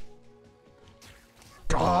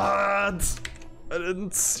 God! I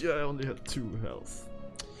didn't see, I only had 2 health.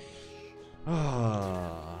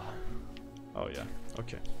 Ah. Oh yeah,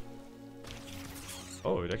 okay.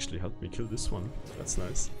 Oh, it actually helped me kill this one. That's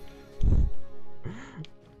nice.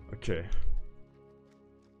 Okay.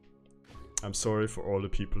 I'm sorry for all the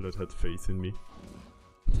people that had faith in me.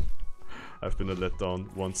 I've been a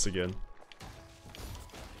letdown once again.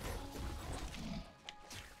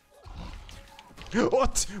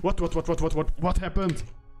 What? What happened?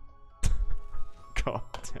 God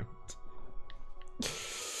damn it.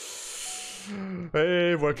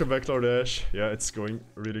 Hey, welcome back, Lordash. Yeah, it's going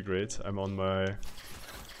really great. I'm on my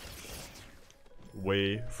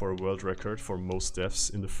way for a world record for most deaths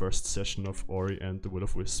in the first session of Ori and the Will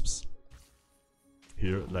of Wisps.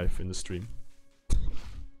 Here, live in the stream.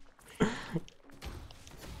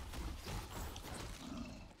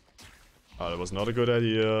 Oh, that was not a good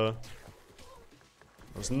idea.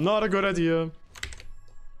 That was not a good idea.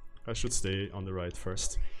 I should stay on the right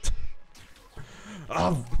first.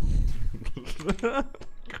 Oh. God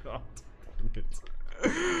damn it.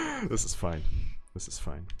 This is fine. This is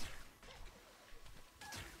fine.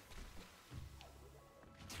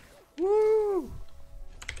 Woo!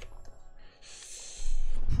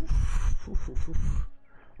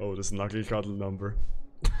 Oh, this knuckle cuddle number.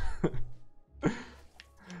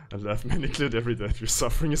 I laugh manically every day. You're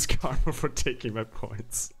suffering is karma for taking my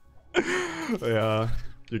points. Yeah,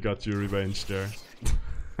 you got your revenge there.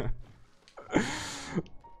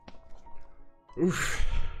 Oof.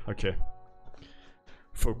 Okay.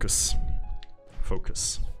 Focus.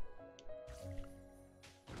 Focus.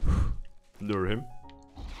 Lure him.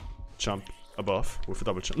 Jump above with a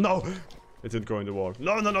double jump. No! It didn't go in the wall.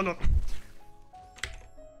 No, no, no, no!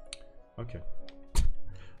 Okay.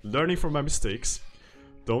 Learning from my mistakes.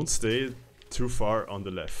 Don't stay too far on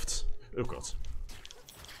the left. Oh god.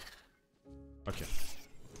 Okay.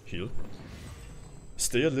 Heal.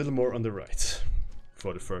 Stay a little more on the right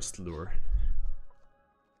for the first lure.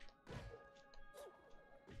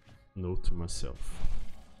 Note to myself.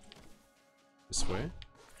 This way.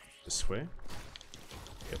 This way.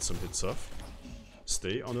 Get some hits off.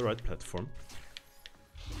 Stay on the right platform.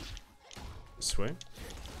 This way.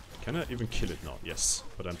 Can I even kill it now? Yes,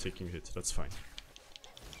 but I'm taking a hit. That's fine.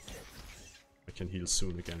 I can heal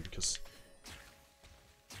soon again because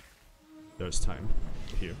there's time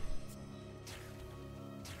here.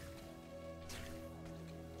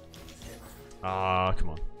 Ah,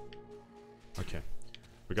 come on. Okay.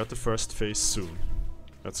 We got the first phase soon.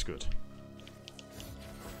 That's good.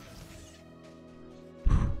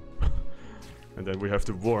 And then we have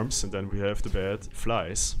the worms, and then we have the bad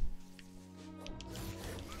flies.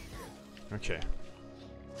 Okay.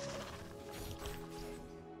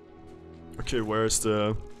 Okay, where's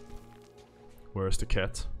the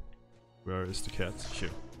cat? Where is the cat? Here.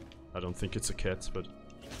 I don't think it's a cat, but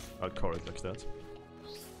I'll call it like that.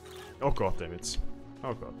 Oh god damn it.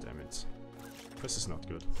 Oh god damn it. This is not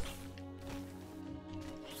good.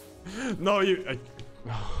 No, you...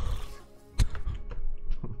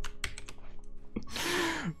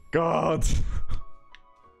 God!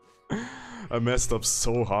 I messed up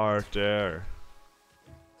so hard there.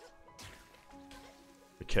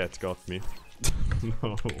 The cat got me.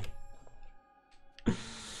 No.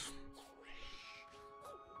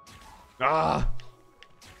 Ah!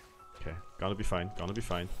 Okay, gonna be fine, gonna be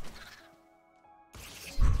fine.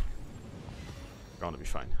 Gonna be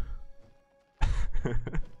fine.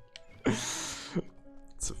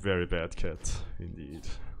 It's a very bad cat, indeed.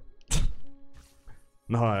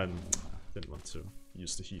 No, I didn't want to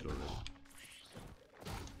use the heal already.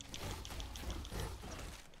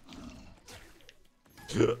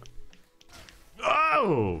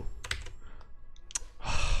 Oh!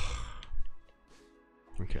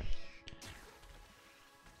 Okay.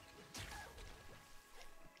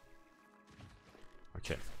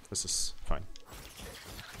 Okay, this is fine.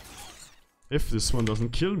 If this one doesn't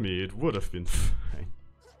kill me, it would have been fine.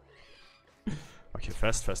 Okay,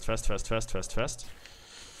 fast, fast, fast, fast, fast, fast, fast.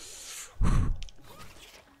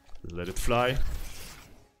 Let it fly.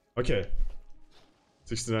 Okay.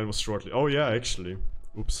 69 was shortly. Oh yeah, actually.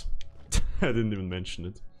 Oops. I didn't even mention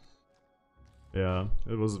it. Yeah,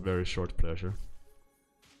 it was a very short pleasure.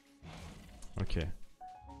 Okay.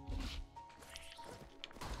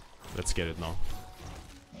 Let's get it now.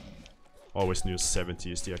 Always knew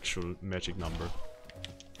 70 is the actual magic number.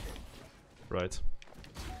 Right?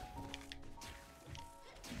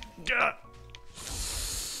 Yeah.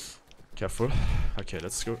 Careful. Okay,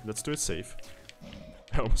 let's go. Let's do it safe.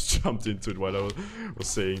 I almost jumped into it while I was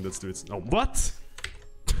saying let's do it. No, what?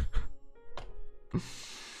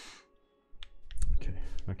 Okay,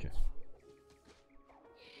 okay.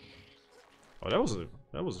 Oh, that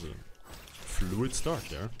was a fluid start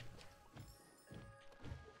there.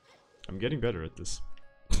 I'm getting better at this.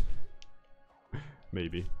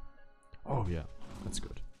 Maybe. Oh yeah, that's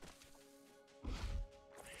good.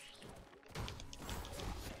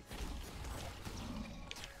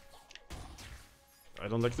 I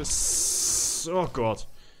don't like this. Oh god.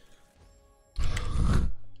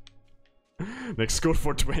 Next goal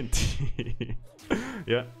for 20.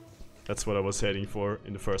 Yeah, that's what I was heading for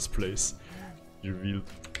in the first place. You revealed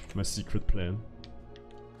my secret plan.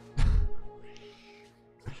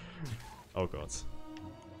 Oh god.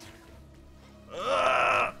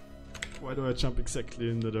 Why do I jump exactly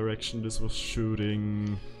in the direction this was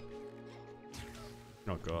shooting?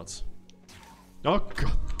 Oh god. Oh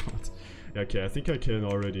god. Okay, I think I can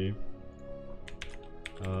already...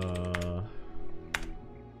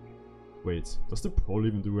 Wait, does the pole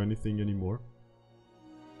even do anything anymore?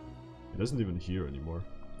 It doesn't even hear anymore.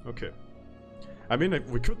 Okay. I mean,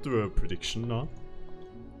 we could do a prediction now.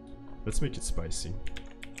 Let's make it spicy.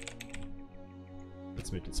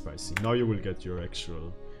 Let's make it spicy. Now you will get your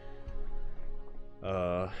actual...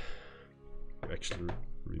 actual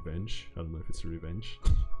revenge. I don't know if it's a revenge.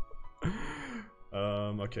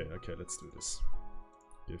 Okay, okay, let's do this.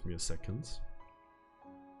 Give me a second.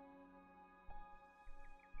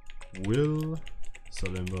 Will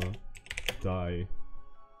Salemba die?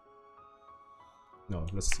 No,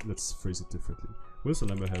 let's phrase it differently. Will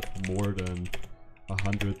Salemba have more than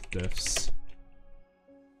 100 deaths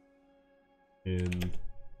in...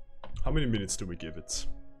 How many minutes do we give it?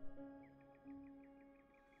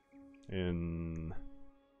 In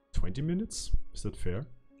 20 minutes? Is that fair?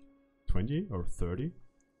 20 or 30?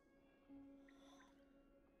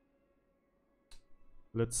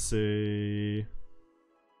 Let's say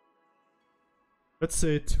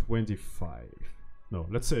 25. No,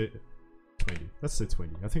 let's say 20. Let's say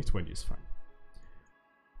 20. I think 20 is fine.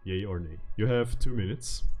 Yay or nay. You have 2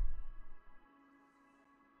 minutes.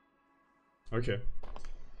 Okay.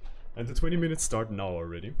 And the 20 minutes start now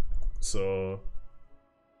already. So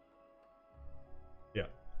yeah,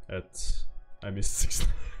 I missed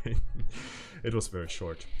 6-9. It was very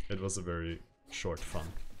short. It was a very short fun.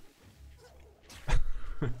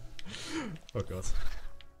 Oh god.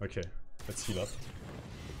 Okay, let's heal up.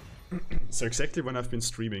 So exactly when I've been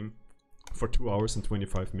streaming for 2 hours and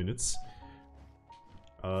 25 minutes,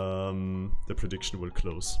 the prediction will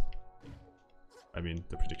close. I mean,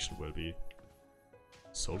 the prediction will be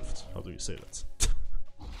solved. How do you say that?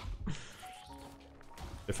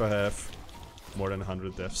 If I have more than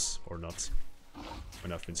 100 deaths or not,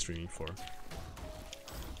 when I've been streaming for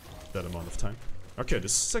that amount of time. Okay,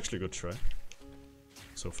 this is actually a good try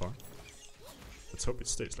so far. Let's hope it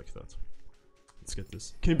stays like that. Let's get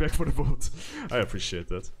this. Came back for the vote. I appreciate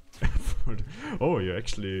that. Oh, you're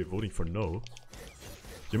actually voting for no.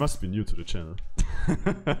 You must be new to the channel.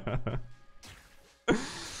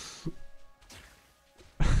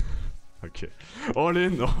 Okay. All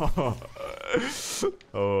in.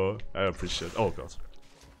 Oh, I appreciate. Oh god.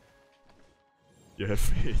 You have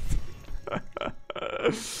faith.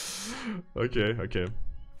 Okay, okay.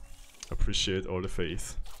 Appreciate all the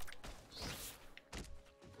faith.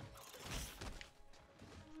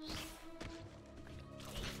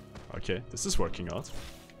 Okay, this is working out.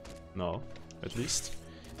 No, at least.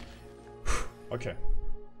 Okay.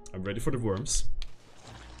 I'm ready for the worms.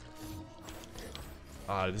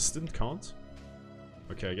 Ah, this didn't count?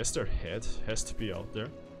 Okay, I guess their head has to be out there.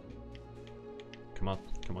 Come on,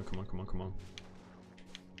 come on, come on, come on, come on.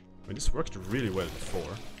 I mean, this worked really well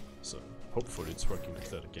before, so hopefully it's working like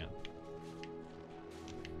that again.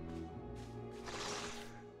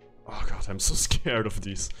 Oh god, I'm so scared of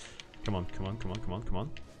these. Come on, come on, come on, come on, come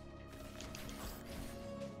on.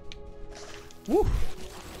 Woo!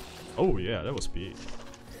 Oh yeah, that was big.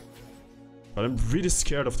 But I'm really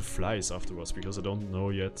scared of the flies afterwards, because I don't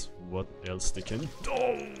know yet what else they can...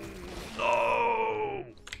 Oh! No!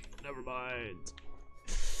 Never mind.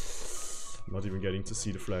 Not even getting to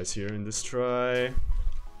see the flies here in this try.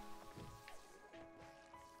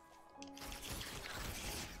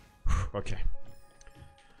 Okay.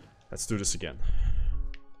 Let's do this again.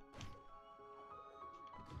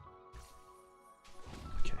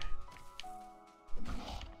 Okay.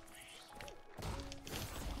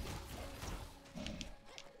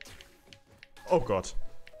 Oh god.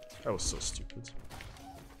 That was so stupid.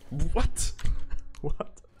 What?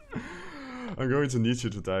 What? I'm going to need you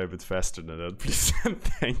to die a bit faster than that, please and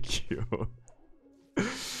thank you.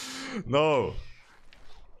 No!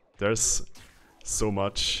 There's so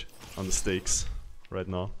much on the stakes right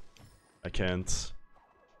now. I can't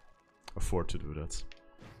afford to do that.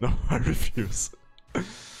 No, I refuse.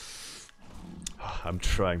 I'm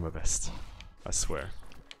trying my best. I swear.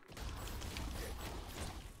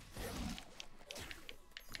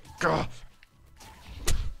 God.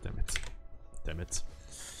 Damn it. Damn it.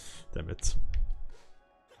 Damn it.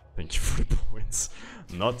 Thank you for the points.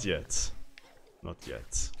 Not yet. Not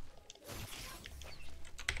yet.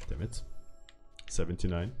 Damn it.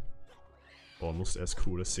 79. Almost as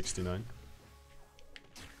cool as 69.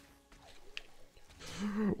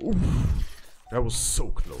 Ooh, that was so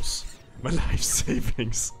close. My life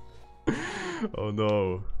savings. Oh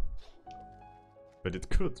no. But it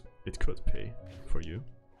could pay for you.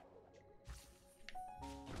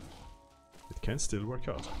 It can still work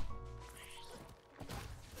out.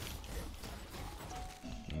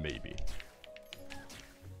 Maybe.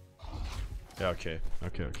 Yeah, okay.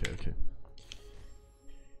 Okay.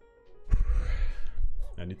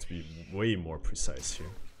 I need to be way more precise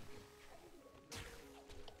here.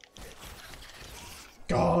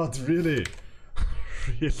 God, really?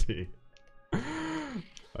 Really?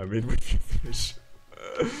 I mean, with your fish.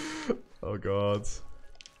 Oh god.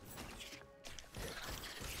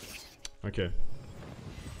 Okay.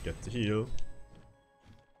 Get the heal.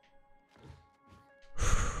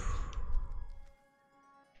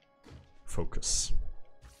 Focus.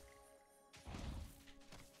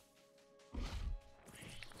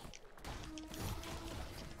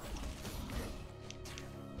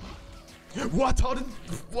 What?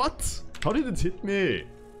 How did it hit me?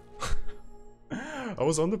 I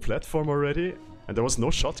was on the platform already and there was no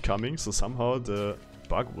shot coming, so somehow the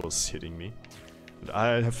bug was hitting me. And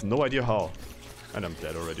I have no idea how. And I'm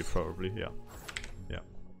dead already probably, yeah. Yeah.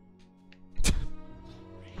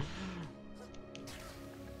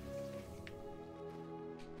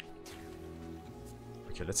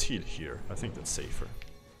 Okay, let's heal here. I think that's safer.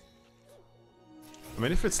 I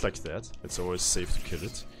mean, if it's like that, it's always safe to kill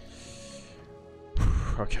it.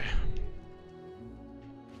 Okay.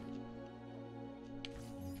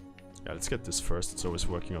 Yeah, let's get this first. It's always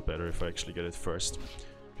working out better if I actually get it first.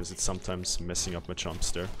 Because it's sometimes messing up my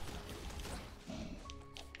jumps there.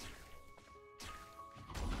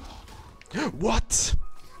 What?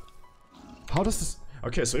 How does this...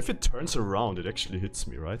 Okay, so if it turns around, it actually hits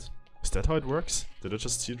me, right? Is that how it works? Did I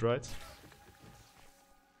just see it right?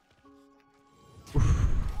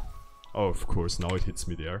 Oh, of course, now it hits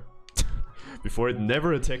me there. Before it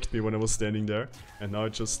never attacked me when I was standing there, and now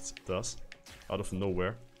it just does. Out of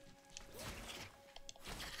nowhere.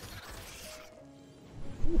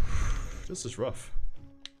 Oof, this is rough.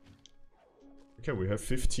 Okay, we have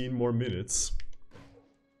 15 more minutes.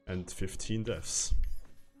 And 15 deaths.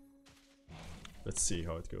 Let's see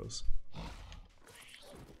how it goes.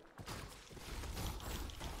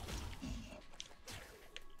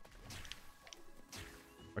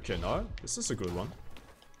 Okay, now this is a good one.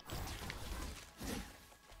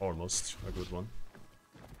 Almost a good one.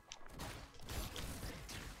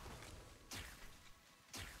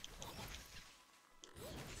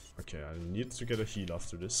 Okay, I need to get a heal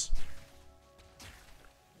after this.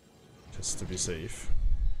 Just to be safe.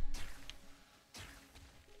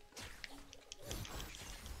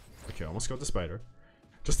 Okay, I almost got the spider.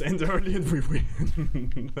 Just end early and we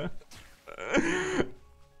win.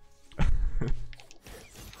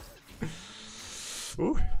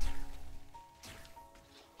 Ooh.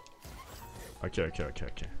 Okay.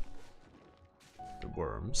 The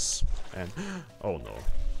worms. And... oh no.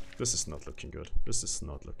 This is not looking good. This is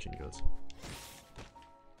not looking good.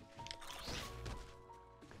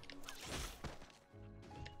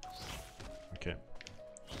 Okay.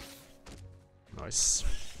 Nice.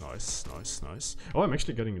 Nice. Oh, I'm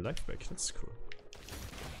actually getting life back. That's cool.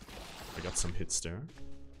 I got some hits there.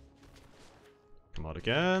 Come out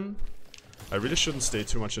again. I really shouldn't stay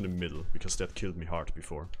too much in the middle, because that killed me hard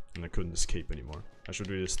before, and I couldn't escape anymore. I should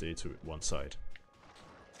really stay to one side.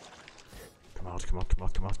 Come out.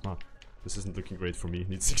 This isn't looking great for me.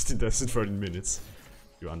 Need 16 deaths in 13 minutes.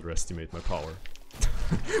 You underestimate my power.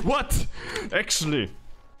 What? Actually!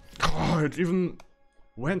 Oh, it even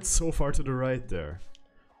went so far to the right there.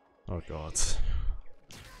 Oh god.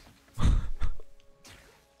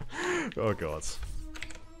 Oh god.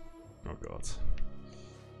 Oh god.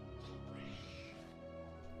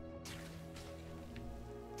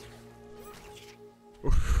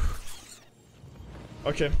 Oof.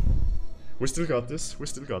 Okay. We still got this.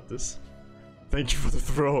 Thank you for the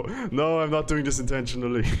throw. No, I'm not doing this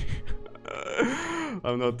intentionally.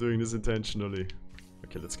 I'm not doing this intentionally.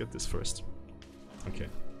 Okay, let's get this first. Okay.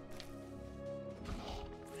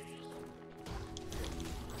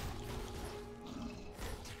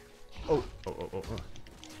 Oh.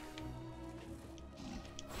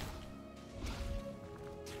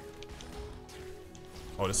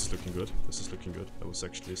 Oh, this is looking good. This is looking good. That was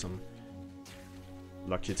actually some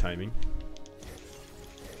lucky timing.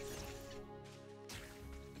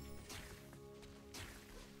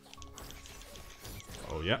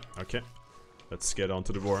 Oh yeah, okay. Let's get on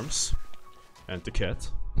to the worms. And the cat.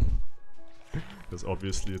 Because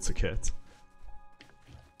obviously it's a cat.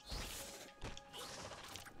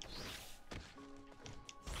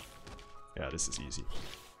 Yeah, this is easy.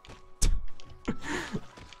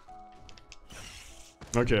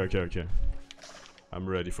 Okay. I'm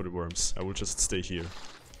ready for the worms. I will just stay here.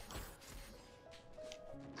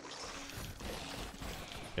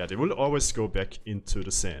 Yeah, they will always go back into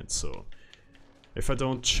the sand, so... If I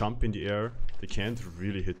don't jump in the air, they can't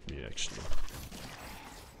really hit me, actually.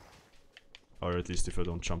 Or at least if I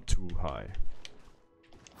don't jump too high.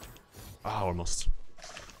 Ah, almost.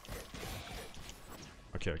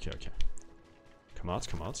 Okay. Come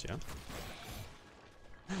out, yeah.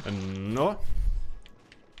 And no!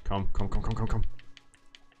 Come.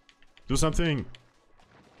 Do something!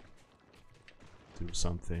 Do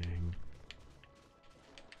something.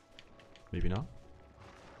 Maybe not?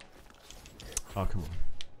 Oh, come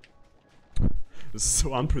on. This is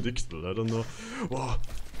so unpredictable, I don't know. Whoa!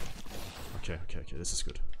 Okay, this is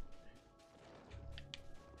good.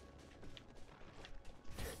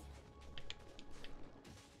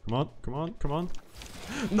 Come on.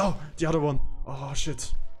 No! The other one! Oh,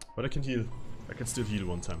 shit. But I can heal. I can still heal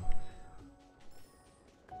one time.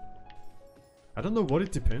 I don't know what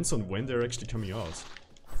it depends on when they're actually coming out.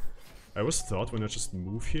 I always thought when I just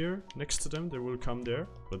move here next to them, they will come there.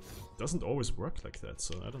 But it doesn't always work like that,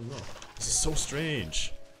 so I don't know. This is so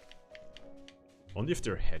strange. Only if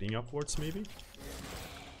they're heading upwards, maybe?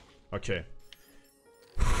 Okay.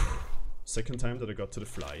 Second time that I got to the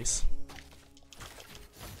flies.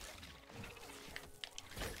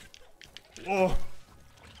 Oh!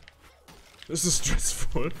 This is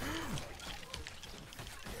stressful.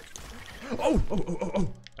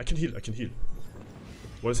 Oh! I can heal.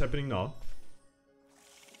 What is happening now?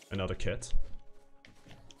 Another cat.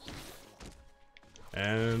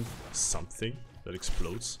 And something that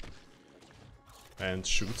explodes. And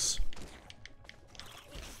shoots.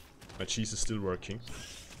 My cheese is still working.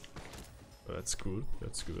 But that's cool,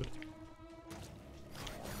 that's good.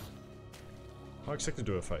 How exactly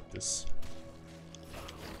do I fight this?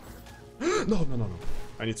 No.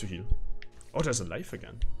 I need to heal. Oh, there's a life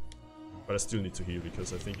again. But I still need to heal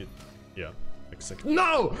because I think it... Yeah, exactly.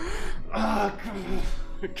 No! Ah,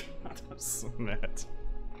 God, I'm so mad.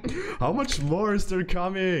 How much more is there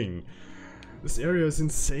coming? This area is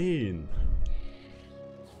insane.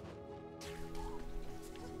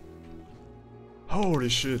 Holy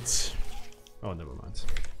shit. Oh, never mind.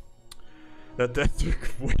 That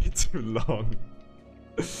took way too long.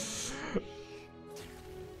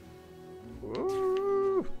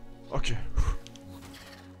 Okay.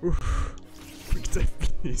 Quick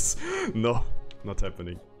death, please. No, not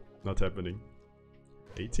happening. Not happening.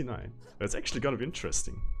 89. That's actually gonna be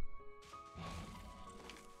interesting.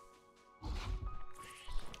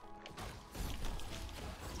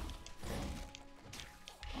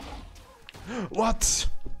 What?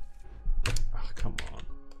 Oh, come on.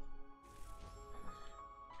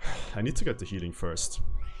 I need to get the healing first.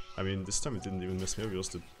 I mean, this time it didn't even miss me. It was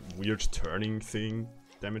the weird turning thing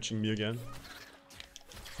damaging me again.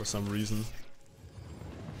 For some reason.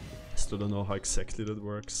 Still don't know how exactly that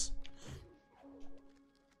works.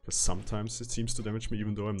 Because sometimes it seems to damage me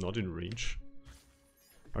even though I'm not in range.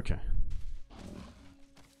 Okay.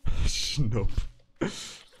 Nope.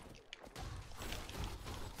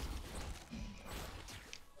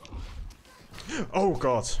 Oh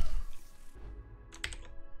god.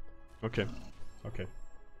 Okay. Okay.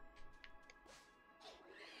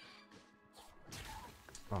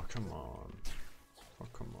 Oh, come on. Oh,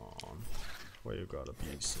 come on. Why you gotta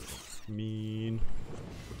be so mean?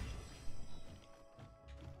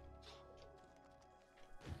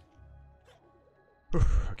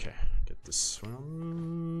 Okay, get this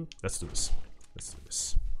one. Let's do this. Let's do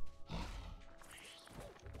this.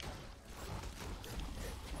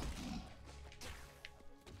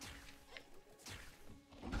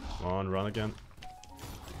 Come on, run again.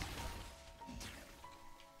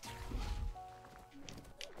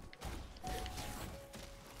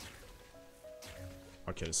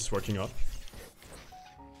 Okay, this is working out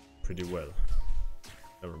pretty well.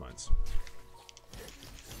 Never mind.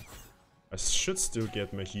 I should still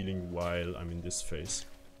get my healing while I'm in this phase,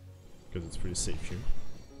 because it's pretty safe here.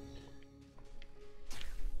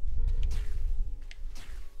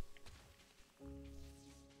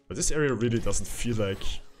 But this area really doesn't feel like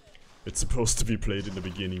it's supposed to be played in the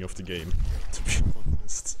beginning of the game, to be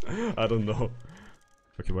honest. I don't know.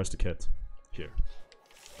 Okay, where's the cat? Here.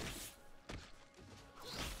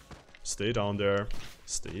 Stay down there.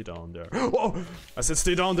 Stay down there. Oh! I said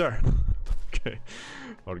stay down there! Okay.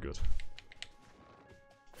 All good.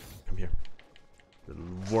 Come here. Little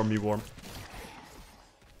wormy worm.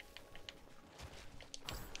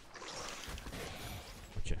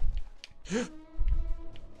 Okay.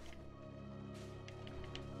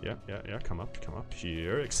 Yeah, come up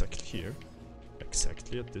here, exactly here.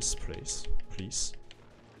 Exactly at this place. Please.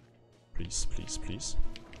 Please, please, please.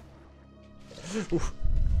 Oof.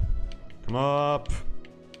 Come up!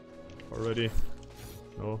 Already.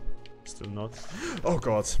 No, still not. Oh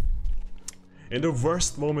god. In the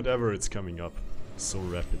worst moment ever, it's coming up. So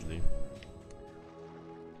rapidly.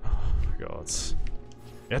 Oh god.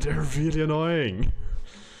 Yeah, they're really annoying.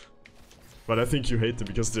 But I think you hate them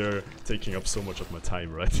because they're taking up so much of my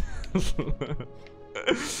time, right?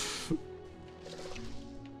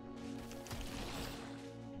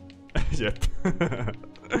 Yep.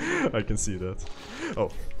 I can see that.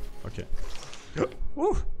 Oh, okay.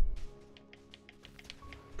 Woo!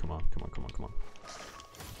 Come on, come on, come on, come on.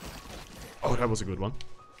 Oh, that was a good one.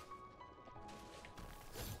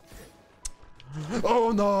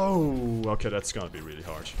 Oh no! Okay, that's gonna be really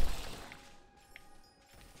hard.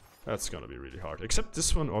 That's gonna be really hard. Except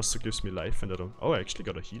this one also gives me life and I don't... Oh, I actually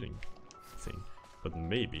got a healing thing. But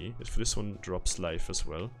maybe, if this one drops life as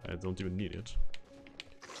well, I don't even need it.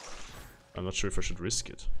 I'm not sure if I should risk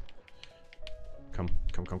it. Come,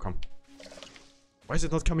 come, come, come. Why is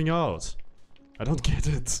it not coming out? I don't get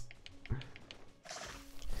it.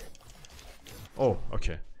 Oh,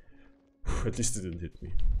 okay. At least it didn't hit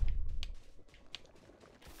me.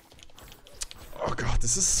 Oh god,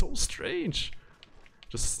 this is so strange.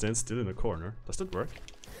 Just stand still in a corner. Does that work?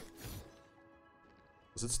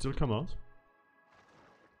 Does it still come out?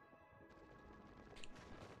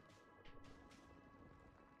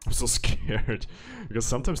 I'm so scared. Because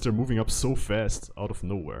sometimes they're moving up so fast out of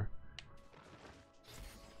nowhere.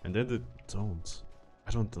 And then they don't.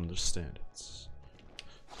 I don't understand it.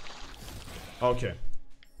 Okay.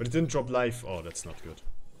 But it didn't drop life. Oh, that's not good.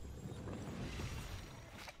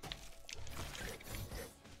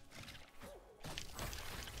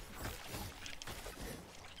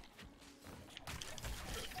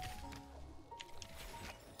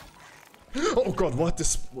 Oh god, what?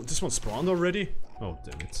 This one spawned already? Oh,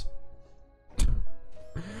 damn it.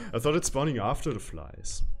 I thought it's spawning after the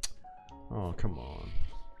flies. Oh, come on.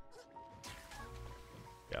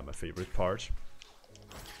 Yeah, my favorite part.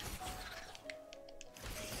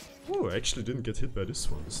 Oh, I actually didn't get hit by this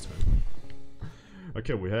one this time.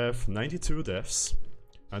 Okay, we have 92 deaths.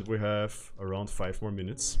 And we have around 5 more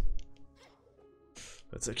minutes.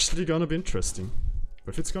 That's actually gonna be interesting.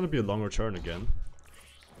 But if it's gonna be a longer turn again,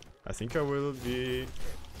 I think I will be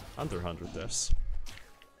under 100 deaths.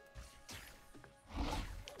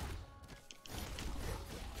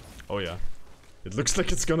 Oh yeah. It looks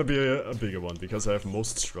like it's gonna be a bigger one, because I have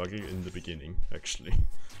most struggle in the beginning, actually.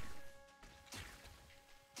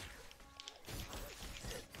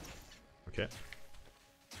 Okay.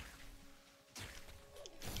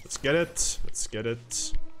 Let's get it! Let's get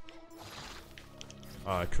it!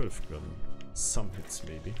 Ah, I could have gotten some hits,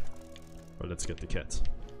 maybe. But let's get the cat.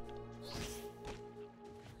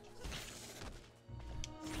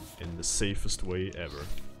 In the safest way ever.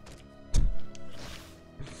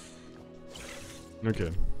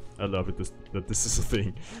 Okay, I love it that this is a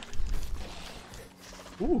thing.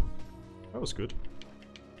 Ooh, that was good.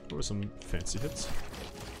 There were some fancy hits.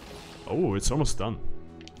 Oh, it's almost done.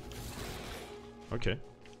 Okay,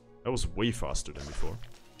 that was way faster than before.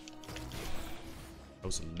 That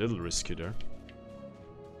was a little risky there.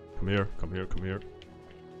 Come here, come here, come here.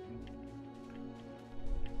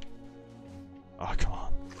 Ah, come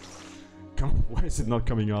on. Come on, why is it not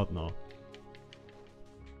coming out now?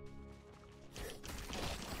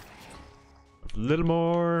 A little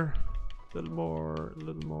more. A little more. A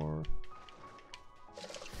little more.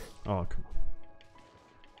 Oh, come on.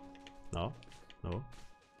 No? No?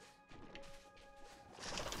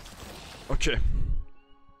 Okay.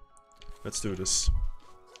 Let's do this.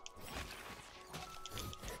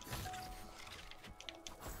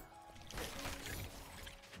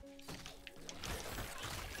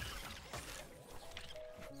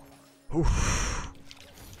 Oof.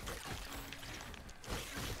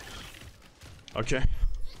 Okay.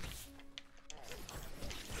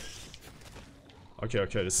 Okay,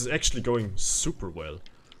 okay, this is actually going super well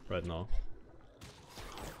right now.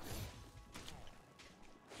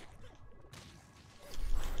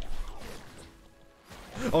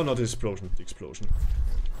 Oh, not the explosion, the explosion.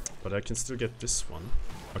 But I can still get this one.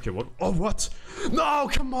 Okay, what? Oh, what? No,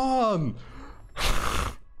 come on!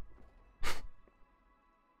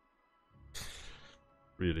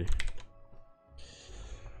 Really?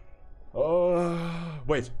 Oh,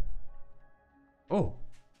 wait. Oh,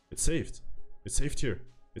 it's saved. It's saved here.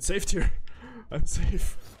 It's saved here. I'm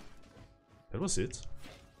safe. That was it.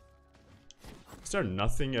 Is there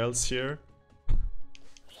nothing else here?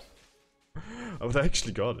 Oh, but I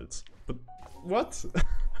actually got it. But what?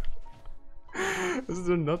 Is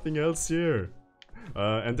there nothing else here?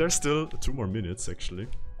 And there's still 2 more minutes actually.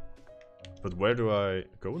 But where do I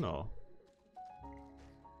go now?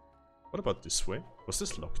 What about this way? Was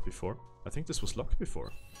this locked before? I think this was locked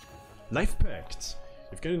before. Life Pact!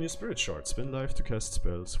 You've gained a new spirit shard. Spend life to cast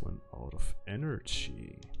spells when out of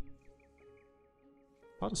energy.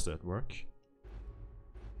 How does that work?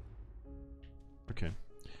 Okay.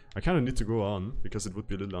 I kind of need to go on, because it would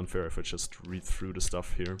be a little unfair if I just read through the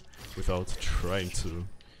stuff here without trying to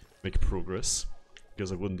make progress.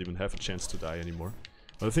 Because I wouldn't even have a chance to die anymore.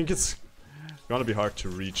 But I think it's gonna be hard to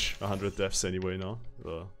reach 100 deaths anyway now.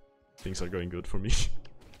 Things are going good for me.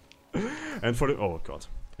 And for the... oh god.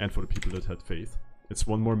 And for the people that had faith. It's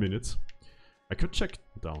 1 more minute. I could check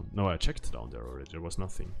down. No, I checked down there already. There was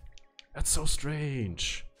nothing. That's so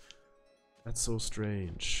strange. That's so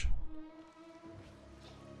strange.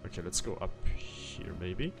 Okay, let's go up here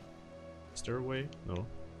maybe. Is there a way? No.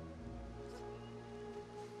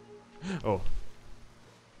 Oh.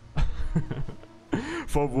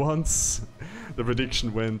 For once, the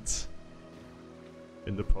prediction went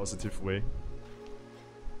in the positive way.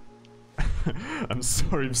 I'm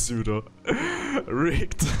sorry, Pseudo.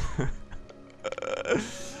 Rigged.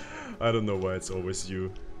 I don't know why it's always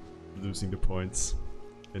you losing the points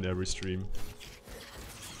in every stream.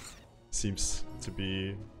 Seems to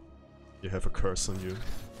be you have a curse on you.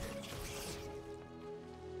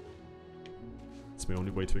 It's my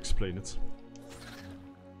only way to explain it.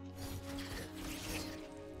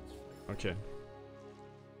 Okay.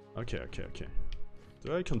 Okay.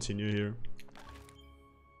 Do I continue here?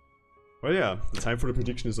 Well, yeah, the time for the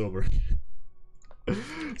prediction is over.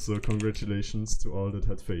 So congratulations to all that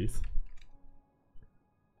had faith.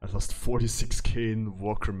 I lost 46k in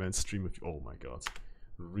Walkerman stream of... oh my god.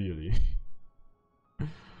 Really?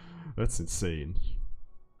 That's insane.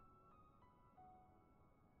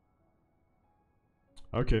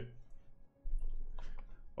 Okay.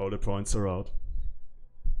 All the points are out.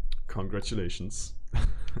 Congratulations.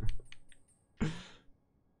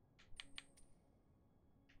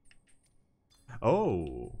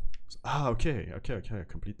 Oh! Ah, okay, I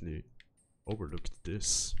completely overlooked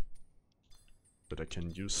this. But I can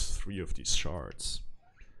use 3 of these shards.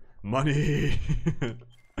 Money!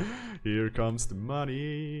 Here comes the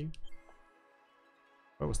money!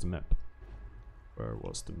 Where was the map? Where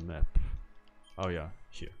was the map? Oh yeah,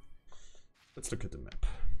 here. Let's look at the map.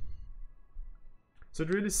 So it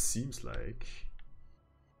really seems like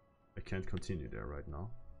I can't continue there right now.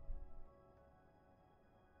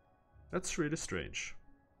 That's really strange.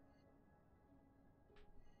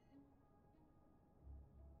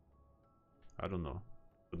 I don't know.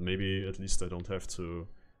 But maybe at least I don't have to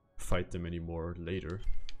fight them anymore later.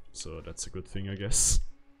 So that's a good thing, I guess.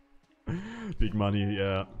 Big money,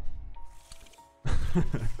 yeah.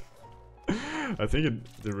 I think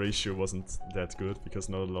the ratio wasn't that good because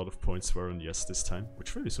not a lot of points were on yes this time,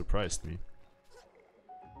 which really surprised me.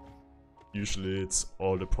 Usually it's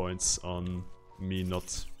all the points on me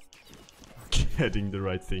not getting the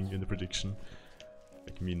right thing in the prediction.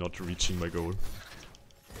 Like me not reaching my goal.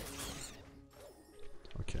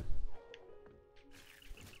 Okay.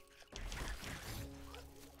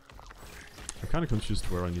 I'm kinda confused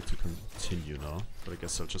where I need to continue now, but I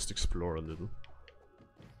guess I'll just explore a little.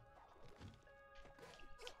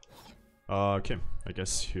 Okay, I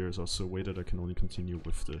guess here's also a way that I can only continue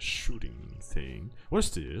with the shooting thing. What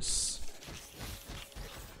is this?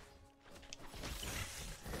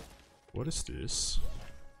 What is this?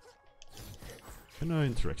 Can I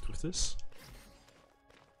interact with this?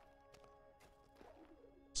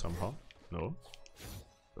 Somehow? No?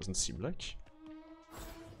 Doesn't seem like.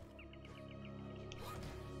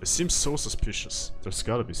 It seems so suspicious. There's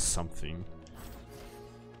gotta be something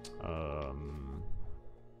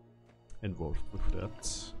involved with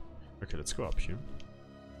that. Okay, let's go up here.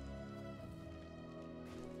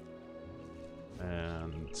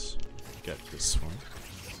 And get this one.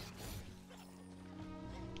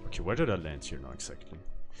 Okay, where did I land here now exactly?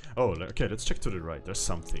 Oh, okay, let's check to the right. There's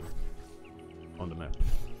something on the map.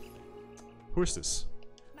 Who is this?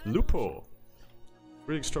 Lupo!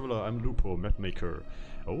 Greetings, traveler, I'm Lupo, mapmaker.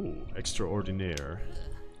 Oh, extraordinaire.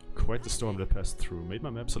 Quite the storm that passed through. Made my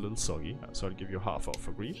maps a little soggy, so I'll give you half off.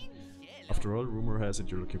 Agreed? After all, rumor has it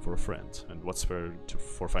you're looking for a friend. And what's better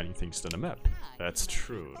for finding things than a map? That's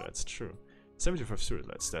true, that's true. 75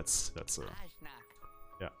 streetlights, that's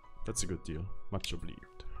yeah, that's a good deal. Much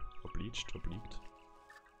obliged. Obliged.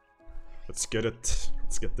 Let's get it.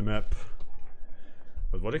 Let's get the map.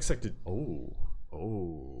 But what exactly... Oh.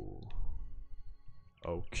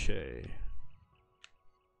 Okay.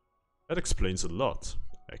 That explains a lot,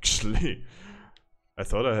 actually. I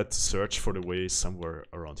thought I had to search for the way somewhere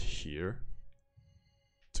around here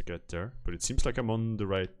to get there, but it seems like I'm on the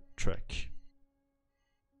right track.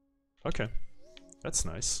 Okay. That's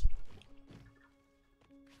nice.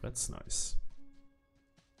 That's nice.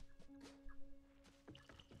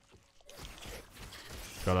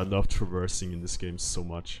 God, I love traversing in this game so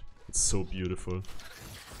much. It's so beautiful.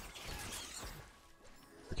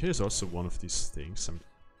 Okay, there's also one of these things. I'm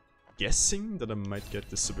guessing that I might get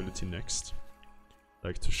this ability next.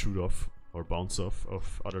 Like to shoot off or bounce off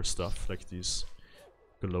of other stuff, like these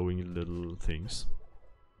glowing little things.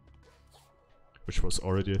 Which was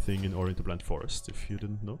already a thing in Orient the Blind Forest, if you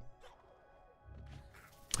didn't know.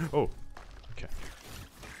 Oh, okay.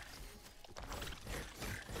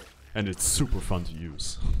 And it's super fun to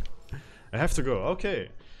use. I have to go, okay.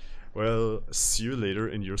 Well, see you later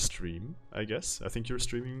in your stream, I guess. I think you're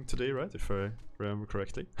streaming today, right? If I remember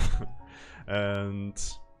correctly. And...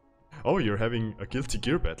 oh, you're having a Guilty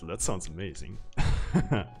Gear battle. That sounds amazing.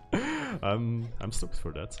 I'm stoked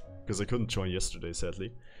for that. Because I couldn't join yesterday,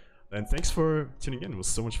 sadly. And thanks for tuning in. It was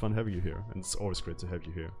so much fun having you here. And it's always great to have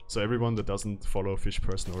you here. So everyone that doesn't follow Fish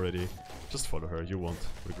Person already, just follow her. You won't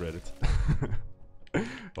regret it.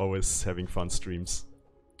 Always having fun streams.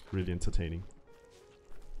 Really entertaining.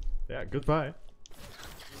 Yeah, goodbye.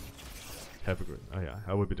 Have a great... oh yeah,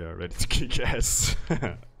 I will be there ready to kick ass.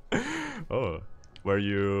 Oh, were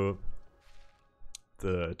you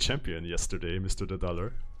the champion yesterday, Mr. The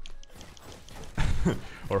Dollar?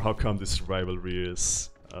 Or how come this rivalry is,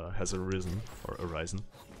 has arisen, or arisen?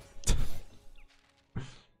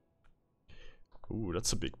 Ooh,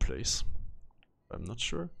 that's a big place. I'm not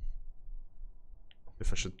sure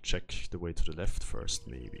if I should check the way to the left first,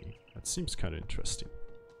 maybe. That seems kind of interesting.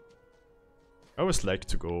 I always like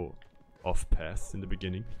to go off path in the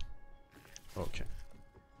beginning. Okay.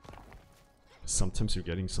 Sometimes you're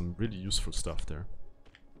getting some really useful stuff there.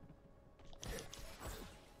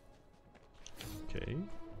 Okay,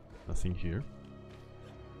 nothing here.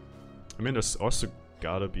 I mean, there's also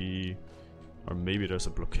gotta be... or maybe there's a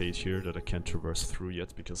blockade here that I can't traverse through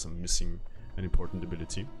yet because I'm missing an important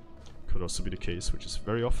ability. Could also be the case, which is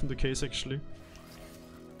very often the case actually.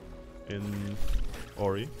 In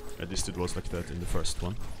Ori. At least it was like that in the first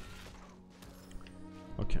one.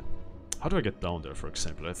 Okay. How do I get down there, for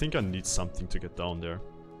example? I think I need something to get down there.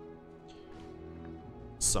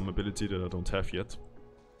 Some ability that I don't have yet.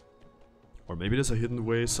 Or maybe there's a hidden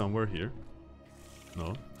way somewhere here.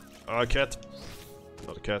 No. Oh, a cat!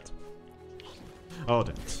 Not a cat. Oh,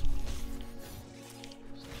 damn it.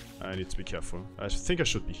 I need to be careful. I think I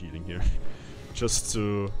should be healing here. Just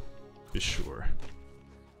to be sure.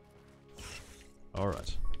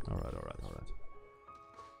 Alright. Alright.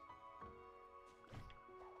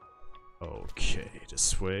 Okay,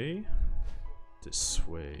 this way. This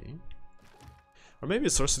way. Or maybe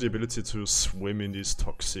it's also the ability to swim in these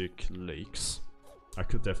toxic lakes. I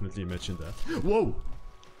could definitely imagine that. Whoa!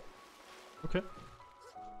 Okay.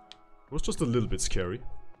 It was just a little bit scary.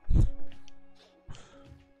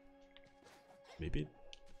 Maybe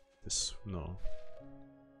this... no.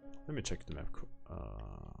 Let me check the map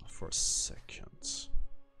for a second. Is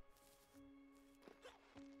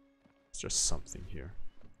there something here?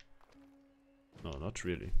 No, not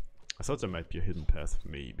really. I thought there might be a hidden path,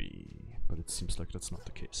 maybe, but it seems like that's not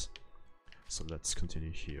the case. So let's continue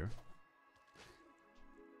here.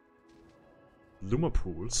 Luma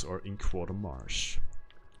pools or Inkwater Marsh.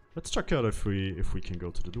 Let's check out if we can go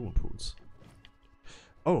to the Luma pools.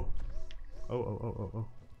 Oh. Oh.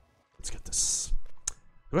 Let's get this.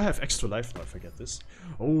 Do I have extra life now if I get this?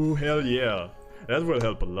 Oh, hell yeah. That will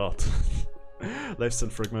help a lot.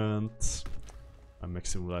 Lifesteal fragment. My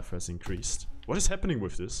maximum life has increased. What is happening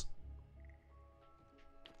with this?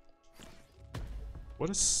 What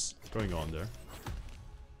is going on there?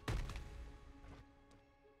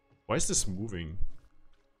 Why is this moving?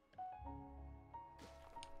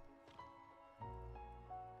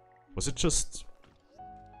 Was it just...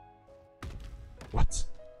 what?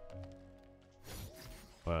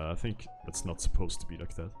 Well, I think that's not supposed to be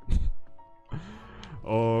like that.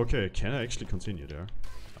 Okay, can I actually continue there?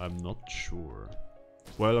 I'm not sure.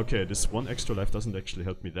 Well, okay, this one extra life doesn't actually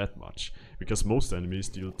help me that much, because most enemies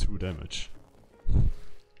deal 2 damage.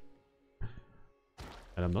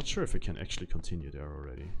 And I'm not sure if I can actually continue there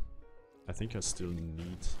already. I think I still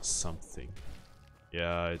need something.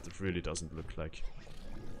 Yeah, it really doesn't look like.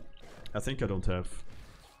 I think I don't have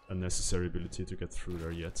a necessary ability to get through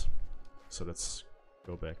there yet. So let's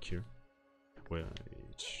go back here. Wait,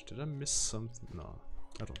 did I miss something? No,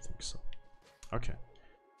 I don't think so. Okay,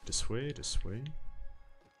 this way, this way.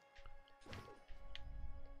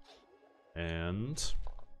 And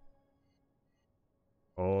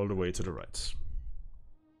all the way to the right.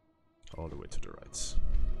 All the way to the right.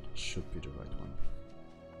 Should be the right one.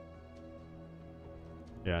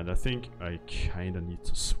 Yeah, and I think I kinda need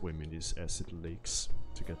to swim in these acid lakes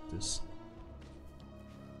to get this.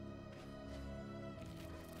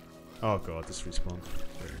 Oh god, this respawned.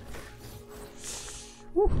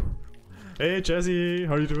 Woo. Hey Jazzy,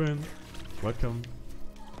 how are you doing? Welcome.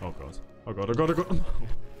 Oh god. Oh god, oh god, oh god.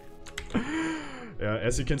 Yeah,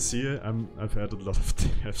 as you can see, I've had a lot of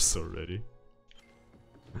deaths already.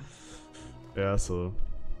 Yeah, so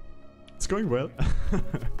it's going well.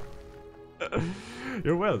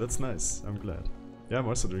 You're well, that's nice. I'm glad. Yeah, I'm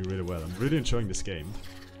also doing really well. I'm really enjoying this game.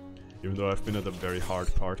 Even though I've been at a very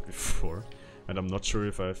hard part before. And I'm not sure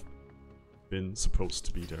if I've been supposed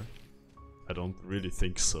to be there. I don't really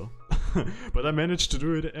think so. But I managed to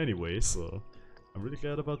do it anyway, so I'm really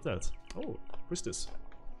glad about that. Oh, who's this?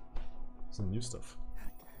 Some new stuff.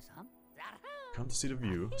 Come to see the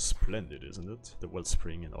view. Splendid, isn't it? The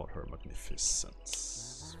wellspring in all her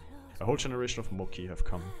magnificence. A whole generation of Moki have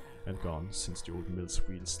come and gone since the old mill's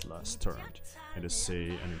wheels last turned. And they say...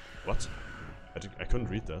 and what? I couldn't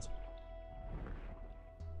read that.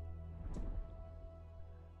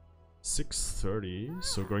 6:30,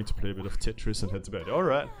 so going to play a bit of Tetris and head to bed.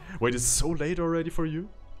 Alright. Wait, it's so late already for you?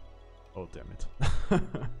 Oh, damn it.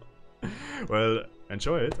 Well,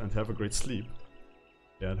 enjoy it and have a great sleep.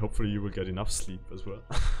 Yeah, and hopefully you will get enough sleep as well.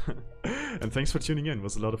 And thanks for tuning in, it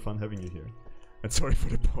was a lot of fun having you here. And sorry for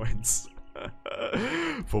the points.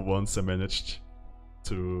 For once I managed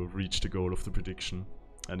to reach the goal of the prediction.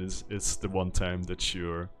 And it's the one time that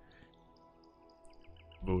you're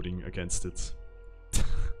voting against it.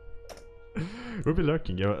 We'll be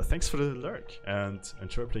lurking. Yeah, thanks for the lurk and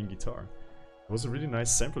enjoy playing guitar. It was a really nice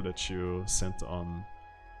sample that you sent on,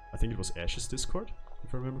 I think it was Ash's Discord,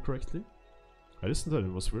 if I remember correctly. I listened to it,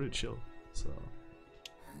 it was really chill, so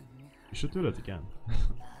you should do that again.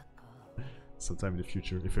 Sometime in the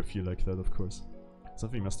future, if I feel like that, of course.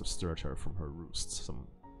 Something must have stirred her from her roost. Some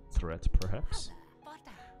threat, perhaps?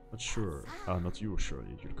 Not sure. Not you,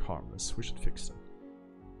 surely. You look harmless. We should fix them.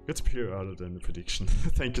 Good to hear other than the prediction.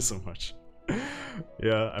 Thank you so much.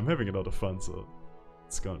 Yeah, I'm having a lot of fun, so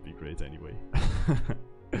it's gonna be great anyway.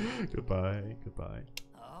 Goodbye, goodbye.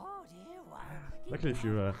 Luckily if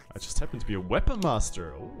you, I just happen to be a weapon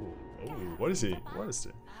master. Oh, what is he? What is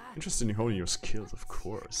it? Interested in honing your skills, of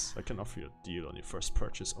course. I can offer you a deal on your first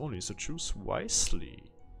purchase only, so choose wisely.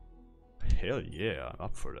 Hell yeah, I'm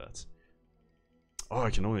up for that. Oh, I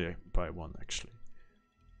can only buy one, actually.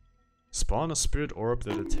 Spawn a spirit orb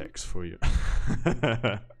that attacks for you.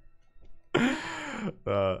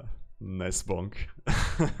 Nice bonk.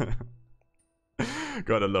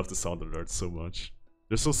 God, I love the sound alerts so much.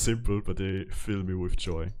 They're so simple, but they fill me with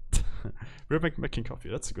joy. We're making coffee,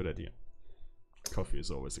 that's a good idea. Coffee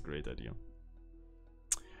is always a great idea.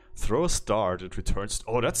 Throw a star that returns...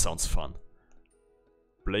 Oh, that sounds fun.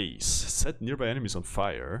 Blaze. Set nearby enemies on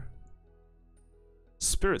fire.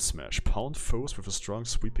 Spirit Smash. Pound foes with a strong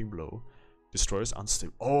sweeping blow. Destroys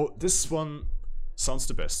unstable... Oh, this one sounds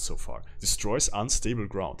the best so far. Destroys unstable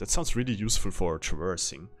ground. That sounds really useful for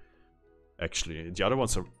traversing. Actually, the other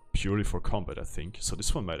ones are purely for combat, I think. So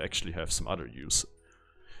this one might actually have some other use.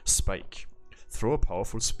 Spike. Throw a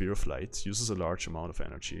powerful spear of light. Uses a large amount of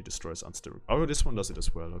energy. Destroys unstable... Oh, this one does it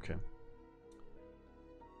as well. Okay.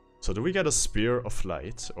 So do we get a spear of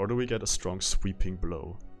light? Or do we get a strong sweeping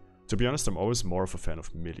blow? To be honest, I'm always more of a fan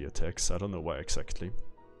of melee attacks. I don't know why exactly.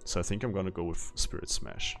 So I think I'm gonna go with Spirit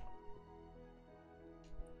Smash.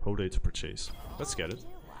 Whole day to purchase. Let's get it.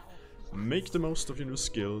 Make the most of your new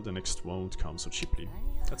skill. The next won't come so cheaply.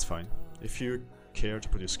 That's fine. If you care to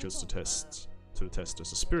put your skills to the test,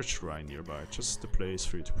 there's a spirit shrine nearby. Just the place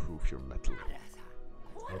for you to prove your mettle.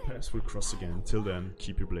 Our paths will cross again. Till then,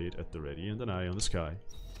 keep your blade at the ready and an eye on the sky.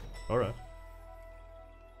 Alright.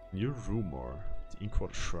 New rumor. The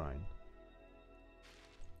Inkwater Shrine.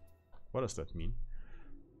 What does that mean?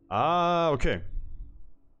 Ah, okay.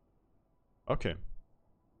 Okay.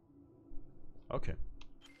 Okay.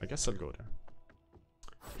 I guess I'll go there.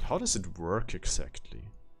 How does it work exactly?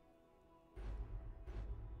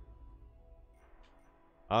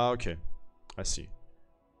 Ah, okay. I see.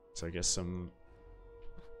 So I guess I'm...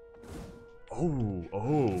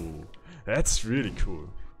 Oh! That's really cool.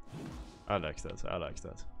 I like that, I like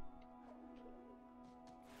that.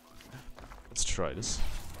 Let's try this.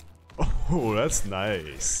 Oh, that's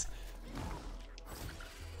nice.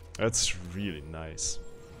 That's really nice.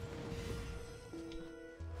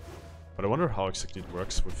 But I wonder how exactly it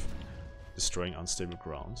works with destroying unstable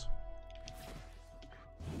ground.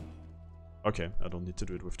 Okay, I don't need to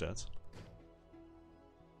do it with that.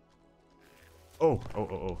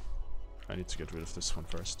 Oh. I need to get rid of this one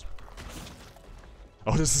first.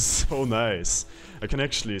 Oh, this is so nice. I can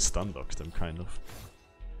actually stun lock them, kind of.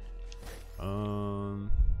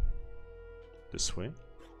 This way.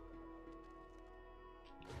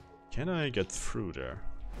 Can I get through there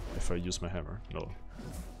if I use my hammer? No.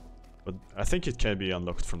 But I think it can be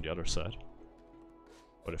unlocked from the other side.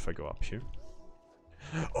 What if I go up here?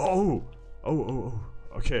 Oh!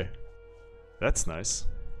 Okay. That's nice.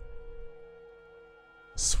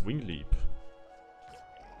 Swing leap.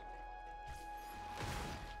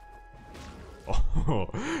 Oh,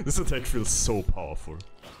 this attack feels so powerful.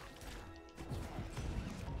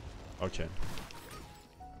 Okay.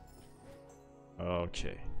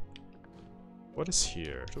 Okay. What is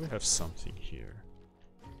here? Do we have something here?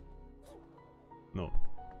 No.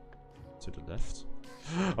 To the left.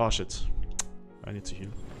 Oh shit. I need to heal.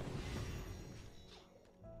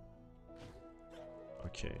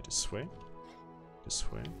 Okay, this way.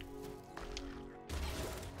 This way.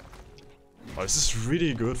 Oh, this is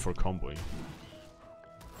really good for comboing.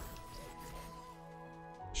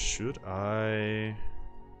 Should I...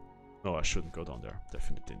 No, I shouldn't go down there.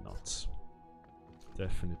 Definitely not.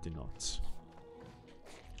 Definitely not.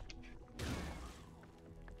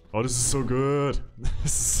 Oh, this is so good! This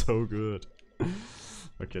is so good.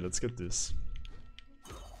 Okay, let's get this.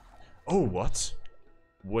 Oh, what?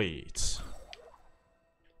 Wait.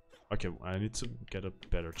 Okay, I need to get a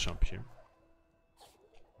better jump here.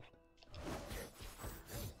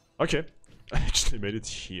 Okay, I actually made it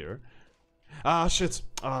here. Ah, shit!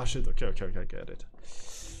 Ah, shit. Okay, I get it.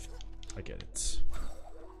 I get it.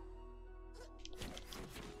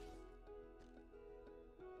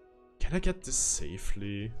 Can I get this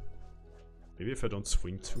safely? Maybe if I don't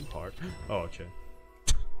swing too hard. Oh, okay.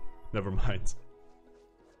 Never mind.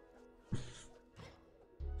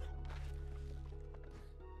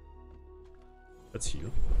 Let's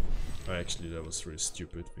heal. Oh, actually, that was really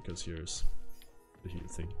stupid because here's the heal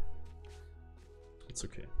thing. It's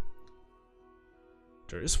okay.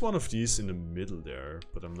 There is one of these in the middle there,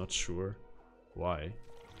 but I'm not sure why.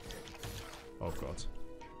 Oh god.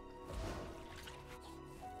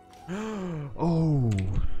 Oh!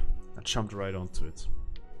 I jumped right onto it.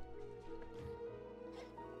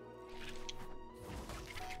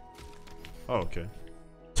 Oh, okay.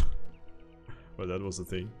 Well, that was the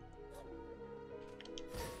thing.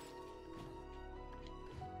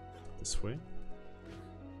 This way?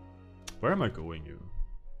 Where am I going, you?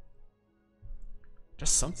 There's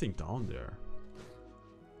something down there.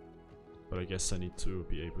 But I guess I need to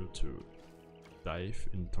be able to dive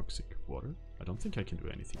in toxic water. I don't think I can do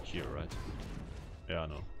anything here, right? Yeah,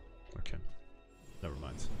 no. Okay. Never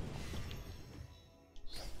mind.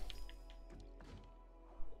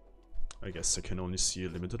 I guess I can only see a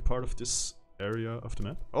limited part of this area of the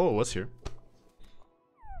map. Oh, what's here?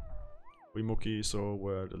 Wimoki saw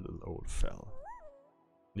where the little owl fell.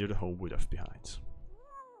 Near the home we left behind.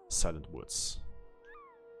 Silent woods.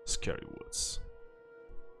 Scary woods.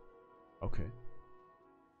 Okay.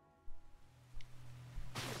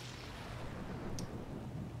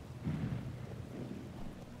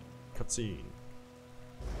 Cutscene.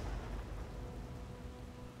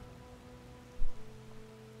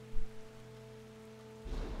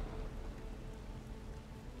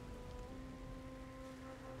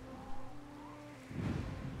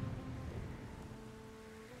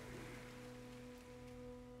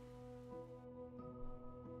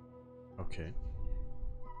 Okay.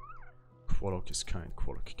 Qualok is kind,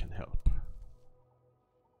 Qualok can help.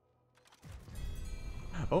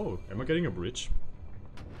 Oh, am I getting a bridge?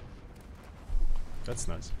 That's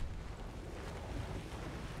nice.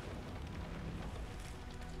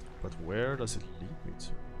 But where does it lead me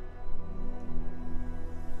to?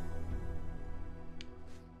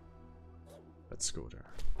 Let's go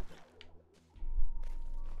there.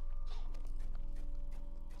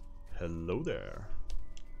 Hello there.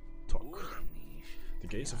 Talk. The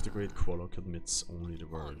gaze of the great Qualok admits only the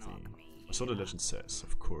worthy. So the legend says.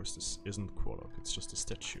 Of course, this isn't Qualok, it's just a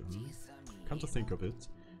statue. Come to think of it,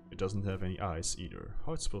 it doesn't have any eyes either.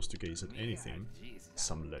 How it's supposed to gaze at anything?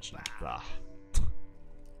 Some legend. Blah.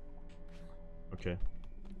 Okay.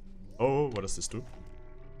 Oh, what does this do?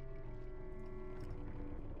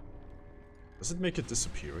 Does it make it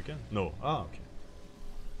disappear again? No. Ah, okay.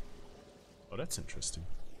 Oh, that's interesting.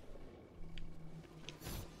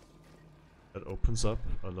 That opens up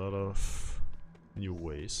a lot of new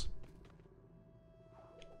ways.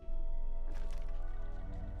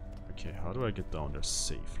 Okay, how do I get down there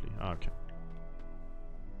safely? Ah, okay.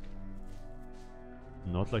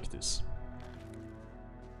 Not like this.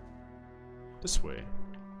 This way.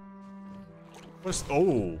 Where's...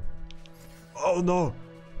 Oh! Oh no!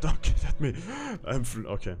 Don't get at me! I'm...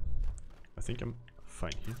 Okay. I think I'm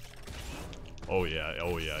fine here. Oh yeah,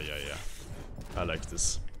 yeah. I like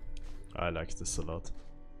this. I like this a lot.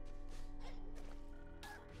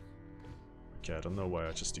 Okay, I don't know why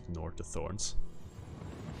I just ignored the thorns.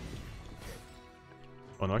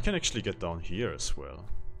 Oh no, I can actually get down here as well.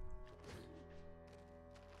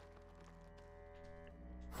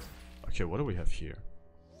 Okay, what do we have here?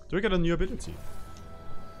 Do we get a new ability?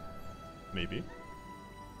 Maybe.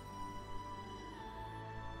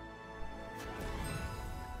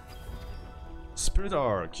 Spirit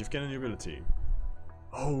Arc, you've gained a new ability.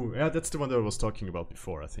 Oh, yeah, that's the one that I was talking about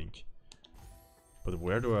before, I think. But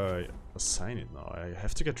where do I assign it now? I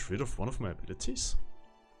have to get rid of one of my abilities?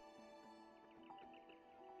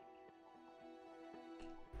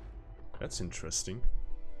 That's interesting.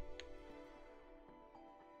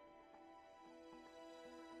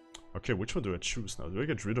 Okay, which one do I choose now? Do I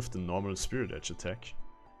get rid of the normal Spirit Edge attack?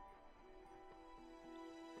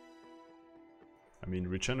 I mean,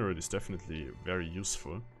 Regenerate is definitely very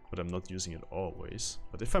useful, but I'm not using it always.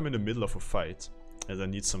 But if I'm in the middle of a fight and I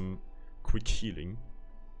need some quick healing,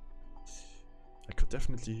 I could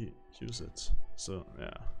definitely use it. So,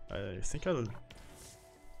 yeah, I think I'll...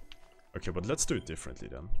 Okay, but let's do it differently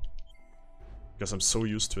then. Because I'm so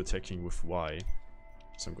used to attacking with Y,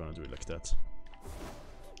 so I'm gonna do it like that.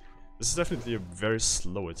 This is definitely a very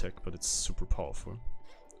slow attack, but it's super powerful.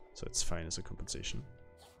 So it's fine as a compensation.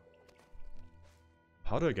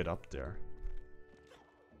 How do I get up there?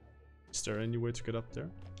 Is there any way to get up there?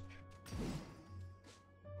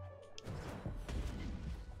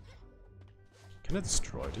 Can I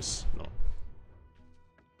destroy this? No.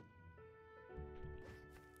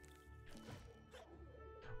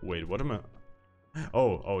 Wait, what am I...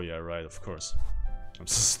 Oh yeah, right, of course. I'm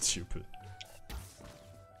so stupid.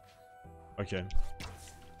 Okay.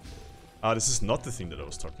 Ah, this is not the thing that I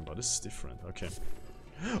was talking about. This is different. Okay.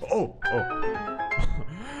 Oh!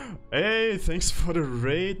 Hey, thanks for the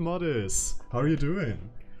raid, Modis. How are you doing?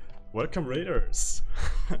 Welcome, raiders.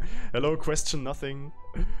 Hello, question nothing.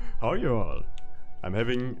 How are you all? I'm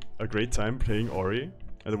having a great time playing Ori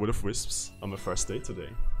and the Will of Wisps on my first day today.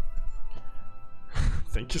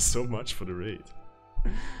 Thank you so much for the raid.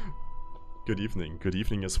 Good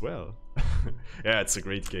evening as well. Yeah, it's a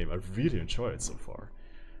great game. I really enjoy it so far.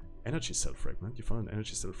 Energy cell fragment. You found an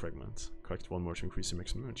energy cell fragment. Collect one more to increase your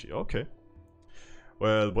maximum energy. Okay.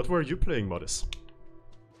 Well, what were you playing, Modis?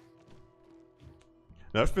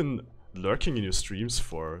 Now, I've been lurking in your streams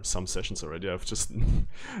for some sessions already. I've just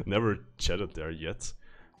never chatted there yet.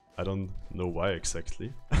 I don't know why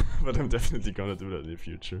exactly, but I'm definitely gonna do that in the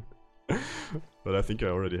future. But I think I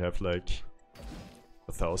already have like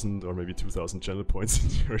 1,000 or maybe 2,000 channel points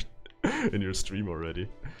in your stream already.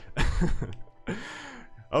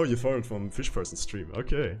 Oh, you followed from Fish Person's stream.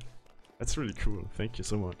 Okay. That's really cool. Thank you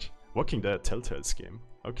so much. Walking Dead Telltale's game.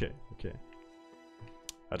 Okay, okay.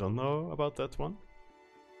 I don't know about that one,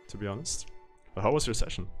 to be honest. But how was your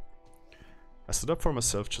session? I stood up for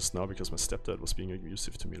myself just now because my stepdad was being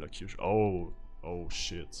abusive to me like usual. Oh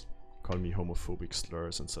shit. Call me homophobic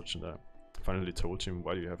slurs and such and that. Finally told him,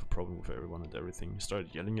 why do you have a problem with everyone and everything? He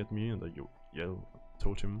started yelling at me and I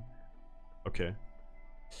told him, okay.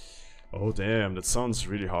 Oh damn, that sounds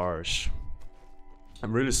really harsh.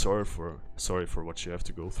 I'm really sorry for what you have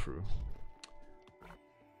to go through.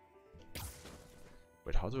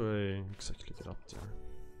 Wait, how do I exactly get up there?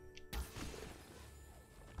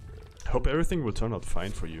 I hope everything will turn out fine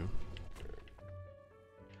for you.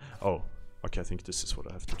 Oh, okay, I think this is what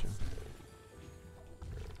I have to do.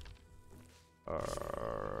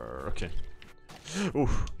 Okay.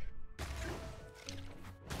 Oof.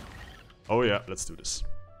 Oh yeah, let's do this.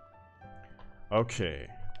 Okay,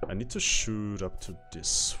 I need to shoot up to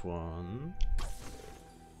this one.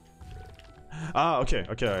 Ah, okay,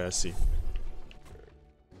 okay, I see.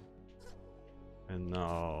 And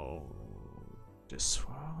now this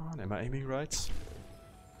one. Am I aiming right?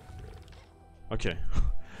 Okay.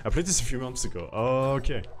 I played this a few months ago.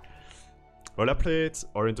 Okay. Well, I played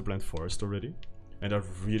Ori and the Blind Forest already, and I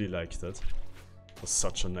really liked it. It was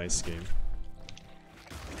such a nice game.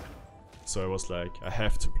 So I was like, I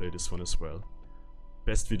have to play this one as well.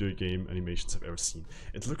 Best video game animations I've ever seen.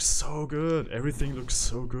 It looks so good. Everything looks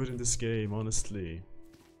so good in this game, honestly.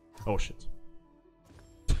 Oh shit.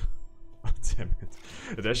 Oh, damn it.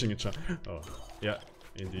 A dashing and jump. Oh, yeah,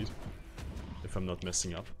 indeed. If I'm not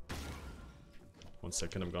messing up. 1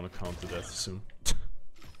 second, I'm gonna count to death soon.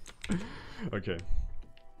 Okay.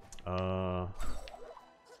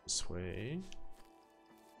 This way.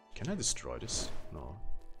 Can I destroy this? No.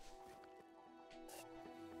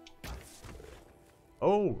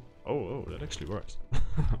 Oh, that actually worked.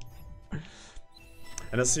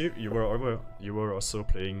 And I see you were also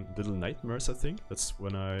playing Little Nightmares, I think. That's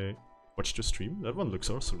when I watched your stream. That one looks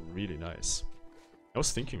also really nice. I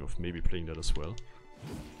was thinking of maybe playing that as well.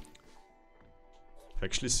 I've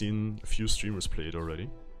actually seen a few streamers play it already.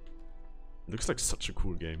 It looks like such a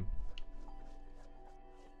cool game.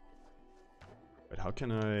 But how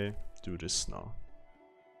can I do this now?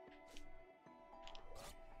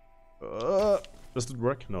 Does it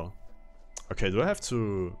work? No. Okay, do I have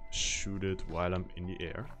to shoot it while I'm in the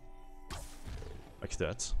air? Like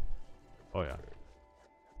that? Oh yeah.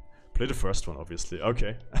 Play the first one, obviously.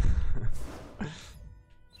 Okay.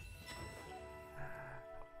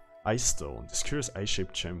 Ice stone. This curious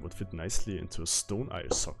eye-shaped gem would fit nicely into a stone eye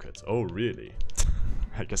socket. Oh, really?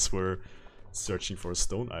 I guess we're searching for a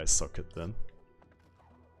stone eye socket then.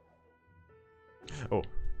 Oh.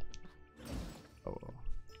 Oh.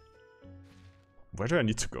 Where do I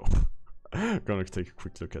need to go? Gonna take a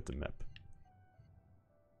quick look at the map.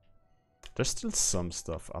 There's still some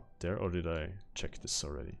stuff up there, or did I check this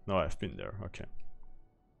already? No, I've been there, okay.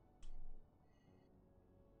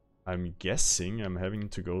 I'm guessing I'm having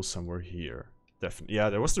to go somewhere here. Definitely. Yeah,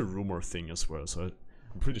 there was the rumor thing as well, so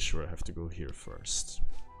I'm pretty sure I have to go here first.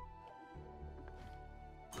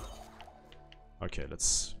 Okay,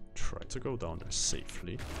 let's try to go down there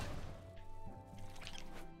safely.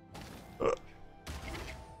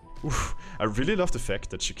 Oof. I really love the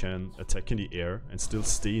fact that you can attack in the air and still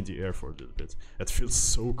stay in the air for a little bit. That feels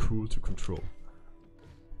so cool to control.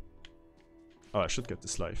 Oh, I should get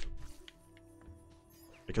this life.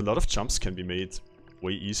 Like, a lot of jumps can be made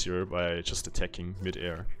way easier by just attacking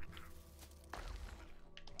mid-air.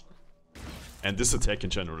 And this attack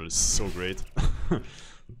in general is so great. You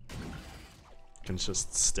can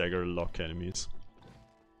just stagger lock enemies.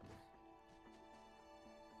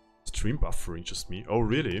 Stream buffering just me. Oh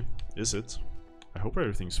really? Is it? I hope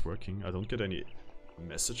everything's working. I don't get any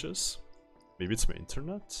messages. Maybe it's my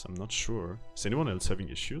internet? I'm not sure. Is anyone else having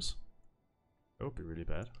issues? That would be really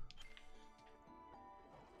bad.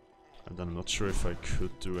 And I'm not sure if I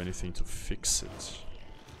could do anything to fix it.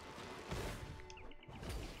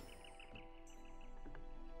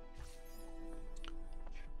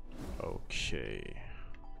 Okay.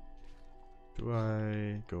 Do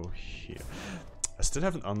I go here? I still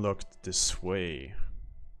haven't unlocked this way.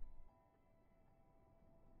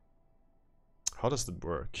 How does that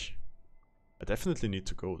work? I definitely need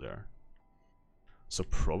to go there. So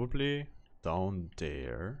probably down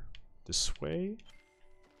there. This way?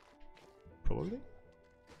 Probably?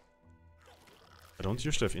 I don't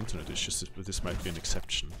usually have internet issues, but this might be an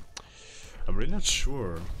exception. I'm really not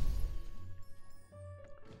sure.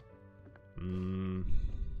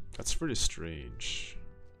 That's really strange.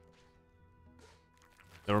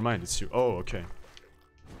 Never mind, it's you. Oh, okay.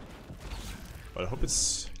 Well, I hope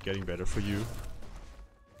it's getting better for you.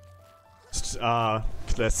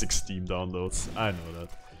 Classic Steam downloads. I know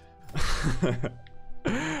that.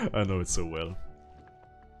 I know it so well.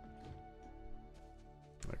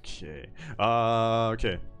 Okay.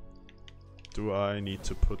 Okay. Do I need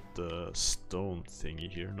to put the stone thingy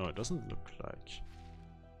here? No, it doesn't look like.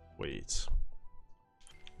 Wait.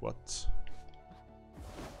 What?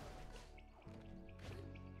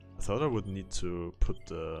 I thought I would need to put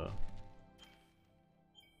the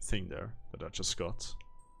thing there that I just got.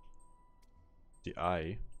 The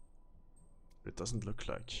eye. But it doesn't look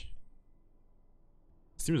like.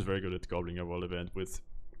 Steam is very good at gobbling a wall event with.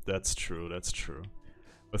 That's true, that's true.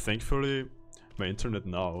 But thankfully, my internet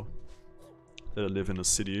now that I live in a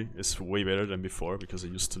city is way better than before, because I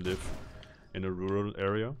used to live in a rural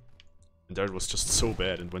area. And there it was just so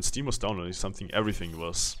bad, and when Steam was downloading something, everything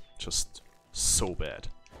was just so bad.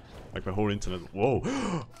 Like my whole internet.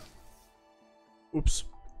 Whoa! Oops.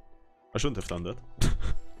 I shouldn't have done that.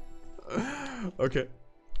 Okay.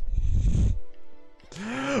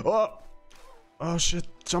 Oh! Oh shit.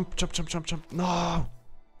 Jump, jump, jump, jump, jump. No!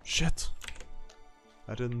 Shit.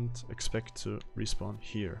 I didn't expect to respawn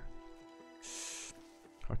here.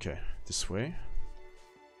 Okay. This way.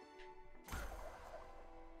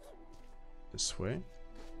 This way.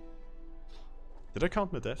 Did I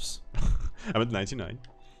count my deaths? I'm at 99.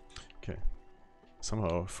 Okay.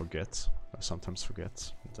 Somehow I forget. I sometimes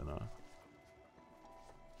forget. I don't know.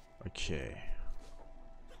 Okay.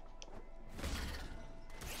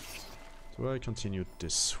 Do I continue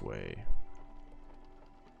this way?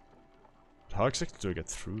 But how exactly do I get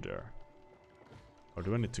through there? Or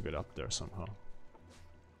do I need to get up there somehow?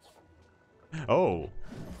 Oh!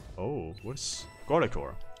 Oh, what's...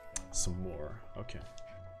 Gordicore. Some more. Okay.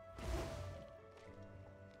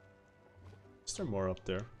 Is there more up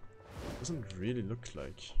there? Doesn't really look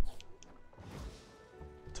like.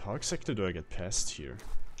 But how exactly do I get past here?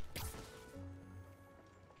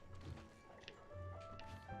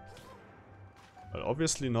 Well,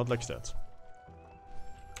 obviously not like that.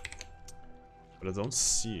 But I don't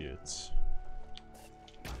see it.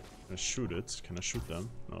 Can I shoot it? Can I shoot them?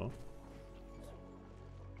 No.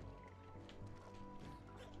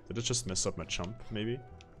 Did it just mess up my jump, maybe?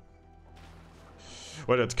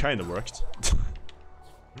 Well, that kinda worked.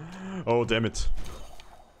 Oh, damn it.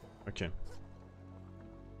 Okay.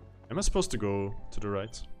 Am I supposed to go to the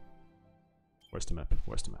right? Where's the map?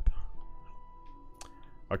 Where's the map?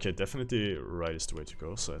 Okay, definitely right is the way to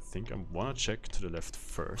go, so I think I wanna check to the left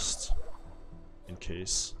first. In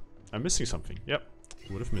case I'm missing something. Yep,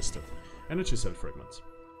 would have missed it. Energy cell fragment.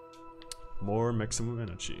 More maximum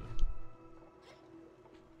energy.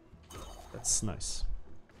 That's nice.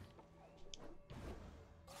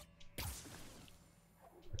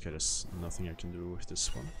 Okay, there's nothing I can do with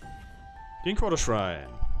this one. The Inkwater Shrine.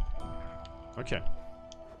 Okay.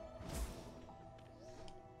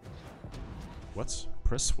 What?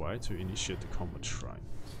 Press Y to initiate the combat shrine.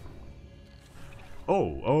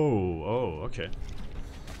 Oh, okay.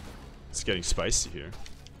 It's getting spicy here.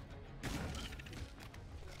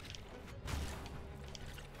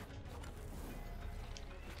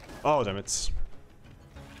 Oh, damn it.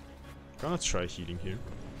 Gonna try healing here.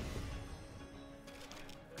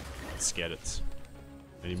 Let's get it.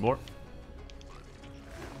 Any more?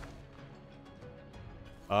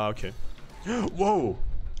 Ah, okay. Whoa!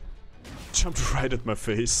 Jumped right at my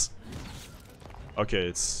face. Okay,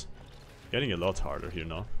 it's getting a lot harder here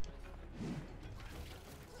now.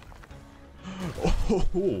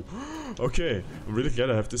 Oh, okay. I'm really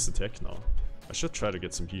glad I have this attack now. I should try to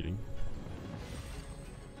get some healing.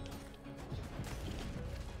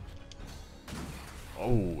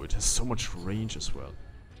 Oh, it has so much range as well.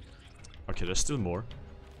 Okay, there's still more.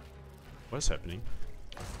 What is happening?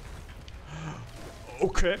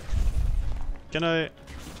 Okay. Can I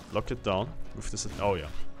lock it down with this? Oh, yeah.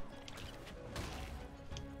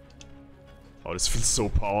 Oh, this feels so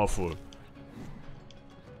powerful.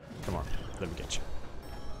 Come on, let me get you.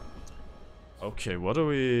 Okay, what do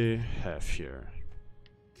we have here?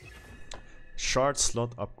 Shard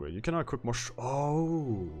slot upgrade. You can now equip more.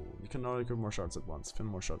 Oh, you can now equip more shards at once. 10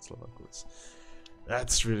 more shard slot upgrades.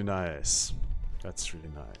 That's really nice. That's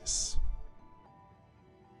really nice.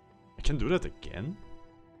 I can do that again?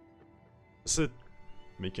 Does it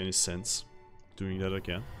make any sense doing that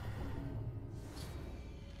again?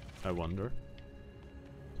 I wonder.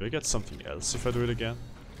 Do I get something else if I do it again?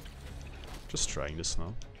 Just trying this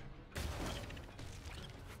now.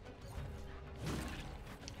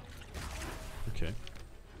 Okay.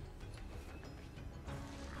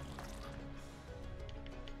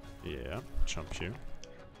 Yeah, jump here.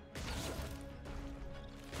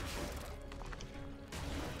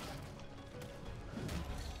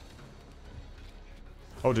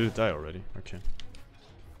 Oh, did it die already? Okay.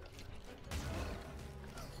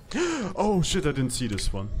 Oh shit, I didn't see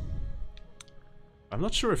this one. I'm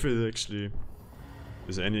not sure if it actually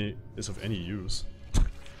is of any use.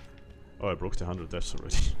 Oh, I broke the 100 deaths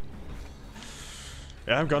already.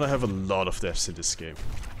 Yeah, I'm gonna have a lot of deaths in this game.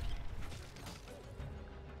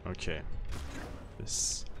 Okay.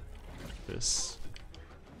 This.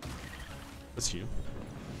 Let's heal.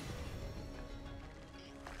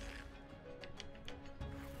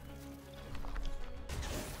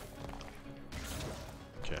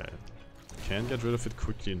 Okay. Can't get rid of it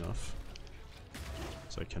quickly enough.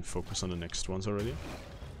 So I can focus on the next ones already.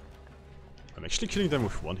 I'm actually killing them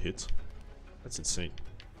with one hit. That's insane.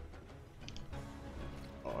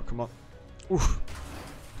 Oh, come on. Oof.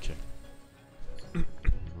 Okay.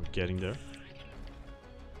 We're getting there.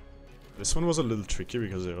 This one was a little tricky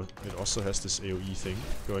because it also has this AoE thing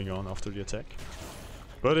going on after the attack.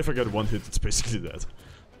 But if I get one hit, it's basically dead.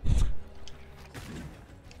 Okay,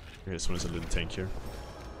 this one is a little tankier.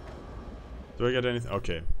 Do I get anything?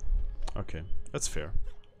 Okay. Okay, that's fair.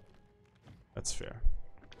 That's fair.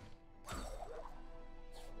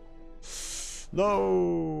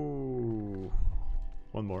 No!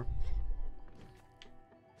 One more.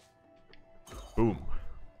 Boom.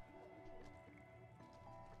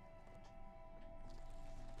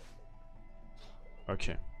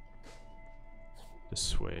 Okay.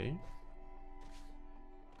 This way.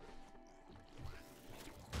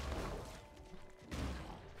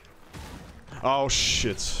 Oh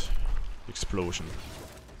shit. Explosion.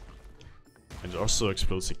 And it also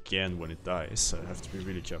explodes again when it dies. I have to be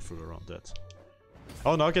really careful around that.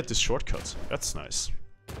 Oh, now I get this shortcut. That's nice.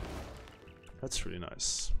 That's really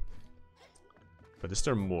nice. But is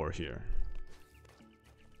there more here?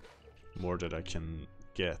 More that I can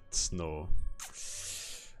get? No.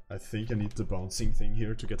 I think I need the bouncing thing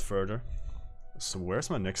here to get further. So where's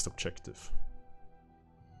my next objective?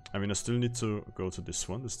 I mean, I still need to go to this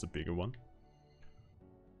one. This is the bigger one.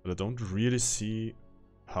 But I don't really see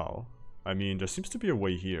how. I mean, there seems to be a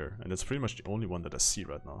way here, and that's pretty much the only one that I see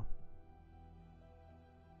right now.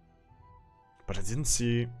 But I didn't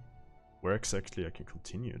see where exactly I can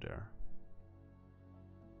continue there.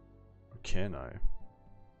 Or can I?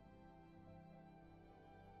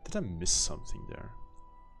 Did I miss something there?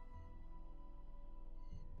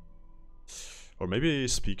 Or maybe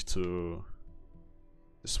speak to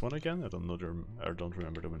this one again? I don't know. I don't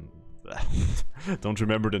remember the one. Don't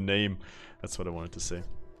remember the name. That's what I wanted to say.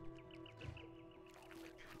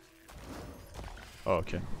 Oh,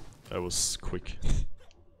 okay. That was quick.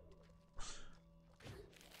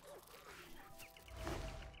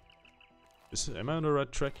 Am I on the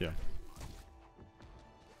right track? Yeah.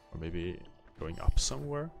 Or maybe going up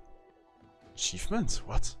somewhere? Achievement?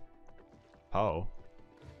 What? How?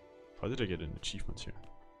 How did I get an achievement here?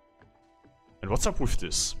 And what's up with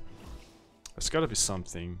this? There's gotta be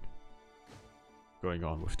something going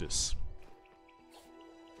on with this.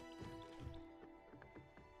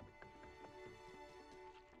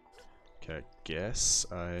 Okay, I guess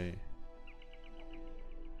I...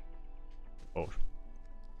 Oh.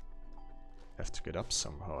 Have to get up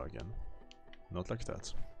somehow again. Not like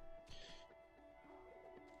that.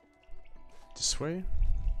 This way?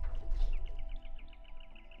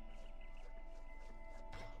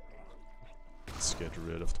 Let's get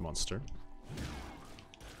rid of the monster.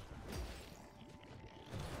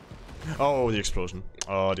 Oh, the explosion.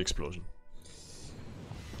 Oh, the explosion.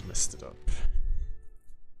 Messed it up.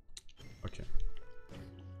 Okay.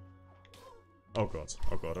 Oh god,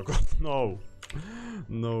 oh god, oh god. No!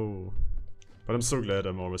 No. But I'm so glad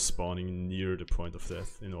I'm always spawning near the point of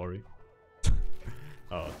death in Ori.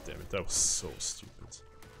 Oh, damn it, that was so stupid.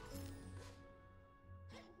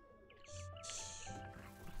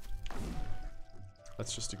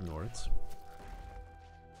 Let's just ignore it.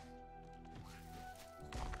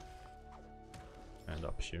 And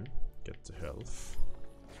up here, get the health.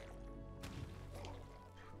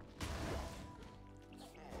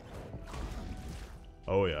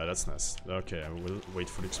 Oh yeah, that's nice. Okay, I will wait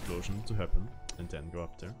for the explosion to happen and then go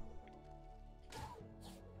up there.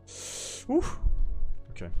 Woo!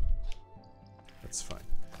 Okay. That's fine.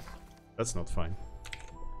 That's not fine.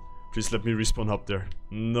 Please let me respawn up there.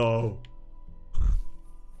 No!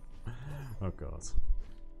 Oh god.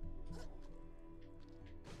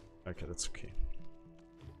 Okay, that's okay.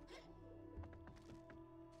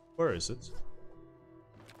 Where is it?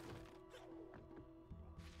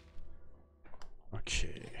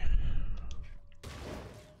 Okay.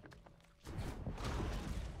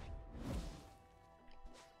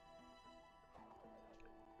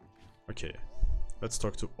 Okay. Let's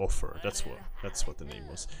talk to Offer. That's what the name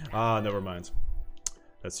was. Ah, never mind.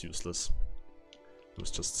 That's useless. It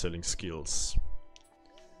was just selling skills.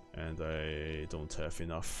 And I don't have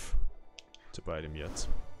enough to buy them yet.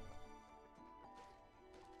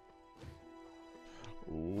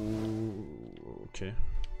 Ooh, okay.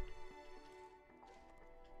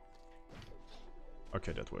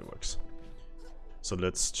 Okay, that way works. So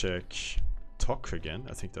let's check Tok again.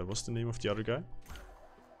 I think that was the name of the other guy.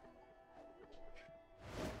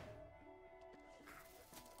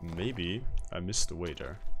 Maybe I missed the way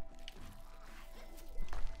there.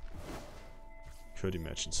 Could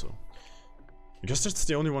imagine so. Because that's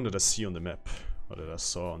the only one that I see on the map. Or that I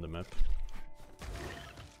saw on the map.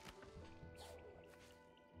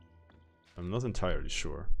 I'm not entirely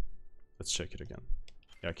sure. Let's check it again.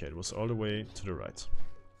 Yeah, okay, it was all the way to the right.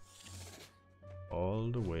 All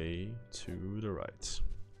the way to the right.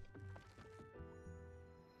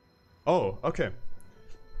 Oh, okay.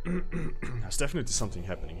 There's definitely something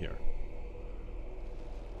happening here.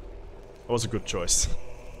 That was a good choice.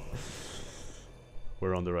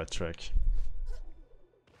 We're on the right track.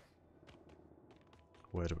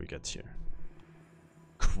 Where do we get here?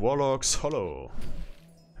 Qualox Hollow.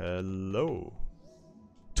 Hello.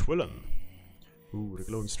 Twillen. Ooh, the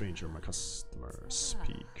glowing stranger my customers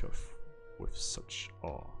speak of with such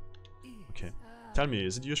awe. Okay. Tell me,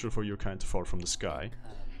 is it usual for your kind to fall from the sky?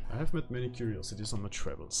 I have met many curiosities on my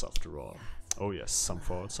travels, after all. Oh yes, some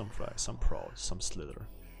fall, some fly, some prowl, some slither.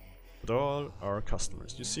 But all are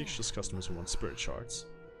customers. You see just customers who want spirit shards.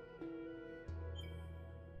 You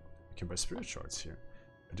can buy spirit shards here.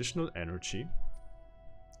 Additional energy,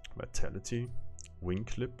 vitality, wing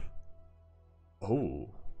clip. Oh,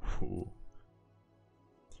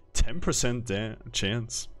 10%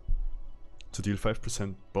 chance to deal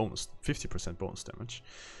 5% bonus, 50% bonus damage.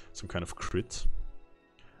 Some kind of crit.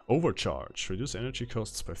 Overcharge, reduce energy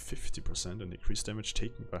costs by 50% and increase damage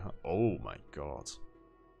taken by. Oh my god,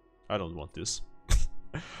 I don't want this.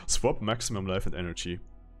 Swap maximum life and energy.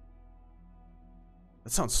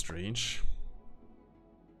 That sounds strange.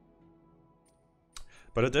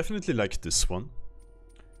 But I definitely like this one.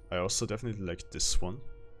 I also definitely like this one.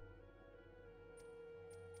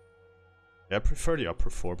 Yeah, I prefer the upper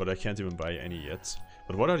 4, but I can't even buy any yet.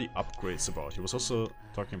 But what are the upgrades about? He was also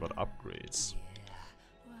talking about upgrades.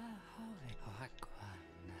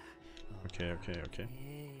 Okay.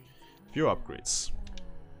 Few upgrades.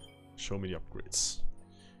 Show me the upgrades.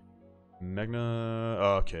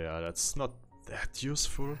 Magna... okay, that's not that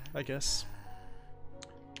useful, I guess.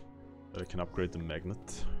 But I can upgrade the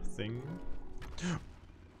magnet thing.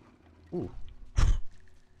 Ooh.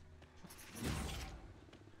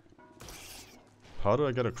 How do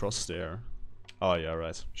I get across there? Oh yeah,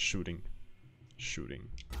 right. Shooting.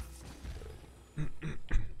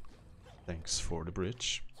 Thanks for the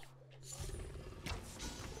bridge.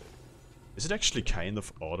 Is it actually kind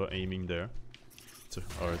of auto-aiming there?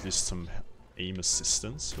 Or at least some aim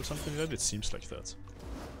assistance or something like that? It seems like that.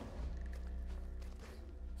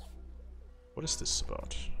 What is this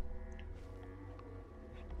about?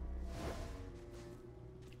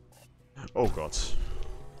 Oh god.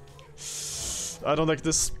 I don't like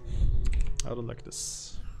this. I don't like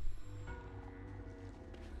this.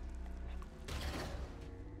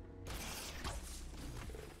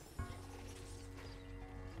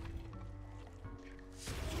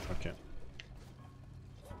 Okay.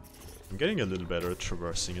 I'm getting a little better at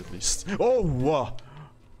traversing at least. Oh, wow!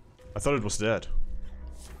 I thought it was dead.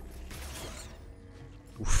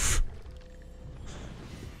 Oof.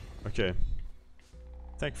 Okay.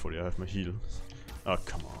 Thankfully I have my heal. Oh,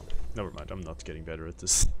 come on. Never mind, I'm not getting better at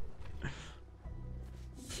this.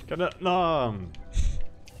 No!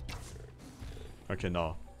 Okay,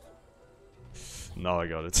 no. Now I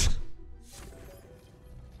got it.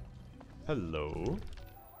 Hello?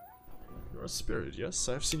 You're a spirit, yes?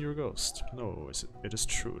 I've seen your ghost. No, it is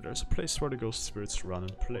true. There's a place where the ghost spirits run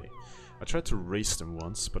and play. I tried to race them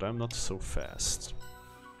once, but I'm not so fast.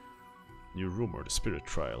 New rumor, the spirit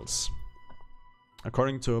trials.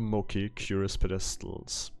 According to Moki, curious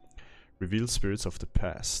pedestals reveal spirits of the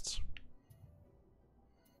past.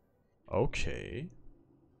 Okay.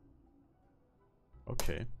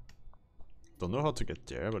 Okay. Don't know how to get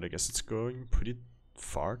there, but I guess it's going pretty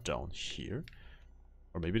far down here.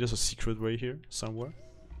 Or maybe there's a secret way here somewhere.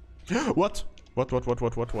 What? What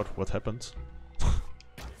happened?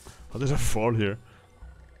 How did I fall here?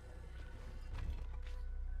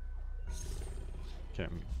 Okay,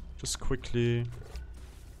 I'm just quickly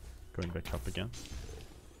going back up again.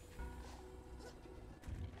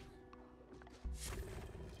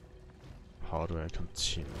 How do I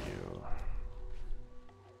continue?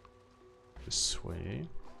 This way.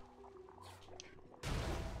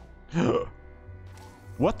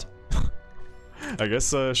 What? I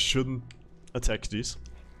guess I shouldn't attack these.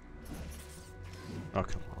 Oh,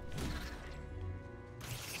 come on.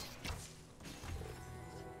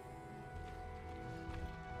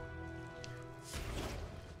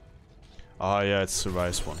 Ah, yeah, it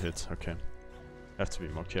survives one hit. Okay. Have to be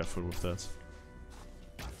more careful with that.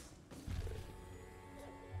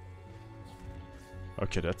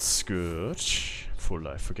 Okay, that's good. Full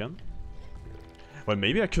life again. Well,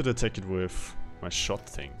 maybe I could attack it with my shot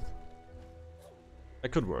thing. That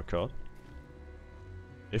could work out.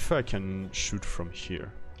 If I can shoot from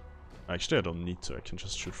here. Actually, I don't need to. I can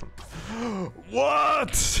just shoot from...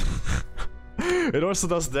 What? It also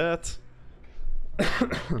does that.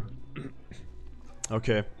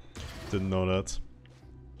 Okay. Didn't know that.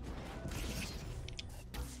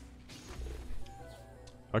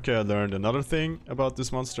 Okay, I learned another thing about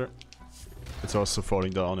this monster. It's also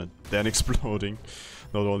falling down and then exploding.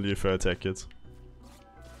 Not only if I attack it.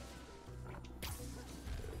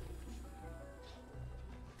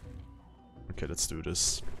 Okay, let's do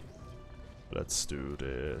this. Let's do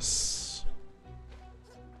this.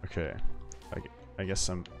 Okay. I guess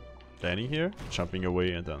I'm landing here, jumping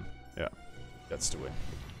away, and then, yeah, that's the way.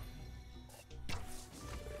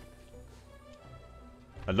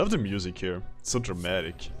 I love the music here, it's so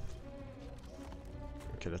dramatic.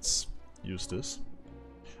 Okay, let's use this.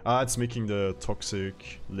 Ah, it's making the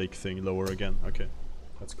toxic lake thing lower again. Okay,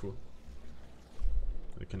 that's cool.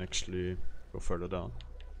 We can actually go further down.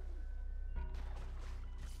 I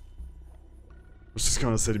was just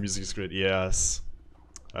gonna say the music is great. Yes,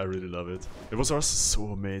 I really love it. It was also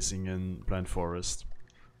so amazing in Blind Forest.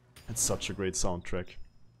 It's such a great soundtrack.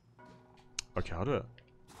 Okay, how do I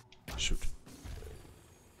shoot?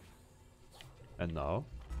 And now?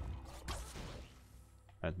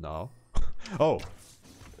 And now? Oh!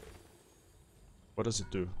 What does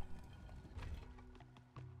it do?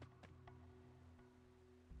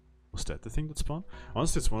 Was that the thing that spawned?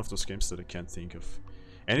 Honestly, it's one of those games that I can't think of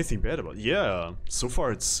anything bad about. Yeah, so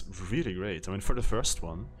far it's really great. I mean, for the first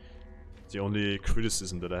one, the only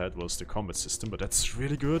criticism that I had was the combat system, but that's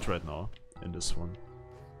really good right now in this one.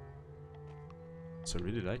 So I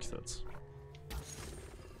really like that.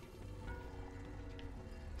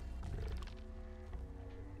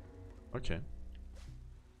 Okay.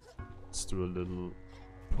 Let's do a little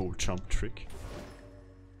pole jump trick.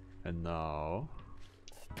 And now...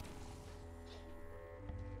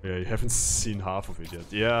 Yeah, you haven't seen half of it yet.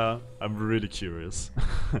 Yeah, I'm really curious.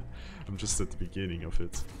 I'm just at the beginning of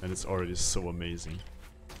it, and it's already so amazing.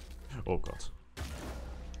 Oh god.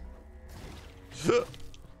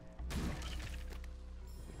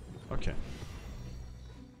 Okay.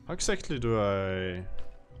 How exactly do I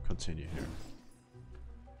continue here?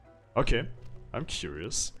 Okay, I'm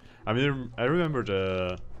curious. I mean, I remember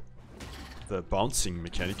the bouncing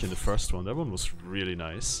mechanic in the first one. That one was really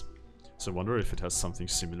nice. So I wonder if it has something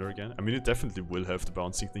similar again. I mean, it definitely will have the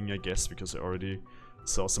bouncing thing, I guess, because I already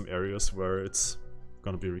saw some areas where it's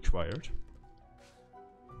gonna be required.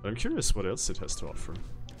 But I'm curious what else it has to offer.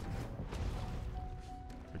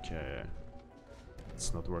 Okay,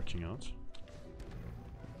 it's not working out.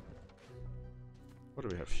 What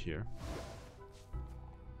do we have here?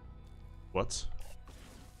 What?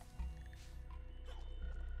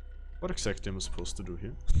 What exactly am I supposed to do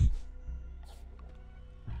here?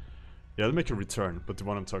 Yeah, I'll make a return, but the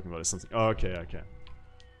one I'm talking about is something... Oh, okay, okay.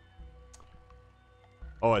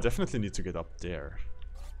 Oh, I definitely need to get up there.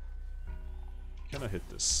 Can I hit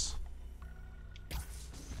this?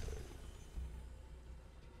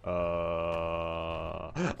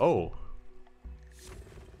 Oh!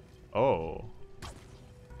 Oh!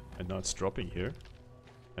 And now it's dropping here.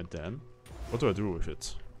 And then... What do I do with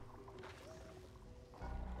it?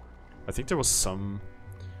 I think there was some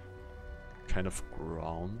kind of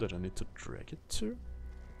ground that I need to drag it to?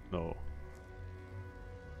 No.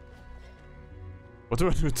 What do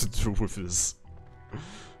I need to do with this?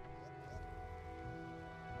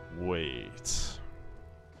 Wait.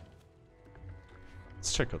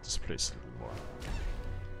 Let's check out this place a little more.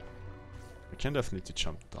 I can definitely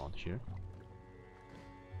jump down here.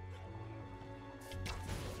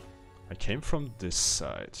 I came from this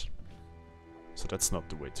side, so that's not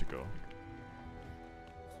the way to go.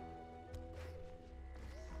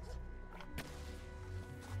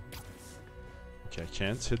 Okay, I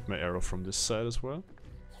can't hit my arrow from this side as well.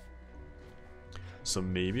 So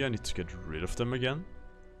maybe I need to get rid of them again.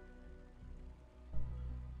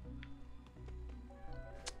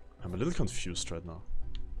 I'm a little confused right now.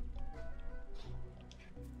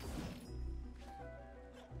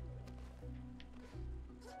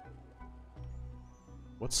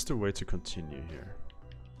 What's the way to continue here?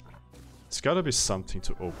 It's gotta be something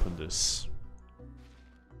to open this.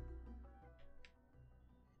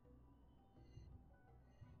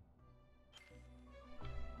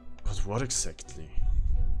 But what exactly?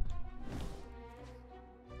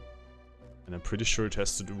 And I'm pretty sure it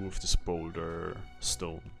has to do with this boulder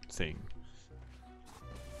stone thing.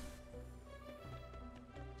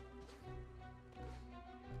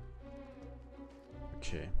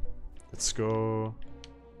 Okay, let's go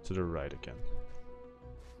to the right again.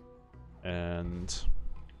 And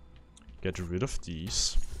get rid of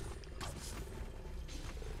these.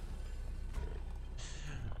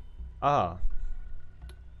 Ah.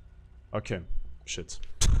 Okay, shit.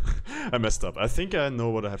 I messed up. I think I know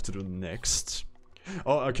what I have to do next.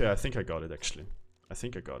 Oh, okay, I think I got it actually. I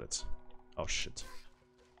think I got it. Oh shit.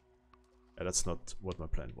 Yeah, that's not what my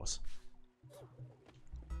plan was.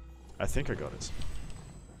 I think I got it.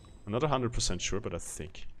 I'm not 100% sure, but I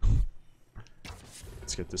think.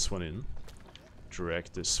 Let's get this one in.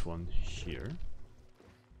 Drag this one here.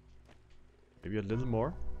 Maybe a little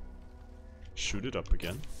more. Shoot it up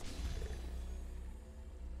again.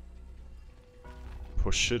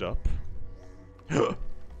 Push it up.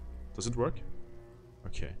 Does it work?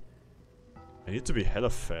 Okay. I need to be hella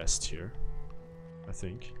fast here, I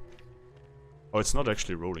think. Oh, it's not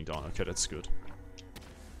actually rolling down. Okay, that's good.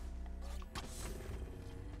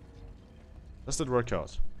 Does that work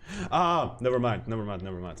out? Ah, never mind.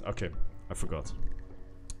 Okay, I forgot.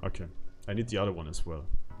 Okay, I need the other one as well.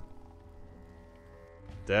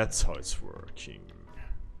 That's how it's working.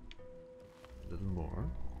 A little more.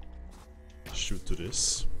 Shoot to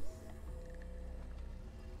this.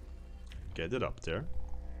 Get it up there.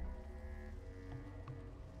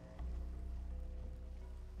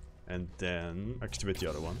 And then activate the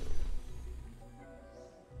other one.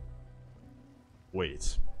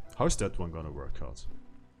 Wait, how's that one gonna work out?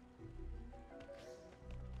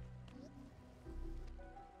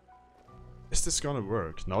 Is this gonna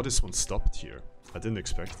work? Now this one stopped here. I didn't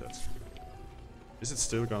expect that. Is it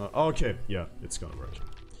still gonna... Oh, okay, yeah, it's gonna work.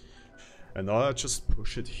 And now I just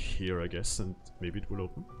push it here, I guess, and maybe it will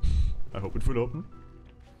open. I hope it will open.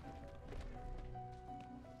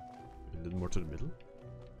 A little more to the middle.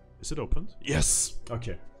 Is it opened? Yes!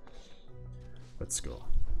 Okay. Let's go.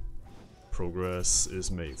 Progress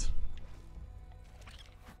is made.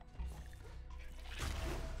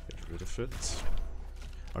 Get rid of it.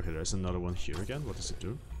 Okay, there's another one here again. What does it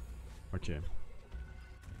do? Okay.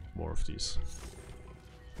 More of these.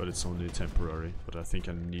 But it's only temporary. But I think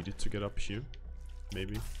I need it to get up here.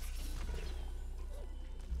 Maybe.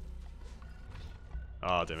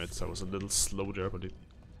 Ah, damn it. I was a little slow there, but it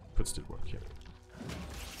could still work here.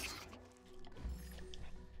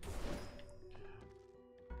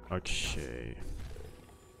 Okay.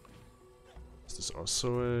 Is this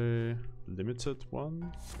also a limited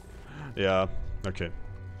one? Yeah, okay.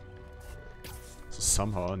 So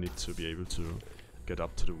somehow I need to be able to get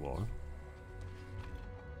up to the wall.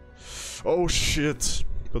 Oh shit!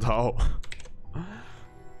 But how? I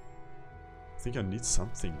think I need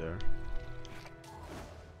something there.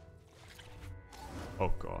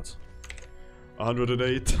 Oh god.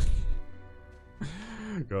 108.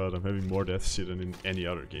 God, I'm having more deaths here than in any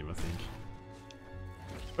other game, I think.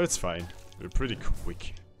 But it's fine. We're pretty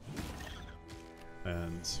quick.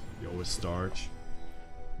 And we always start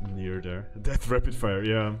near there. Death rapid fire,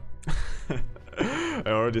 yeah. I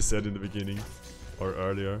already said in the beginning, or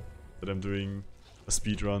earlier, that I'm doing a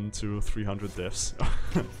speed run to 300 deaths.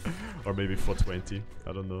 Or maybe 420,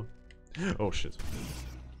 I don't know. Oh shit.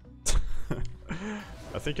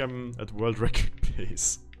 I think I'm at world record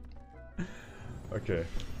pace. Okay,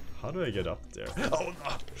 how do I get up there? Oh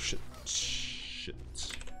no! Shit,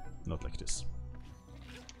 shit. Not like this.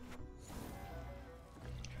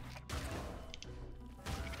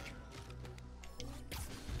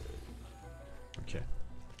 Okay.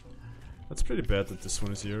 That's pretty bad that this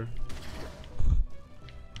one is here.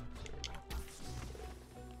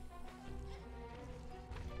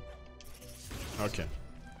 Okay.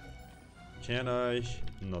 Can I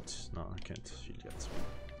not? No, I can't heal yet.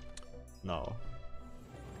 Now.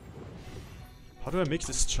 How do I make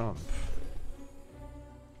this jump?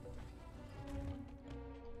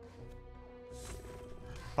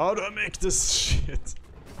 How do I make this shit?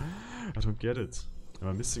 I don't get it. Am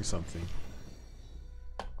I missing something?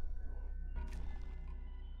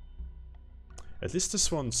 At least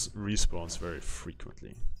this one respawns very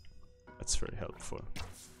frequently. That's very helpful.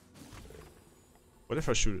 What if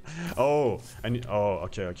I shoot it? Oh, I need. Oh,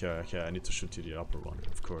 okay. I need to shoot to the upper one,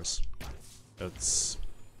 of course. That's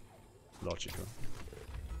logical.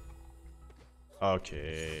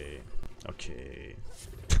 Okay.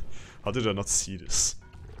 How did I not see this?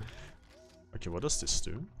 Okay, what does this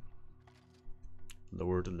do?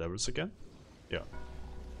 Lower the levels again? Yeah.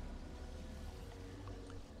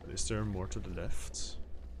 But is there more to the left?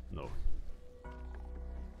 No.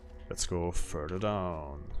 Let's go further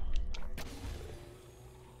down.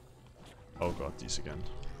 Oh god, these again.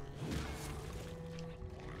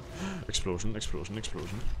 Explosion.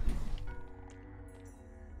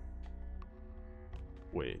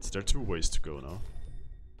 Wait, there are two ways to go now.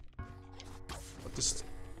 What does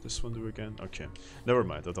this one do again? Okay, never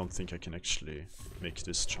mind, I don't think I can actually make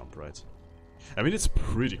this jump right. I mean, it's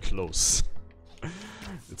pretty close.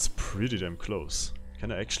 It's pretty damn close.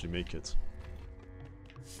 Can I actually make it?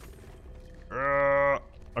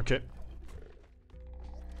 Okay.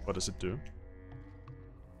 What does it do?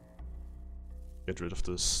 Get rid of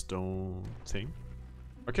the stone thing.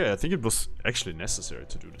 Okay, I think it was actually necessary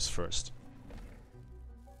to do this first.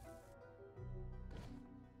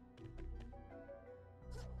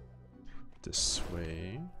 This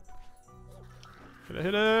way. Can I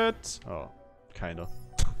hit it? Oh, kinda.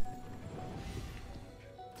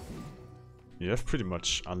 You have pretty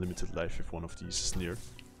much unlimited life if one of these is near.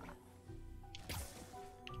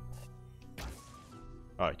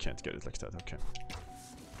 Oh, I can't get it like that, okay.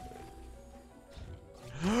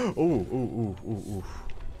 Oh.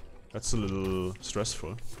 That's a little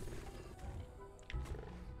stressful.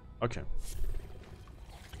 Okay.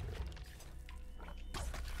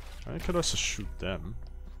 I could also shoot them.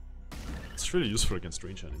 It's really useful against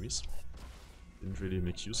range enemies. Didn't really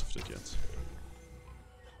make use of that yet.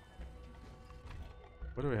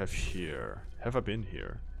 What do I have here? Have I been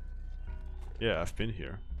here? Yeah, I've been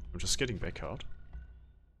here. I'm just getting back out.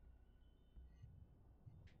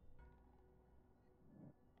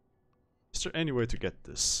 Is there any way to get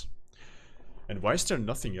this? And why is there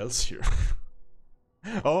nothing else here?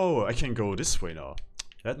 Oh, I can go this way now.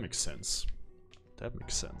 That makes sense. That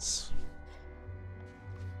makes sense.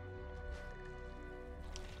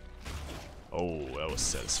 Oh, that was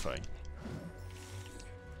satisfying.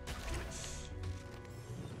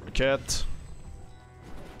 A cat.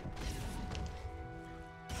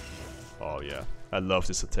 Oh yeah, I love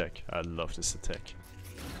this attack. I love this attack.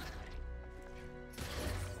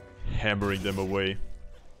 Hammering them away.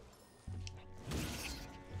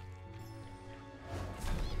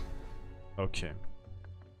 Okay.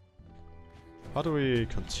 How do we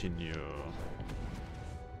continue?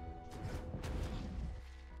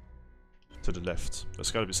 To the left. There's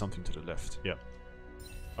gotta be something to the left. Yeah.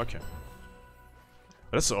 Okay.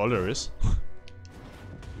 That's all there is.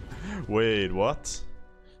 Wait, what?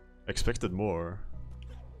 Expected more.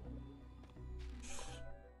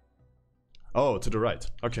 Oh, to the right.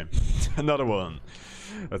 Okay. Another one.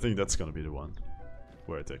 I think that's gonna be the one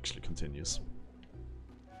where it actually continues.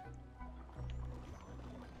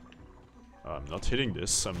 I'm not hitting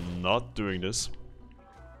this. I'm not doing this.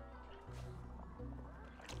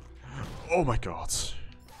 Oh my god.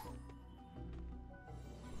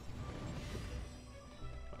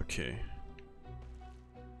 Okay.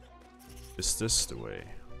 Is this the way?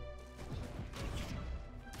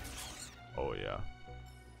 Oh yeah.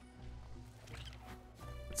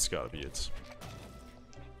 It's gotta be it.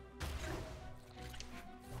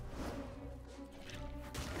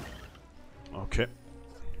 Okay.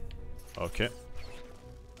 Okay.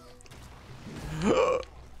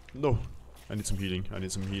 No. I need some healing. I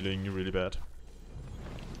need some healing really bad.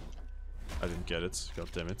 I didn't get it. God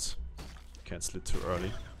damn it. Cancel it too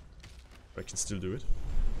early. But I can still do it.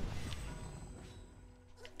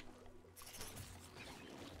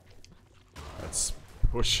 Let's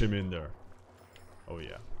push him in there. Oh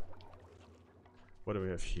yeah. What do we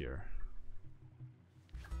have here?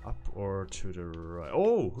 Up or to the right?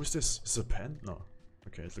 Oh, who's this? Is it a panda? No.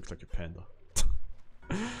 Okay, it looks like a panda.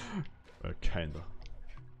 Kinda.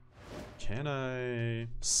 Can I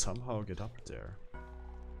somehow get up there?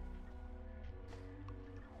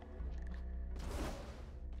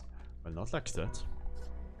 Well, not like that.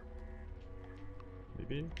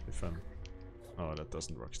 Maybe if I'm... Oh, that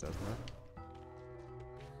doesn't work that way.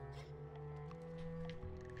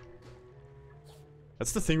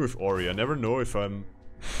 That's the thing with Ori. I never know if I'm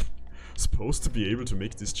supposed to be able to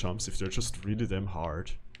make these jumps if they're just really damn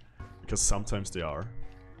hard. Because sometimes they are.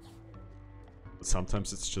 But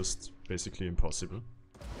sometimes it's just basically impossible.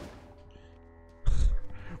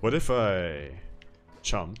 What if I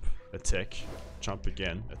jump, attack, jump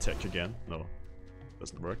again, attack again? No,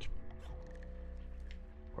 doesn't work.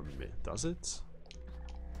 Or maybe does it?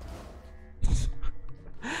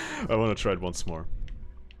 I want to try it once more.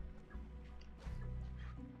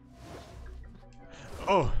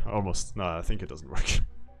 Oh, almost. Nah, I think it doesn't work.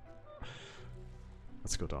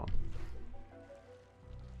 Let's go down.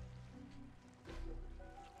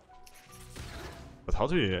 But how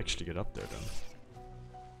do you actually get up there then?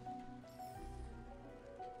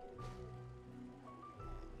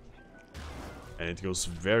 And it goes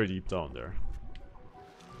very deep down there.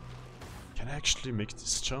 Can I actually make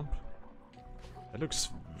this jump? That looks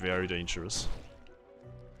very dangerous.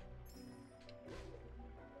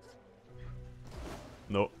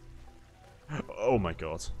 No. Oh my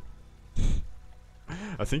god.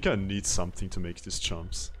 I think I need something to make these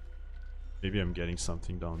jumps. Maybe I'm getting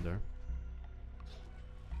something down there.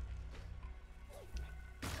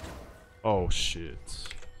 Oh shit.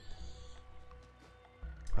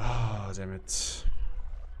 Ah, damn it.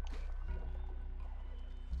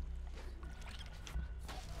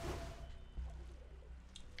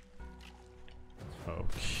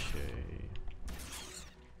 Okay.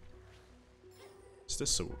 Is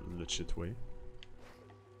this a legit way?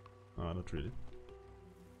 Not really.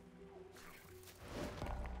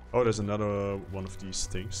 Oh, there's another one of these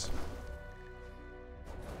things.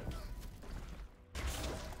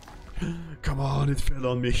 Come on, it fell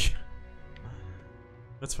on me.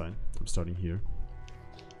 That's fine. I'm starting here.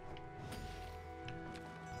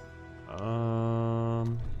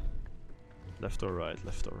 Left or right?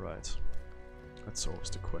 Left or right? That's always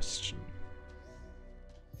the question.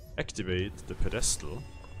 Activate the pedestal.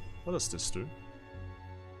 What does this do?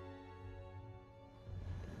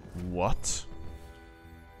 What?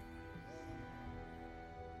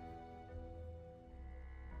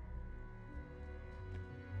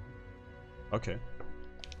 Okay.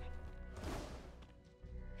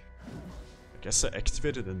 I guess I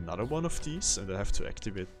activated another one of these and I have to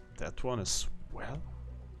activate that one as well?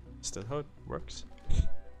 Is that how it works?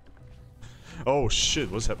 Oh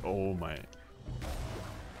shit, what's happening? Oh my.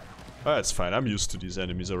 Oh, it's fine, I'm used to these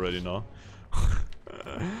enemies already now.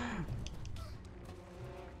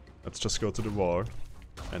 Let's just go to the war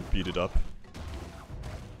and beat it up.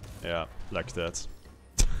 Yeah, like that.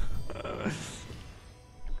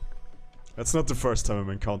 That's not the first time I'm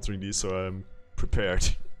encountering these, so I'm prepared.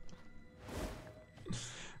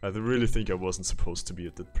 I really think I wasn't supposed to be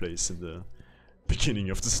at that place in the beginning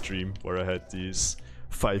of the stream where I had these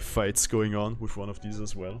 5 fights going on with one of these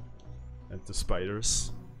as well. And the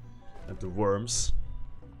spiders and the worms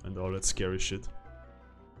and all that scary shit.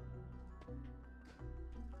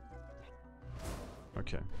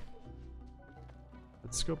 Okay.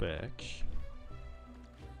 Let's go back.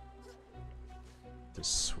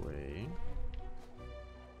 This way.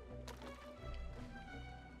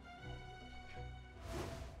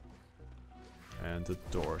 And the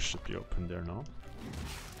door should be open there now.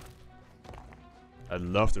 I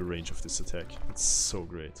love the range of this attack. It's so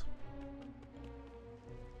great.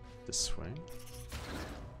 This way.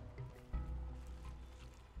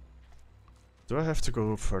 Do I have to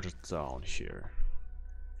go further down here?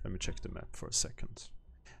 Let me check the map for a second.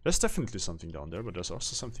 There's definitely something down there, but there's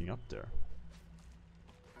also something up there.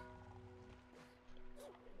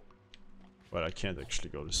 Well, I can't actually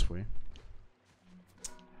go this way.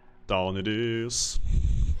 Down it is.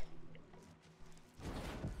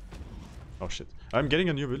 Oh shit. I'm getting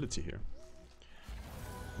a new ability here.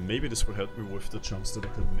 Maybe this will help me with the jumps that I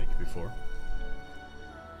couldn't make before.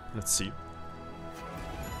 Let's see.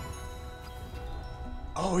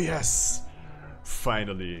 Oh yes!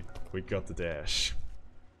 Finally, we got the dash.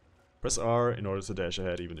 Press R in order to dash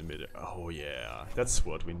ahead even in mid-air. Oh yeah, that's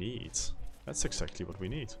what we need. That's exactly what we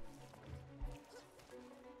need.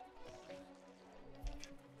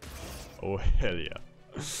 Oh hell yeah.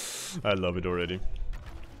 I love it already.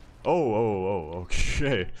 Oh,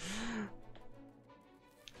 okay.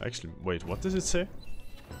 Actually, wait, what does it say?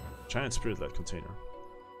 Giant spirit light container.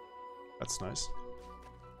 That's nice.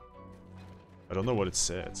 I don't know what it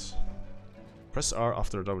said. Press R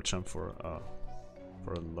after a double jump for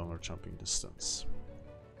a longer jumping distance.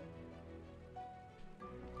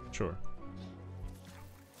 Sure.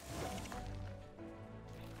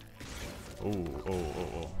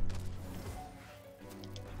 Oh.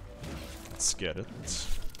 Let's get it.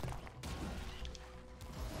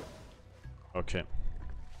 Okay.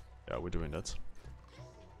 Yeah, we're doing that.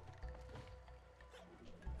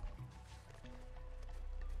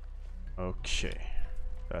 Okay.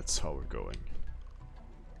 That's how we're going.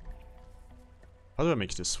 How do I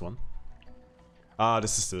make this one? Ah,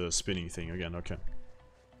 this is the spinning thing again, okay.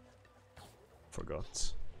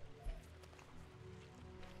 Forgot.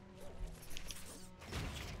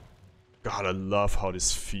 God, I love how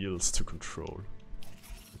this feels to control.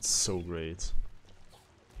 It's so great.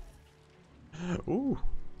 Ooh.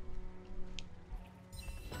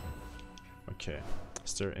 Okay.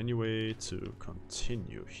 Is there any way to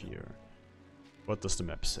continue here? What does the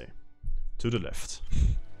map say? To the left.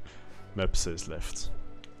 Map says left.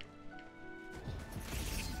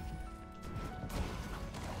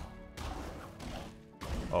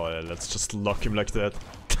 Oh yeah, let's just lock him like that.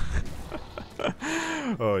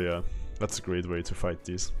 Oh yeah, that's a great way to fight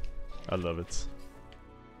these. I love it.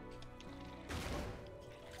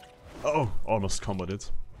 Oh, almost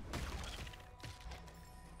comboed.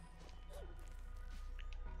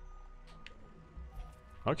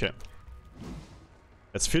 Okay.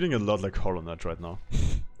 It's feeling a lot like Hollow Knight right now.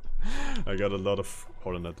 I got a lot of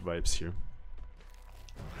Hollow Knight vibes here.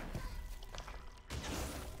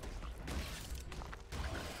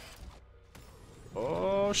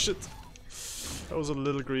 Oh shit! That was a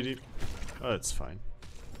little greedy. Oh, it's fine.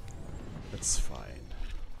 It's fine.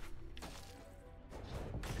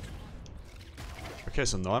 Okay,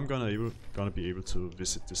 so now I'm gonna be able to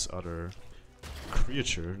visit this other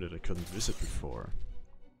creature that I couldn't visit before.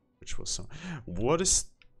 Which was some... What is...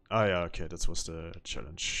 Ah yeah, okay, that was the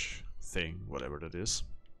challenge thing, whatever that is.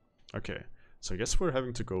 Okay, so I guess we're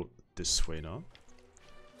having to go this way now.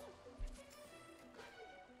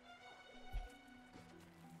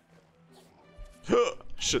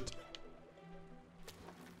 Shit.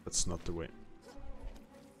 That's not the way.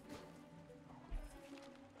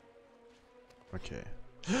 Okay.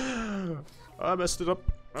 I messed it up.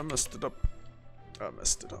 I messed it up. I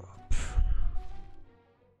messed it up.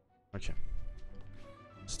 Okay.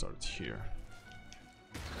 Start here.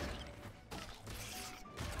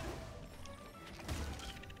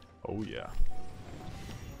 Oh yeah.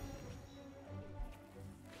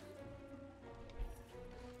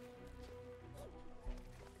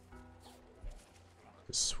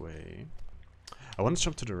 This way. I want to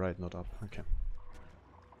jump to the right, not up. Okay.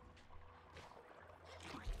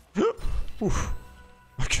 Oof.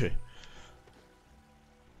 Okay.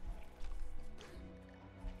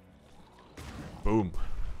 Boom.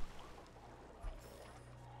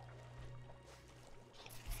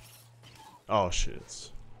 Oh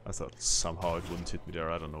shit. I thought somehow it wouldn't hit me there,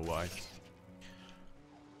 I don't know why.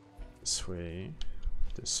 This way.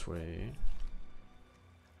 This way.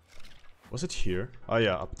 Was it here? Oh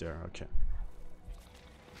yeah, up there, okay.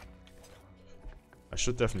 I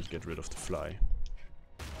should definitely get rid of the fly.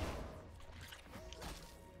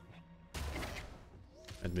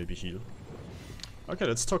 And maybe heal. Okay,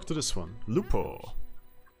 let's talk to this one. Lupo!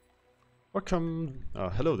 Welcome...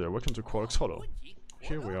 hello there, welcome to Quallock's Hollow.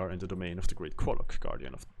 Here we are in the domain of the great Quallock,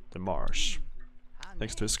 guardian of the marsh.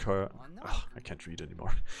 Thanks to his care... I can't read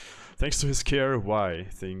anymore. Thanks to his care, why,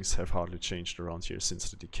 things have hardly changed around here since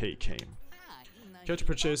the decay came. Care to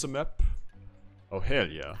purchase a map? Oh hell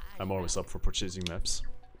yeah, I'm always up for purchasing maps.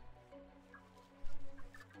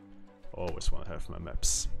 Always want to have my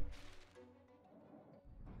maps.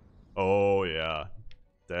 Oh yeah,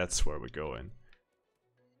 that's where we're going.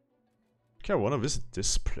 Okay, I want to visit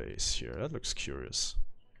this place here, that looks curious.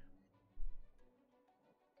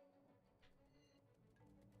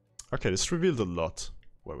 Okay, this revealed a lot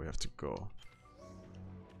where we have to go.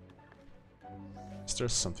 Is there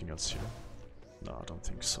something else here? No, I don't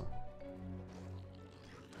think so.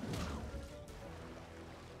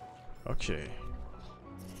 Okay.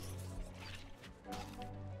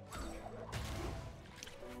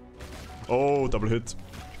 Oh, double hit.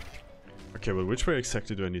 Okay, well, which way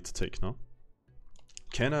exactly do I need to take now?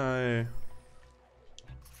 Can I...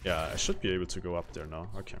 Yeah, I should be able to go up there now.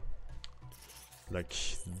 Okay. Like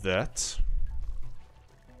that.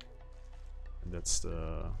 And that's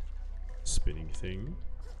the spinning thing.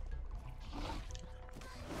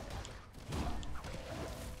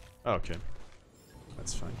 Oh, okay.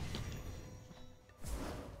 That's fine.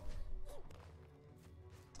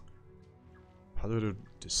 How do I do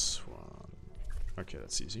this one? Okay,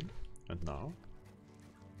 that's easy. And now?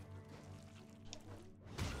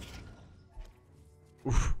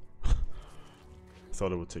 Oof.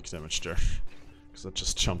 Thought I would take damage there. Because I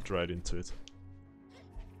just jumped right into it.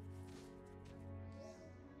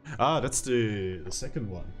 Ah, that's the second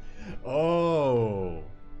one. Oh!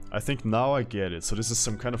 I think now I get it. So this is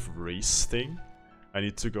some kind of race thing. I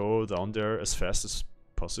need to go down there as fast as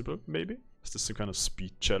possible, maybe? Is this some kind of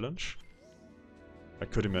speed challenge? I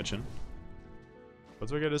could imagine. What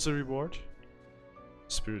do I get as a reward?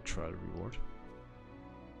 Spirit trial reward.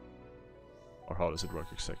 Or how does it work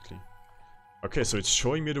exactly? Okay, so it's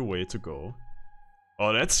showing me the way to go.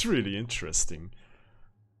 Oh, that's really interesting.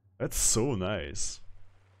 That's so nice.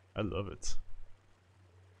 I love it.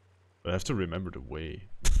 But I have to remember the way.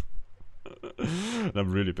 And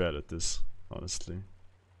I'm really bad at this, honestly.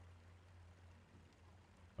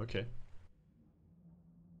 Okay.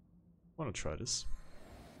 Wanna try this?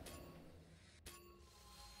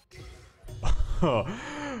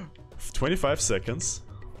 25 seconds.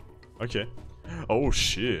 Okay. Oh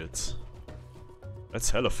shit. That's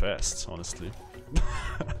hella fast, honestly.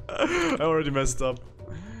 I already messed up.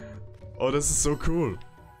 Oh, this is so cool.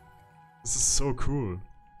 This is so cool.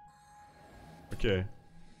 Okay.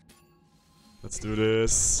 Let's do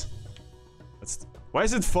this. Why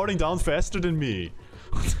is it falling down faster than me?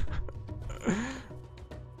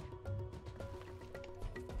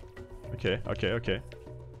 Okay, okay, okay.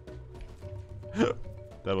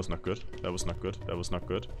 That was not good. That was not good. That was not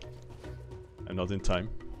good. And not in time.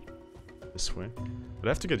 This way. But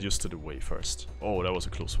I have to get used to the way first. Oh, that was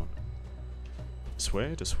a close one. This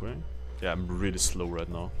way, this way. Yeah, I'm really slow right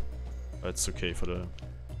now. That's okay for the...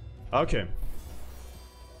 Okay.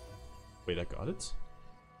 Wait, I got it?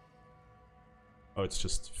 Oh, it's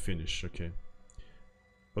just finish, okay.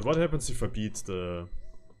 But what happens if I beat the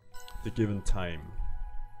given time?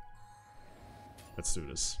 Let's do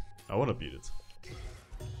this. I wanna beat it.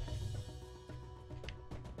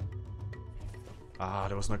 Ah,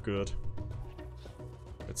 that was not good.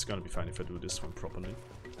 It's gonna be fine if I do this one properly.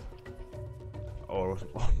 Or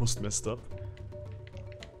almost messed up.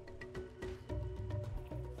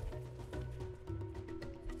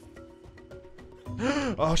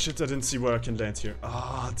 Oh shit, I didn't see where I can land here.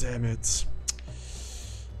 Ah, damn it.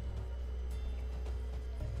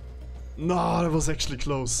 No, that was actually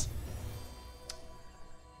close.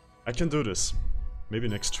 I can do this. Maybe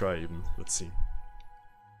next try even. Let's see.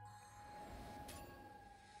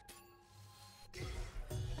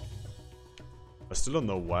 I still don't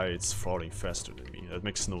know why it's falling faster than me. That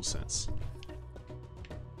makes no sense.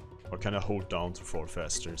 Or can I hold down to fall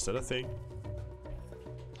faster? Is that a thing?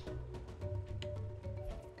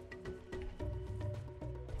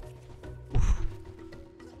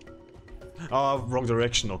 Ah, wrong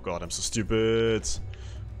direction. Oh god, I'm so stupid.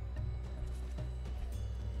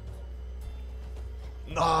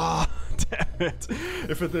 Ah, damn it.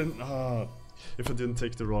 If I didn't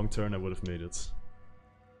take the wrong turn, I would have made it.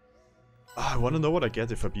 I want to know what I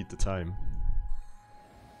get if I beat the time.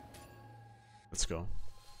 Let's go.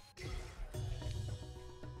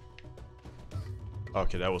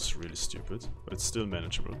 Okay, that was really stupid, but it's still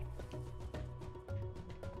manageable.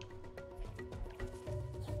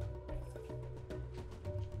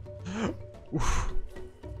 Oof.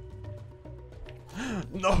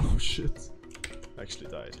 No, shit. I actually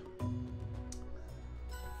died.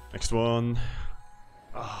 Next one.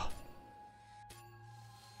 Ah.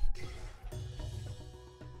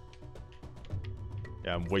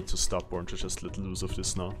 Yeah, I'm way too stubborn to just let loose of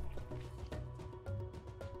this now.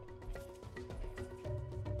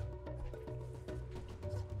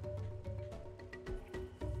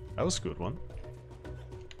 That was a good one.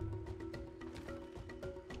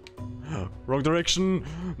 Wrong direction!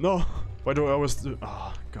 No! Why do I always do—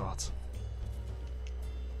 oh, god.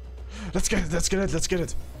 Let's get it, let's get it, let's get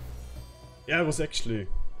it! Yeah, it was actually—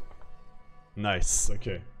 nice,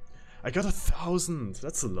 okay. I got 1,000!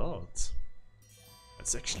 That's a lot.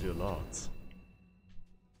 That's actually a lot.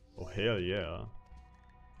 Oh, hell yeah.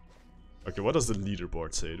 Okay, what does the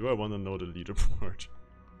leaderboard say? Do I want to know the leaderboard?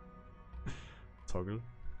 Toggle.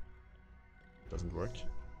 Doesn't work.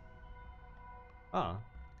 Ah.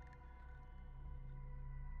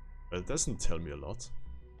 But it doesn't tell me a lot.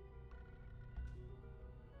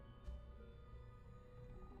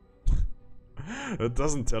 It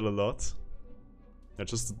doesn't tell a lot.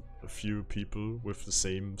 Just a few people with the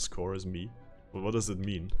same score as me. Well, what does it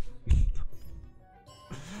mean?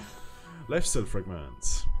 Lifestyle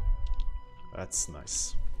fragment. That's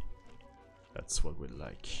nice. That's what we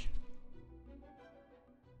like.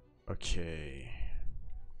 Okay.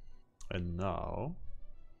 And now...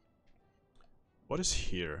 what is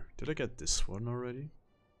here? Did I get this one already?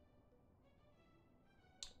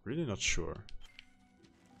 Really not sure.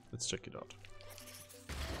 Let's check it out.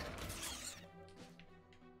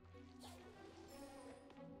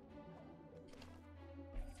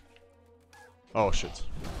 Oh shit.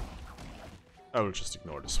 I will just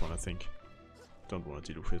ignore this one, I think. Don't want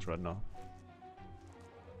to deal with it right now.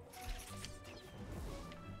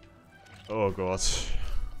 Oh god.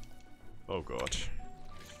 Oh god.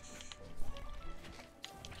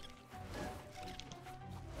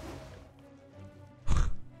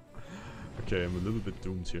 Okay, I'm a little bit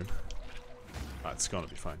doomed here. Ah, it's gonna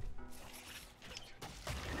be fine.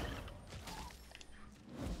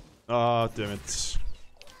 Ah, damn it.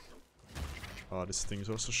 Ah, this thing is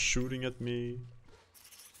also shooting at me.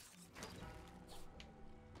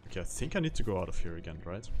 Okay, I think I need to go out of here again,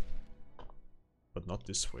 right? But not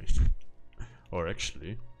this way. Or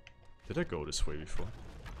actually, did I go this way before?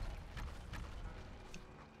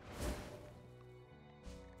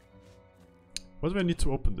 What do I need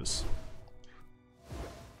to open this?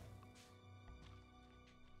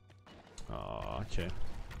 Ah, okay.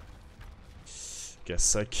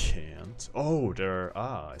 Guess I can't. Oh, there.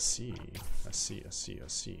 Ah, I see. I see. I see. I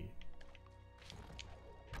see.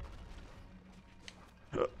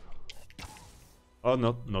 Oh,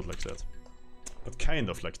 not like that, but kind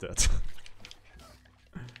of like that.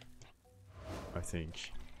 I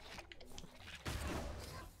think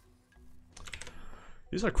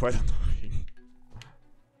these are quite annoying.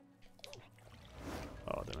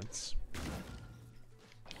 Oh, damn it!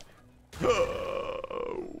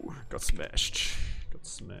 Oh, got smashed. Got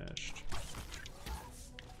smashed.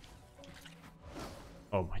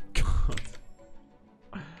 Oh my god.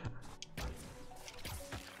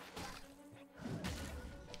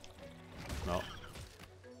 No.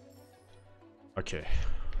 Okay,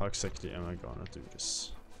 how exactly am I gonna do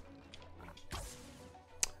this?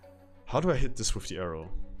 How do I hit this with the arrow?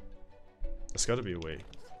 There's gotta be a way.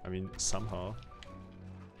 I mean, somehow.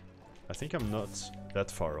 I think I'm not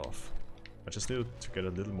that far off. I just need to get a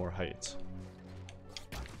little more height.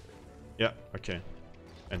 Yeah, okay.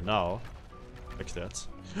 And now, like that.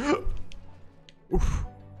 Oof,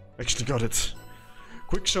 actually got it.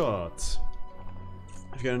 Quick shot.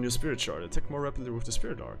 I've got a new spirit shard. Attack more rapidly with the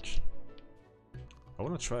spirit arc. I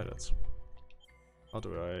wanna try that. How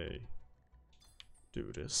do I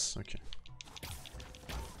do this. Okay.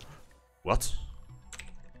 What?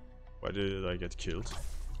 Why did I get killed?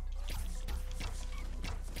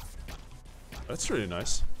 That's really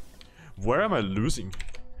nice. Where am I losing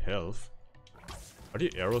health? Are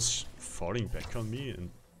the arrows falling back on me and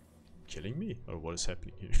killing me? Or what is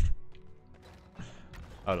happening here?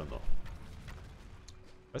 I don't know.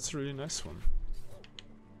 That's a really nice one.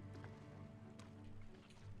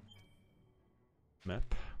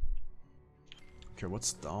 Map. Okay,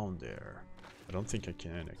 what's down there? I don't think I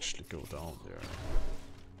can actually go down there.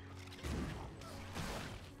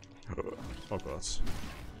 Oh god.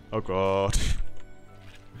 Oh god.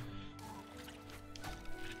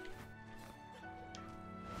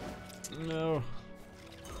 No.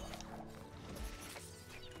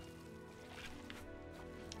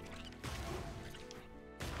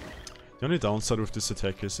 The only downside with this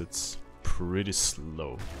attack is it's pretty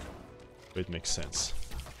slow. But it makes sense.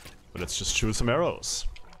 But let's just shoot some arrows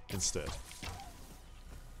instead.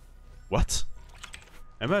 What?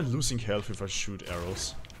 Am I losing health if I shoot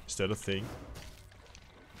arrows? Is that a thing?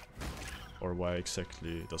 Or why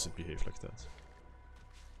exactly does it behave like that?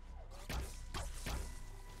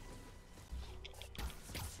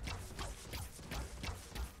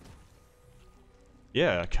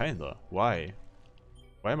 Yeah, kinda. Why?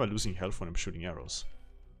 Why am I losing health when I'm shooting arrows?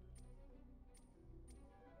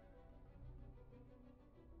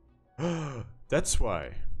 That's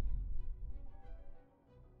why.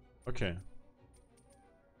 Okay.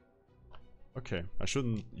 Okay, I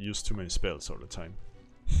shouldn't use too many spells all the time.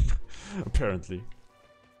 Apparently.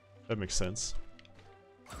 That makes sense.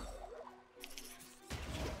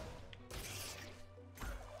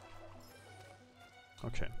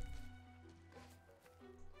 Okay.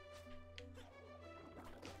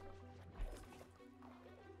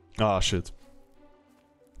 Ah, shit.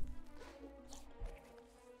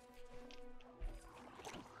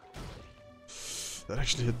 That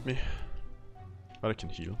actually hit me. But I can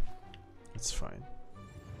heal. It's fine.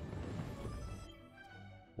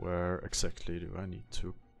 Where exactly do I need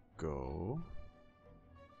to go?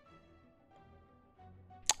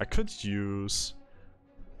 I could use...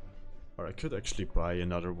 Or I could actually buy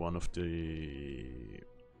another one of the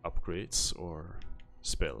upgrades or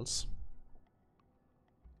spells.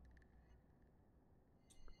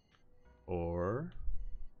 Or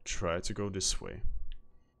try to go this way.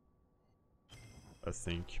 I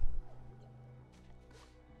think.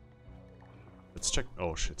 Let's check.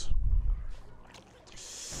 Oh shit.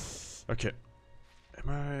 Okay. Am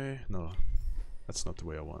I... No. That's not the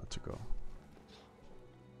way I wanted to go.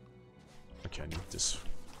 Okay, I need this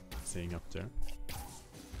thing up there.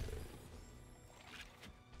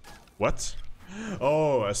 What?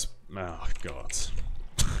 Oh, oh god.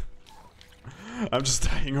 I'm just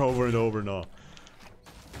dying over and over now.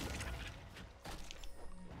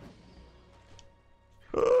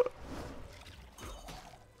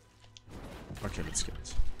 Okay, let's get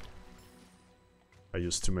it. I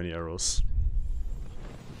used too many arrows.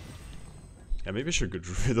 Yeah, maybe I should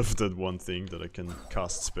get rid of that one thing that I can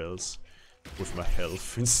cast spells with my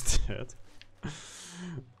health instead.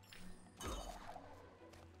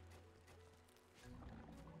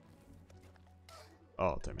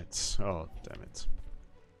 Oh, damn it. Oh, damn it.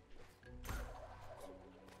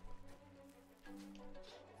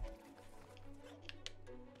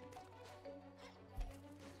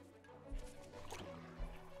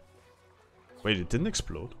 Wait, it didn't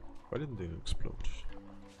explode? Why didn't it explode?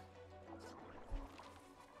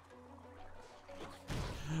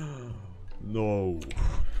 No.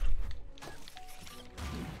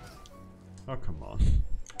 Oh, come on.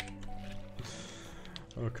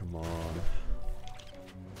 Oh, come on.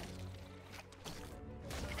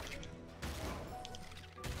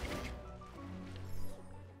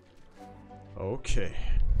 Okay.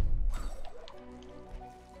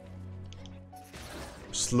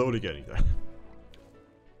 Slowly getting there.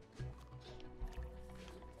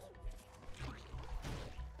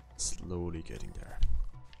 Slowly getting there.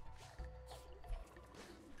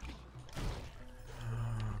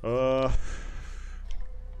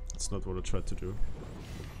 That's not what I tried to do.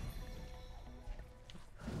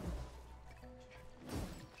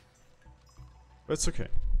 But it's okay.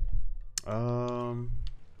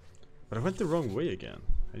 But I went the wrong way again.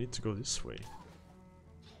 I need to go this way.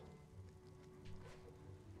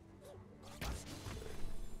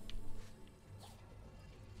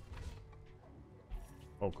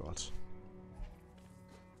 Oh god.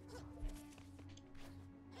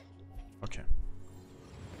 Okay.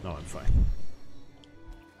 Now I'm fine.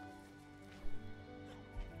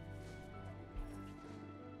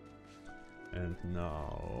 And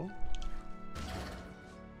now...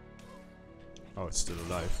 Oh, it's still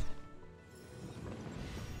alive.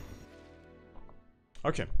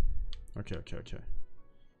 Okay. Okay.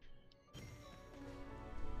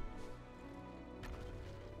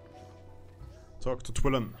 Talk to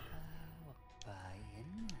Twillen.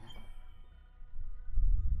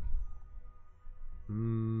 I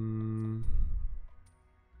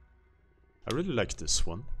really like this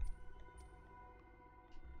one.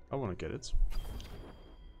 I want to get it.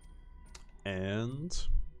 And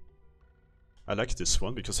I like this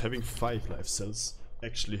one because having 5 life cells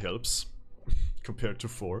actually helps compared to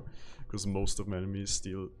 4, because most of my enemies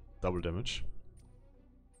deal double damage.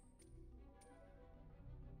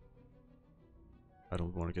 I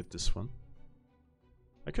don't want to get this one.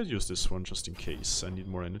 I could use this one just in case I need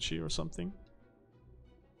more energy or something.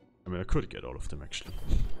 I mean, I could get all of them actually.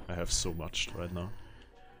 I have so much right now.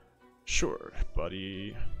 Sure,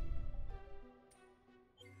 buddy.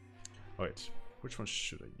 Wait, which one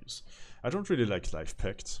should I use? I don't really like Life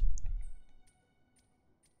Pact.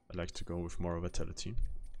 I like to go with more Vitality.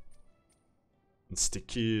 And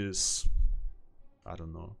Sticky is... I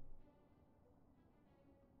don't know.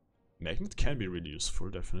 Magnet can be really useful,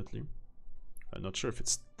 definitely. I'm not sure if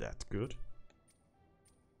it's that good.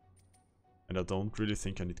 And I don't really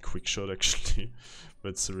think I need Quick Shot actually, but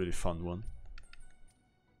it's a really fun one.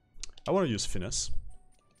 I want to use Finesse.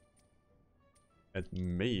 And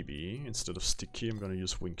maybe, instead of Sticky, I'm gonna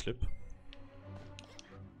use Wing Clip.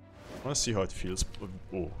 I want to see how it feels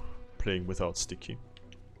playing without Sticky.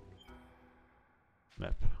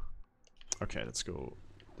 Map. Okay, let's go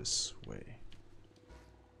this way.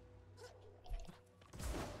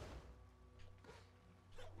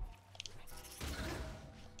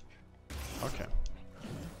 Okay.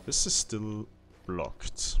 This is still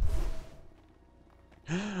blocked.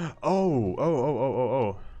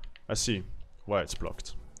 Oh. I see why it's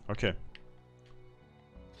blocked. Okay.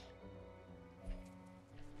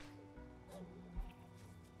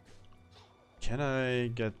 Can I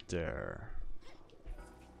get there?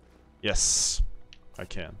 Yes, I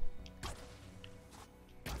can.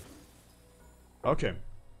 Okay.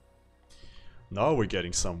 Now we're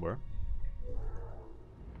getting somewhere.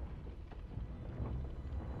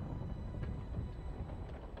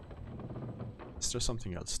 Is there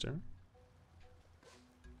something else there?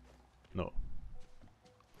 No.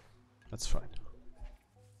 That's fine.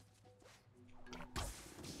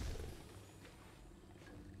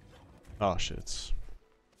 Ah, shit.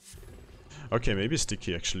 Okay, maybe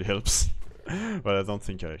Sticky actually helps. But I don't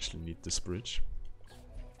think I actually need this bridge.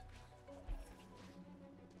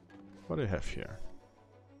 What do I have here?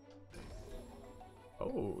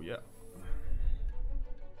 Oh, yeah.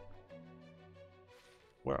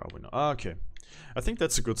 Where are we now? Ah, okay. I think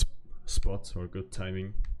that's a good spot or good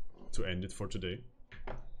timing to end it for today.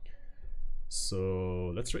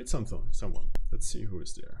 So let's rate someone. Let's see who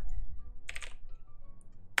is there.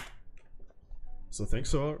 So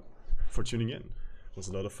thanks all for tuning in. It was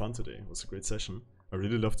a lot of fun today. It was a great session. I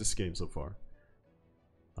really love this game so far.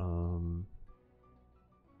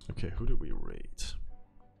 Okay, who do we rate?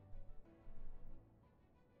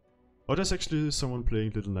 Oh, there's actually someone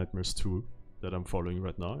playing Little Nightmares 2 that I'm following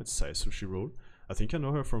right now. It's Sai Sushi Roll. I think I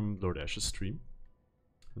know her from Lord Ash's stream.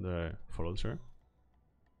 And I followed her.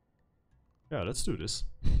 Yeah, let's do this.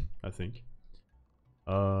 I think.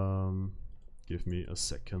 Give me a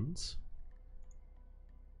second.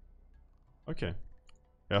 Okay.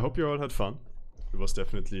 Yeah, I hope you all had fun. It was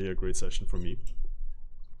definitely a great session for me.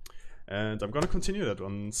 And I'm gonna continue that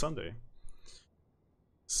on Sunday.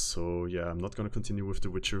 So yeah, I'm not gonna continue with The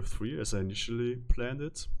Witcher 3 as I initially planned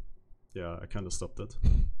it. Yeah, I kinda stopped that.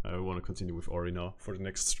 I wanna continue with Ori now for the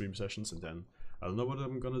next stream sessions, and then I don't know what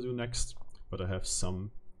I'm gonna do next, but I have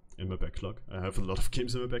some in my backlog. I have a lot of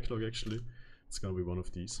games in my backlog actually. It's gonna be one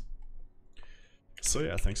of these. So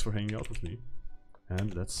yeah, thanks for hanging out with me.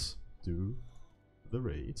 And let's do the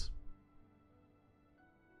raid.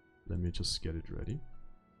 Let me just get it ready.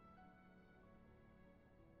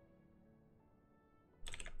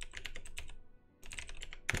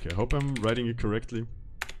 Okay, I hope I'm writing it correctly.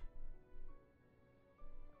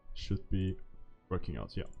 Should be working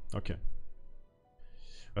out, yeah, okay.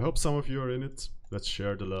 I hope some of you are in it. Let's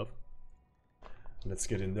share the love. Let's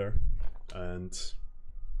get in there and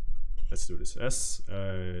let's do this. As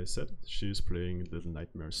I said, she's playing Little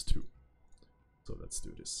Nightmares 2. So let's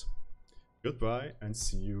do this. Goodbye and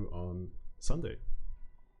see you on Sunday.